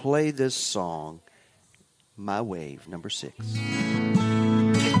and then play this song, My Wave, number 6.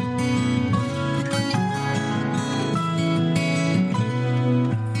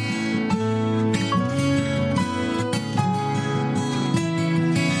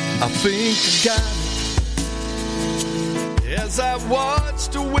 I think I got it. As I watch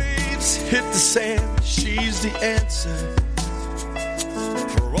the waves hit the sand, she's the answer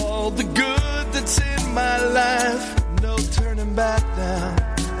for all the good that's in my life. No turning back now.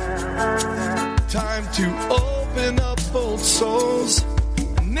 Time to open up old souls.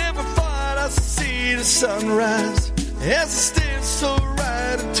 I never thought I'd see the sunrise as it stands so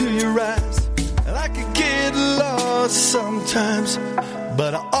right into your eyes. And I could get lost sometimes,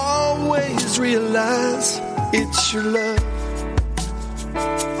 but I always realize it's your love,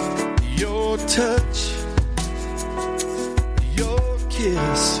 your touch, your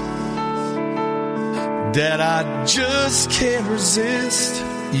kiss, that I just can't resist.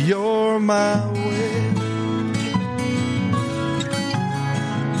 You're my way,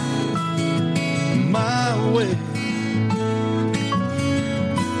 my way.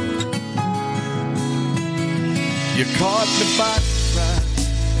 You caught me by surprise.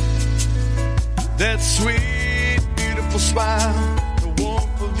 That sweet, beautiful smile, the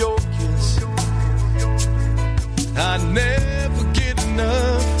warmth of your kiss, I never get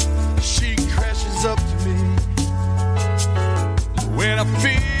enough. She crashes up to me when I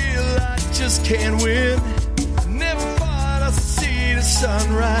feel I just can't win. Never thought I'd see the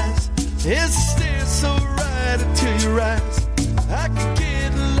sunrise. It stares so right into your eyes. I could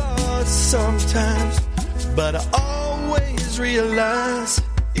get lost sometimes, but I always realize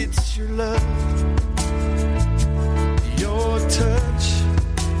it's your love, your touch,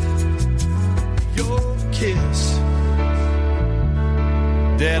 your kiss,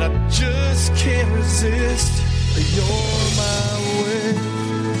 that I just can't resist. You're my way.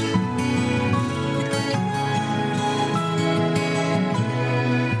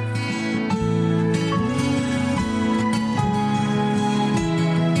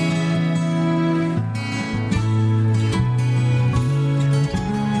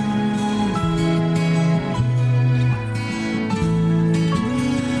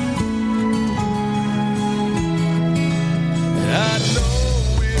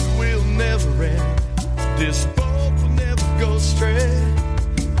 This boat will never go straight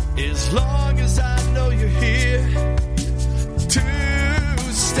as long as I know you're here to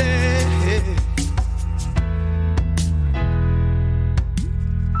stay.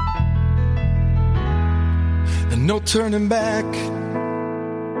 And no turning back.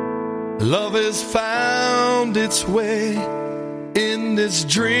 Love has found its way in this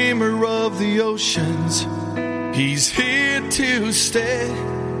dreamer of the oceans. He's here to stay.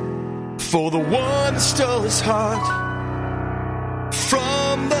 For the one that stole his heart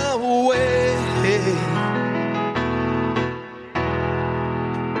from the way.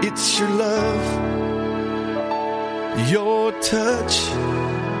 It's your love, your touch,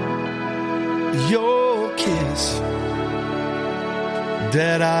 your kiss,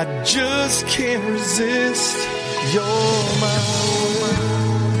 that I just can't resist. You're my way.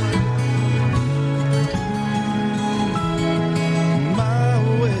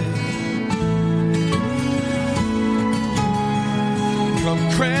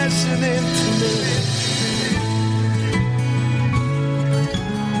 Crashing into me.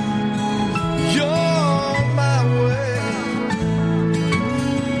 You're my way.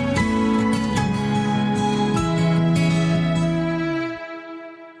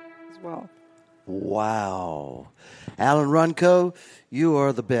 As well. Wow. Alan Runco, you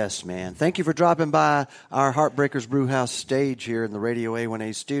are the best, man. Thank you for dropping by our Heartbreakers Brewhouse stage here in the Radio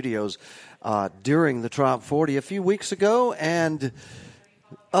A1A studios during the Trop 40 a few weeks ago. And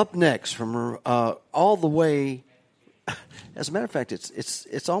up next, from all the way, as a matter of fact,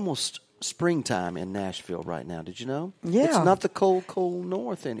 it's almost springtime in Nashville right now. Did you know? Yeah. It's not the cold, cold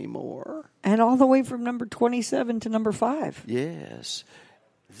north anymore. And all the way from number 27 to number 5. Yes.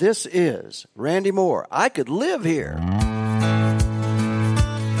 This is Randy Moore. I Could Live Here.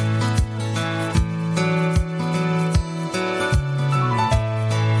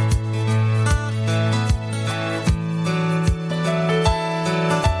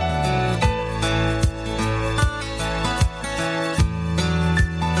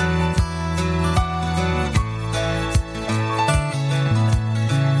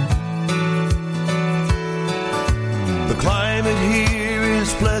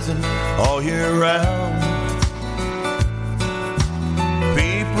 all year round.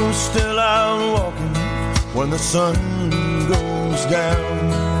 People still out walking when the sun goes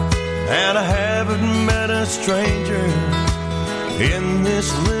down. And I haven't met a stranger in this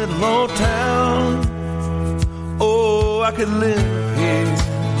little old town. Oh, I could live here.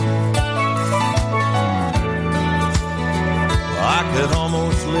 I could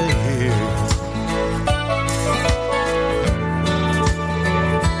almost live here.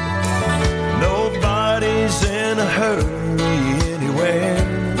 Nobody's in a hurry anywhere.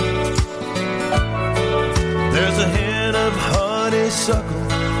 There's a hint of honeysuckle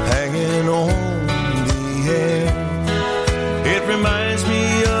hanging on the air. It reminds me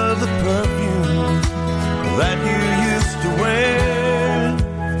of the perfume that you used to wear.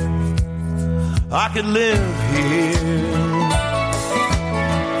 I could live here.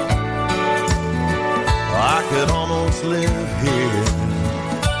 I could almost live here.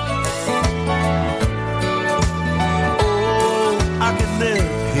 Oh, I could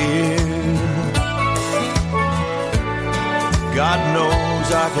live here. God knows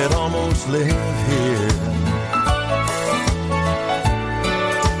I could almost live here.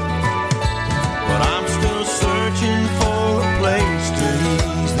 But I'm still searching for a place to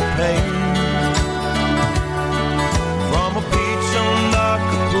ease the pain. From a beach on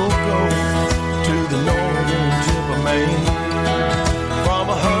Acapulco to the northern tip of Maine. From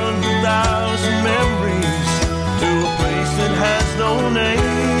 100,000 memories to a place that has no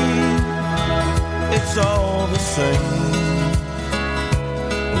name. It's all the same.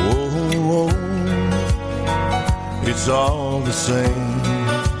 Oh, it's all the same.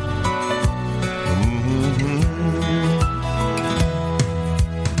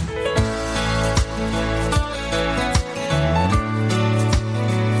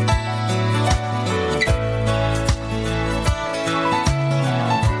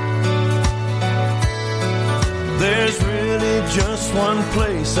 There's really just one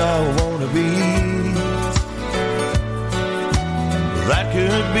place I want to be. That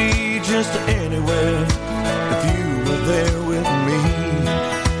could be just anywhere if you were there with me.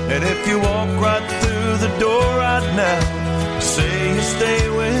 And if you walk right through the door right now, say you stay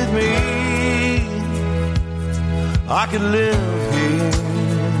with me, I could live here.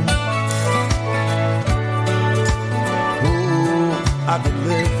 Oh, I could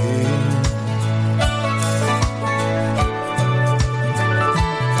live here.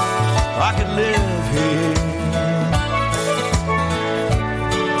 I could live here.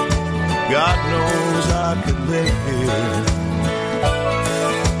 God knows I could live here.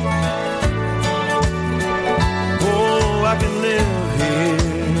 Oh, I can live here.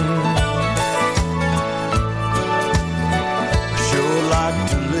 I sure like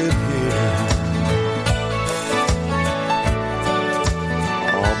to live here.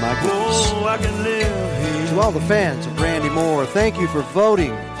 Oh, my goodness. Oh, I can live here. To all the fans of Randy Moore, thank you for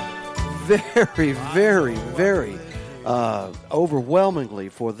voting very, very, very overwhelmingly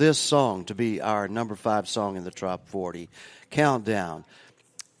for this song to be our number 5 song in the Top 40 Countdown.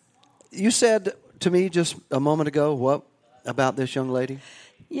 You said to me just a moment ago, what about this young lady?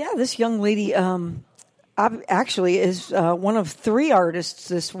 Yeah, this young lady actually is one of 3 artists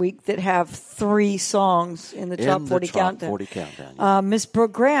this week that have 3 songs in the Top 40 Countdown. 40 Countdown. Miss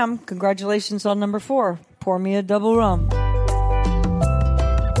Brooke Graham, congratulations on number 4. Pour Me a Double Rum.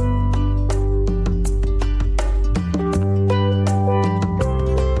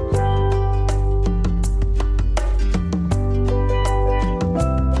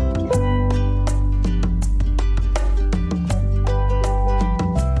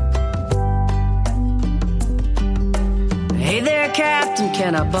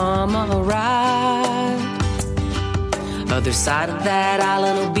 Can I bum a ride? Other side of that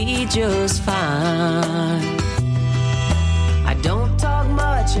island will be just fine. I don't talk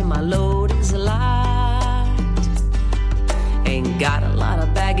much and my load is light. Ain't got a lot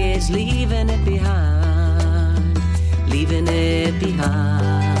of baggage, leaving it behind. Leaving it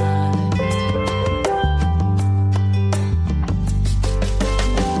behind.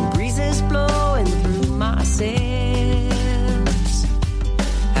 Breezes blowing through my sails.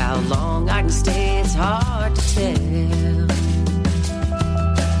 How long I can stay, it's hard to tell.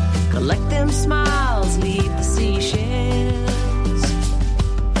 Collect them smiles, leave the seashells.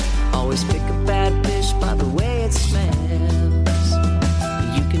 Always pick a bad fish by the way it smells.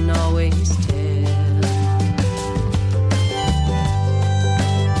 You can always tell.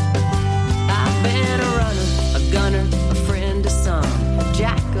 I've been a runner, a gunner, a friend to some,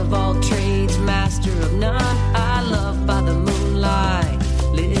 jack of all trades, master of none. I love by the moonlight,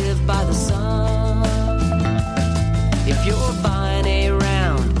 live by the sun. If you're buying a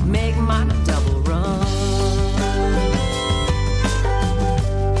round, make my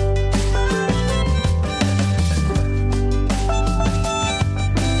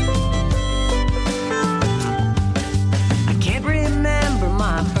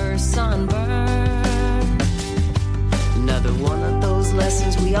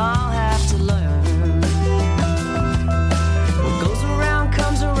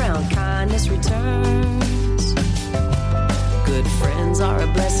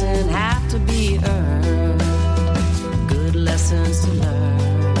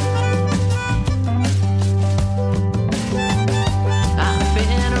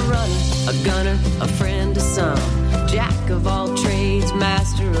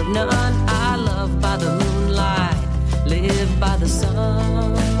of none. I love by the moonlight, live by the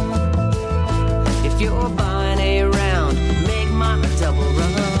sun. If you're buying a round, make mine a double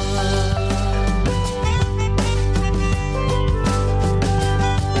run.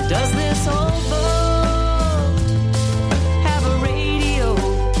 Does this old boat have a radio?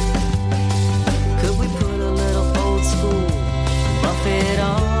 Could we put a little old school Buffett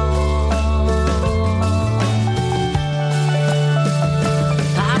on?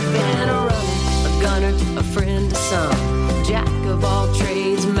 I've been a runner, a gunner, a friend to some, jack of all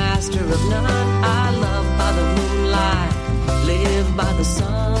trades, master of none. I love by the moonlight, live by the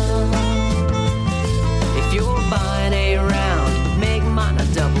sun. If you're buying a round, make mine a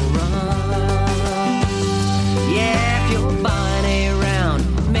double run. Yeah, if you're buying a round,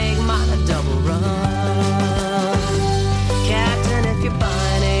 make mine a double run. Captain, if you're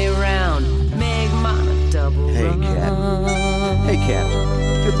buying a round, make mine a double run. Hey, Captain,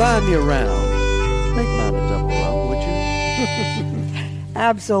 if you're buying me a round, make mine a double run, would you?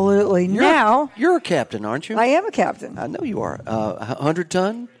 Absolutely. Now you're a captain, aren't you? I am a captain. I know you are.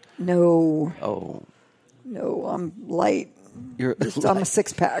 100-ton? No. Oh. No, I'm light. You're I'm a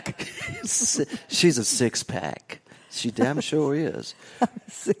six-pack. She's a six-pack. She damn sure is. I'm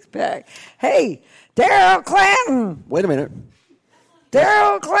a six-pack. Hey, Daryl Clanton. Wait a minute.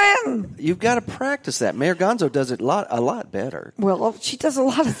 Daryl Clanton. You've got to practice that. Mayor Gonzo does it a lot better. Well, she does a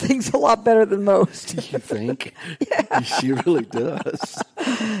lot of things a lot better than most. You think? Yeah. She really does.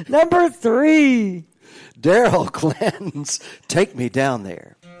 Number 3. Daryl Clanton's Take Me Down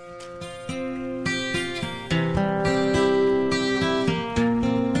There.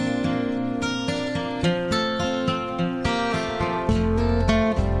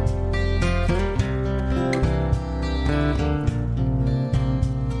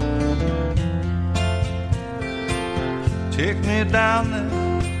 Take me down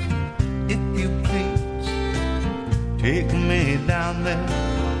there, if you please. Take me down there,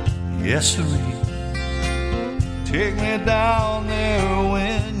 yes sirree. Take me down there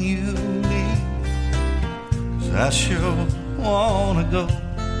when you leave, 'cause I sure wanna go.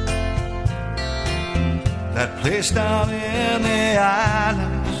 That place down in the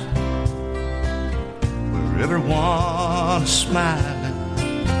islands where everyone is smiling.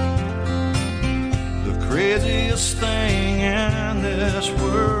 Craziest thing in this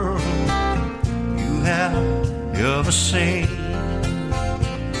world you have ever seen.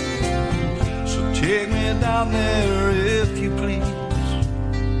 So take me down there if you please.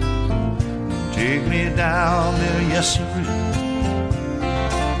 Take me down there, yes sirree.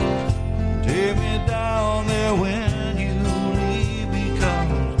 Take me down there when you leave,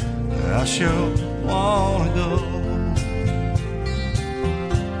 because I sure wanna go.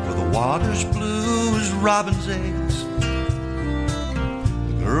 Where the water's blue as robin's eggs,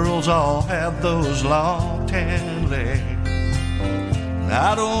 the girls all have those long tan legs. And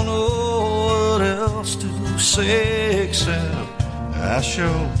I don't know what else to say except I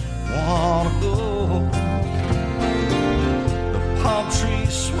sure wanna go. The palm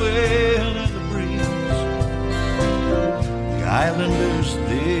trees swaying in the breeze, the islanders,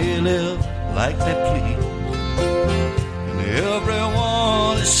 they live like they please, and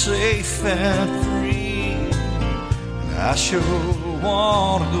everyone is safe and free, and I sure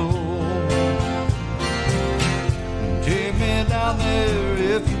wanna go. Take me down there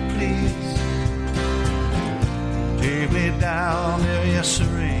if you please. Take me down there, yes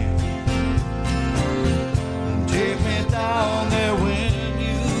sirree. Take me down there when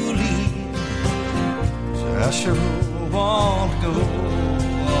you leave, 'cause I sure wanna go.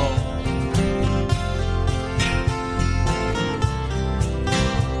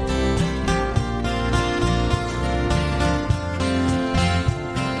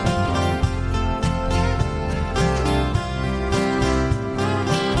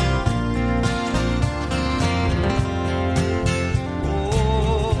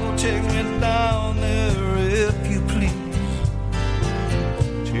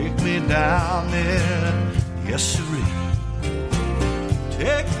 Down there, yes sirree.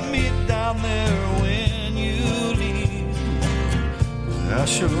 Take me down there when you leave, 'cause I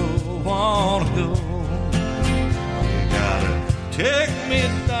sure wanna go. You gotta take me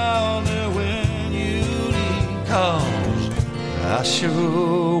down there when you leave, 'cause I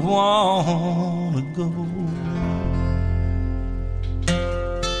sure wanna go.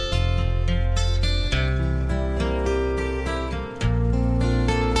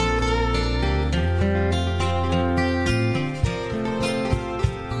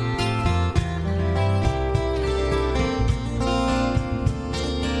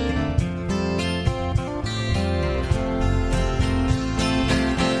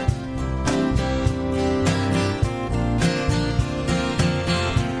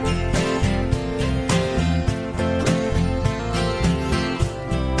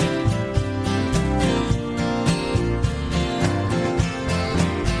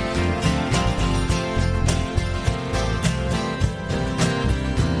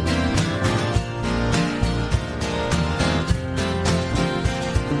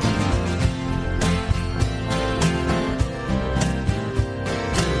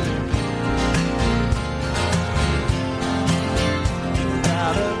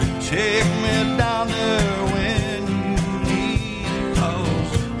 take me down there when you need,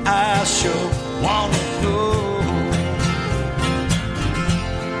 'cause I sure wanna know.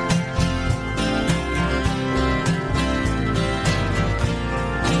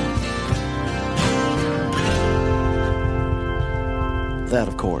 That,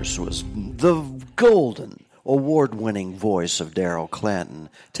 of course, was the golden award-winning voice of Daryl Clanton.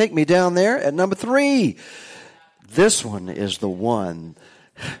 Take Me Down There at number 3. This one is the one.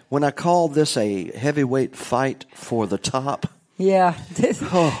 When I call this a heavyweight fight for the top. Yeah,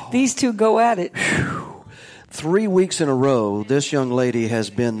 these two go at it. 3 weeks in a row, this young lady has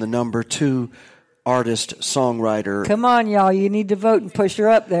been the number 2 artist-songwriter. Come on, y'all. You need to vote and push her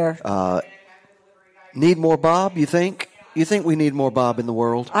up there. Need more Bob, you think? You think we need more Bob in the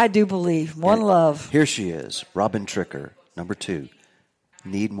world? I do believe. One love. Here she is, Robin Tricker, number 2.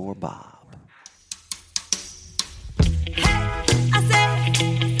 Need more Bob.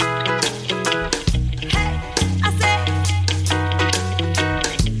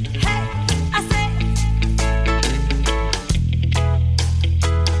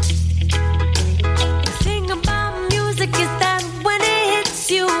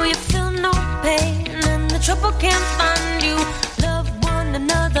 Trouble can't find you. Love one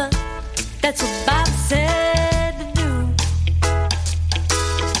another. That's what Bob said to do.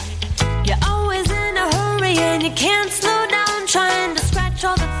 You're always in a hurry and you can't slow down, trying to scratch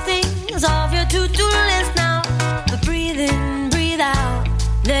all the things off your to-do list now. But breathe in, breathe out,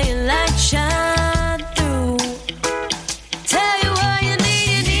 let your light shine through. Tell you what you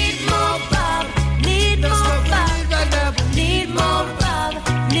need more Bob, need more Bob, need more Bob,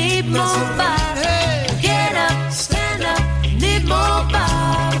 need more Bob. More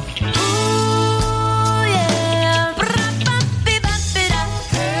Bob. Ooh, yeah.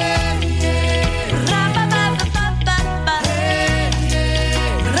 Hey,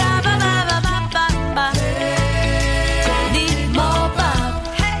 yeah. Need more Bob.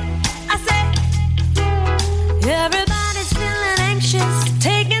 Hey, I say, everybody's feeling anxious,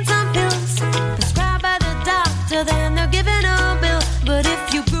 taking some pills prescribed by the doctor, then they're giving a bill. But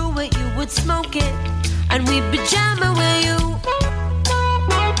if you grew it, you would smoke it, and we'd be jamming with you.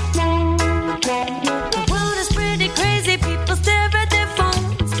 The world is pretty crazy. People stare at their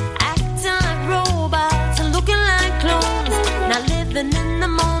phones, acting like robots and looking like clones. Not living in the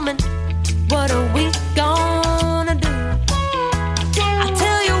moment. What are we gonna do? I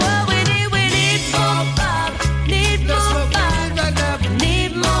tell you what we need more Bob, need more Bob,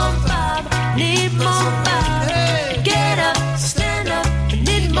 need more Bob, need more Bob. Get up, stand up,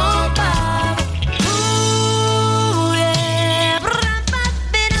 need more Bob. Ooh, yeah.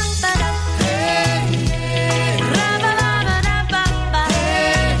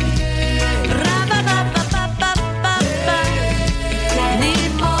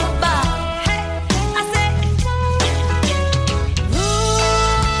 Need more Bob. Hey, I say,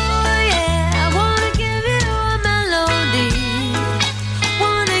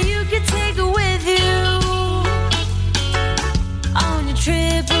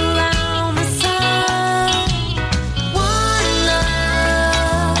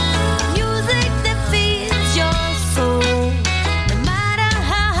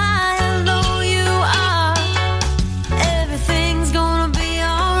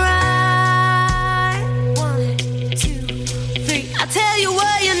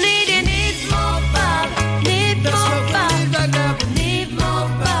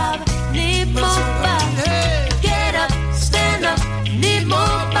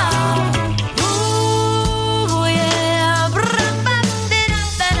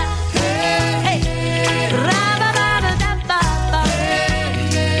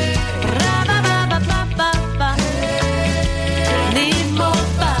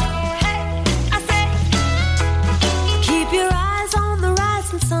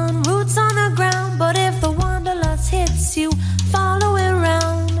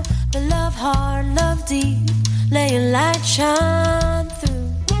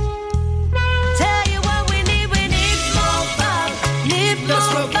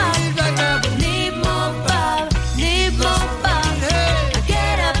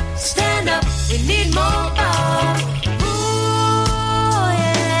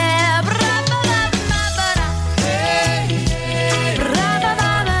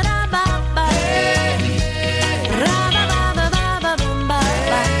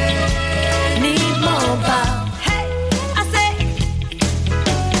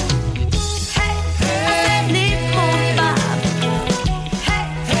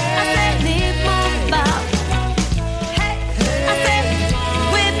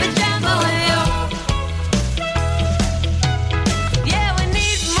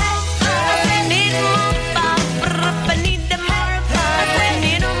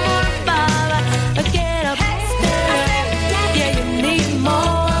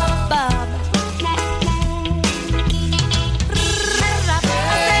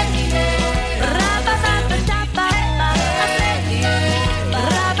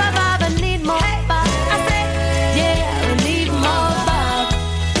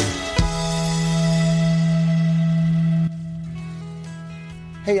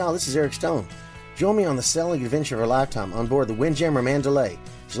 Hey y'all, this is Eric Stone. Join me on the sailing adventure of a lifetime on board the Windjammer Mandalay,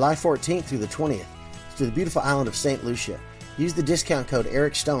 July 14th through the 20th, to the beautiful island of St. Lucia. Use the discount code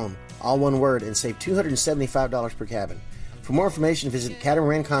Eric Stone, all one word, and save $275 per cabin. For more information, visit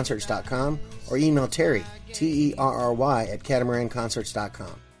catamaranconcerts.com or email Terry, Terry, at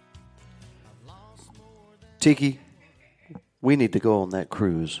catamaranconcerts.com. Tiki, we need to go on that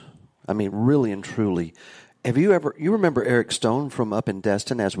cruise. I mean, really and truly. Have you remember Eric Stone from up in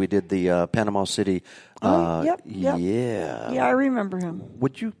Destin as we did the Panama City? Yep. Yeah. Yeah, I remember him.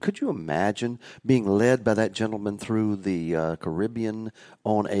 Could you imagine being led by that gentleman through the Caribbean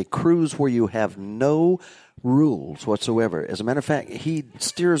on a cruise where you have no rules whatsoever? As a matter of fact, he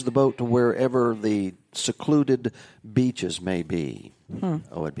steers the boat to wherever the secluded beaches may be.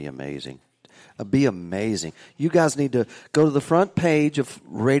 Oh, it'd be amazing. It'd be amazing. You guys need to go to the front page of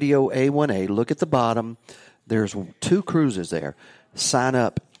Radio A1A, look at the bottom. There's 2 cruises there. Sign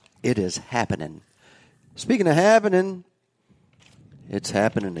up. It is happening. Speaking of happening, it's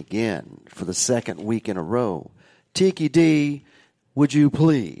happening again for the second week in a row. Tiki D, would you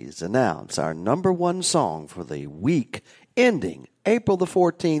please announce our number 1 song for the week ending April the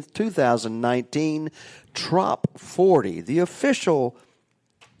 14th, 2019, Trop 40, the official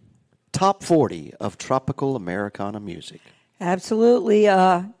Top 40 of tropical Americana music. Absolutely.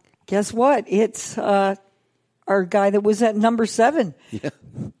 Guess what? It's our guy that was at number 7. Yeah.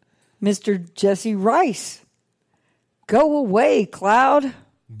 Mr. Jesse Rice. Go away, Cloud.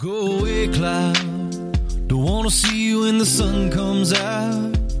 Go away, Cloud. Don't want to see you when the sun comes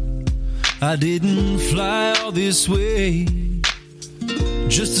out. I didn't fly all this way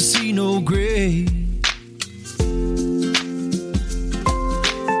just to see no gray.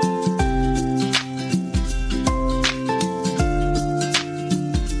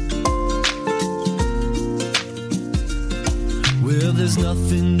 Well, there's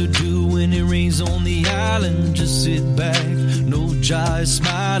nothing to do when it rains on the island. Just sit back, no jive,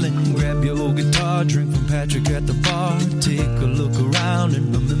 smiling. Grab your guitar, drink from Patrick at the bar. Take a look around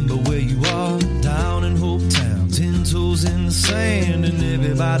and remember where you are. Down in Hope Town, 10 toes in the sand. And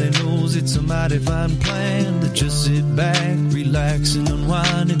everybody knows it's a mighty fine plan to just sit back, relax and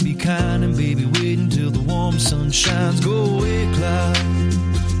unwind and be kind. And baby, wait until the warm sun shines. Go away, Cloud.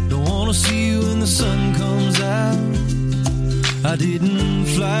 Don't wanna see you when the sun comes out. I didn't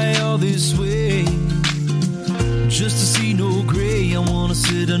fly all this way just to see no gray. I wanna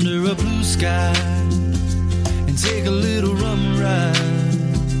sit under a blue sky and take a little rum ride,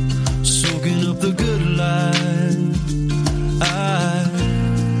 soaking up the good life.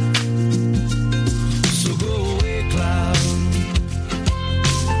 So go away, Cloud.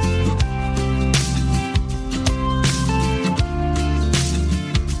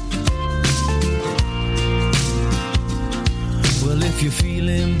 Well, if you're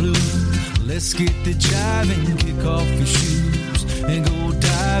feeling blue, let's get the jiving, kick off your shoes and go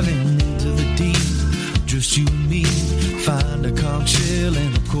diving into the deep. Just you and me, find a conch shell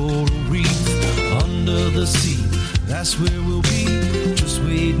and a coral reef under the sea. That's where we'll be, just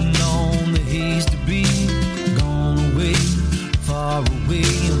waiting on the haze to be gone away, far away,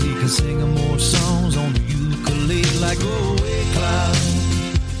 and we can sing more songs on the ukulele. Like go away, Cloud.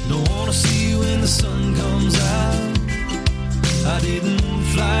 Don't wanna see you when the sun comes out. I didn't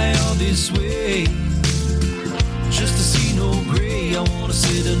fly all this way just to see no gray. I wanna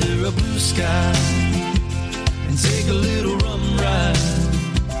sit under a blue sky and take a little rum ride,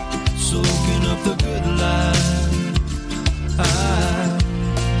 soaking up the good life.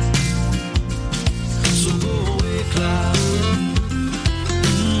 So go away, Cloud.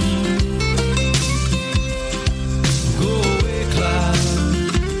 Go away, Cloud.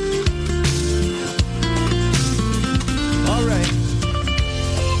 All right.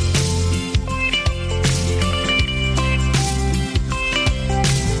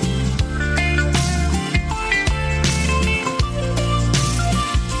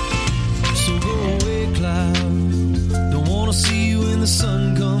 So go away, Cloud. Don't wanna see you when the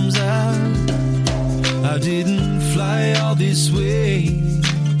sun comes out. I didn't fly all this way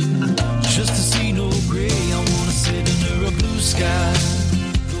just to see no gray. I wanna sit under a blue sky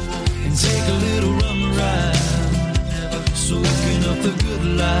and take a little rum ride, soaking up the good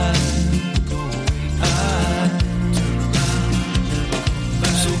life.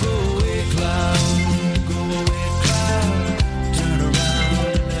 So go away, Cloud. Go away, Cloud. Turn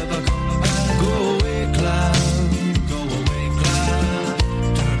around and never come back. Go away, Cloud. Go away, Cloud.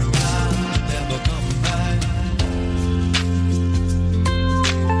 Turn around and never come back.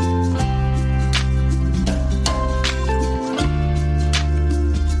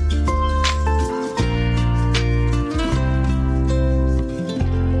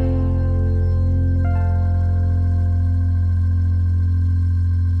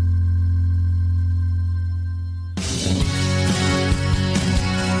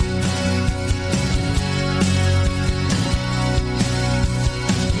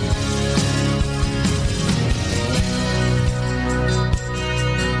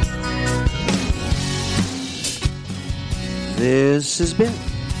 this has been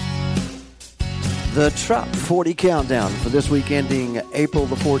the Trop 40 Countdown for this week ending April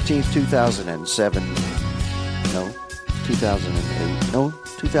the 14th, 2007. No, 2008. No,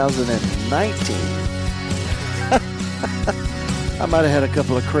 2019. I might have had a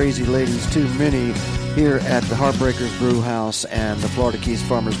couple of crazy ladies too many here at the Heartbreakers Brew House and the Florida Keys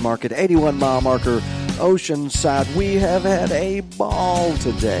Farmers Market, 81 mile marker, Oceanside. We have had a ball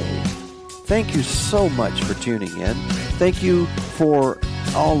today. Thank you so much for tuning in. Thank you for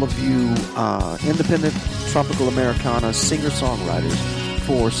all of you independent tropical Americana singer-songwriters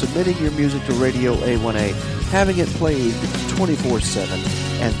for submitting your music to Radio A1A, having it played 24/7,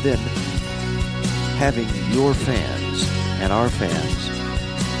 and then having your fans and our fans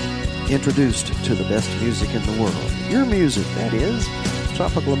introduced to the best music in the world. Your music, that is.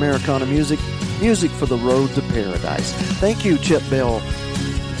 Tropical Americana music. Music for the road to paradise. Thank you, Chip Bell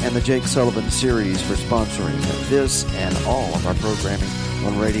and the Jake Sullivan series for sponsoring this and all of our programming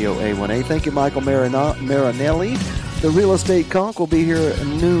on Radio A1A. Thank you, Michael Marinelli. The Real Estate Conch will be here at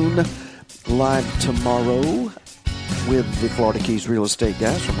noon live tomorrow with the Florida Keys Real Estate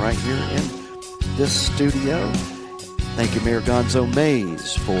guys from right here in this studio. Thank you, Mayor Gonzo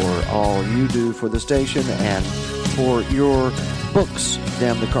Mays, for all you do for the station and for your books,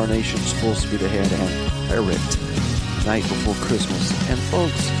 Damn the Carnations, Full Speed Ahead, and Pirate, Night Before Christmas. And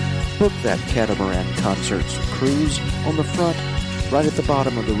folks, book that Catamaran Concerts cruise on the front, right at the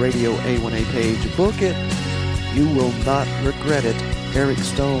bottom of the Radio A1A page. Book it. You will not regret it. Eric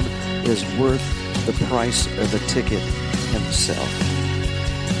Stone is worth the price of the ticket himself.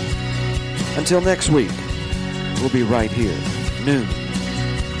 Until next week, we'll be right here, noon,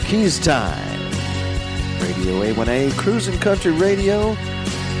 Keys time. Radio A1A, Cruising Country Radio,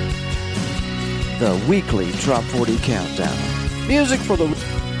 the weekly Trop 40 Countdown. Music for the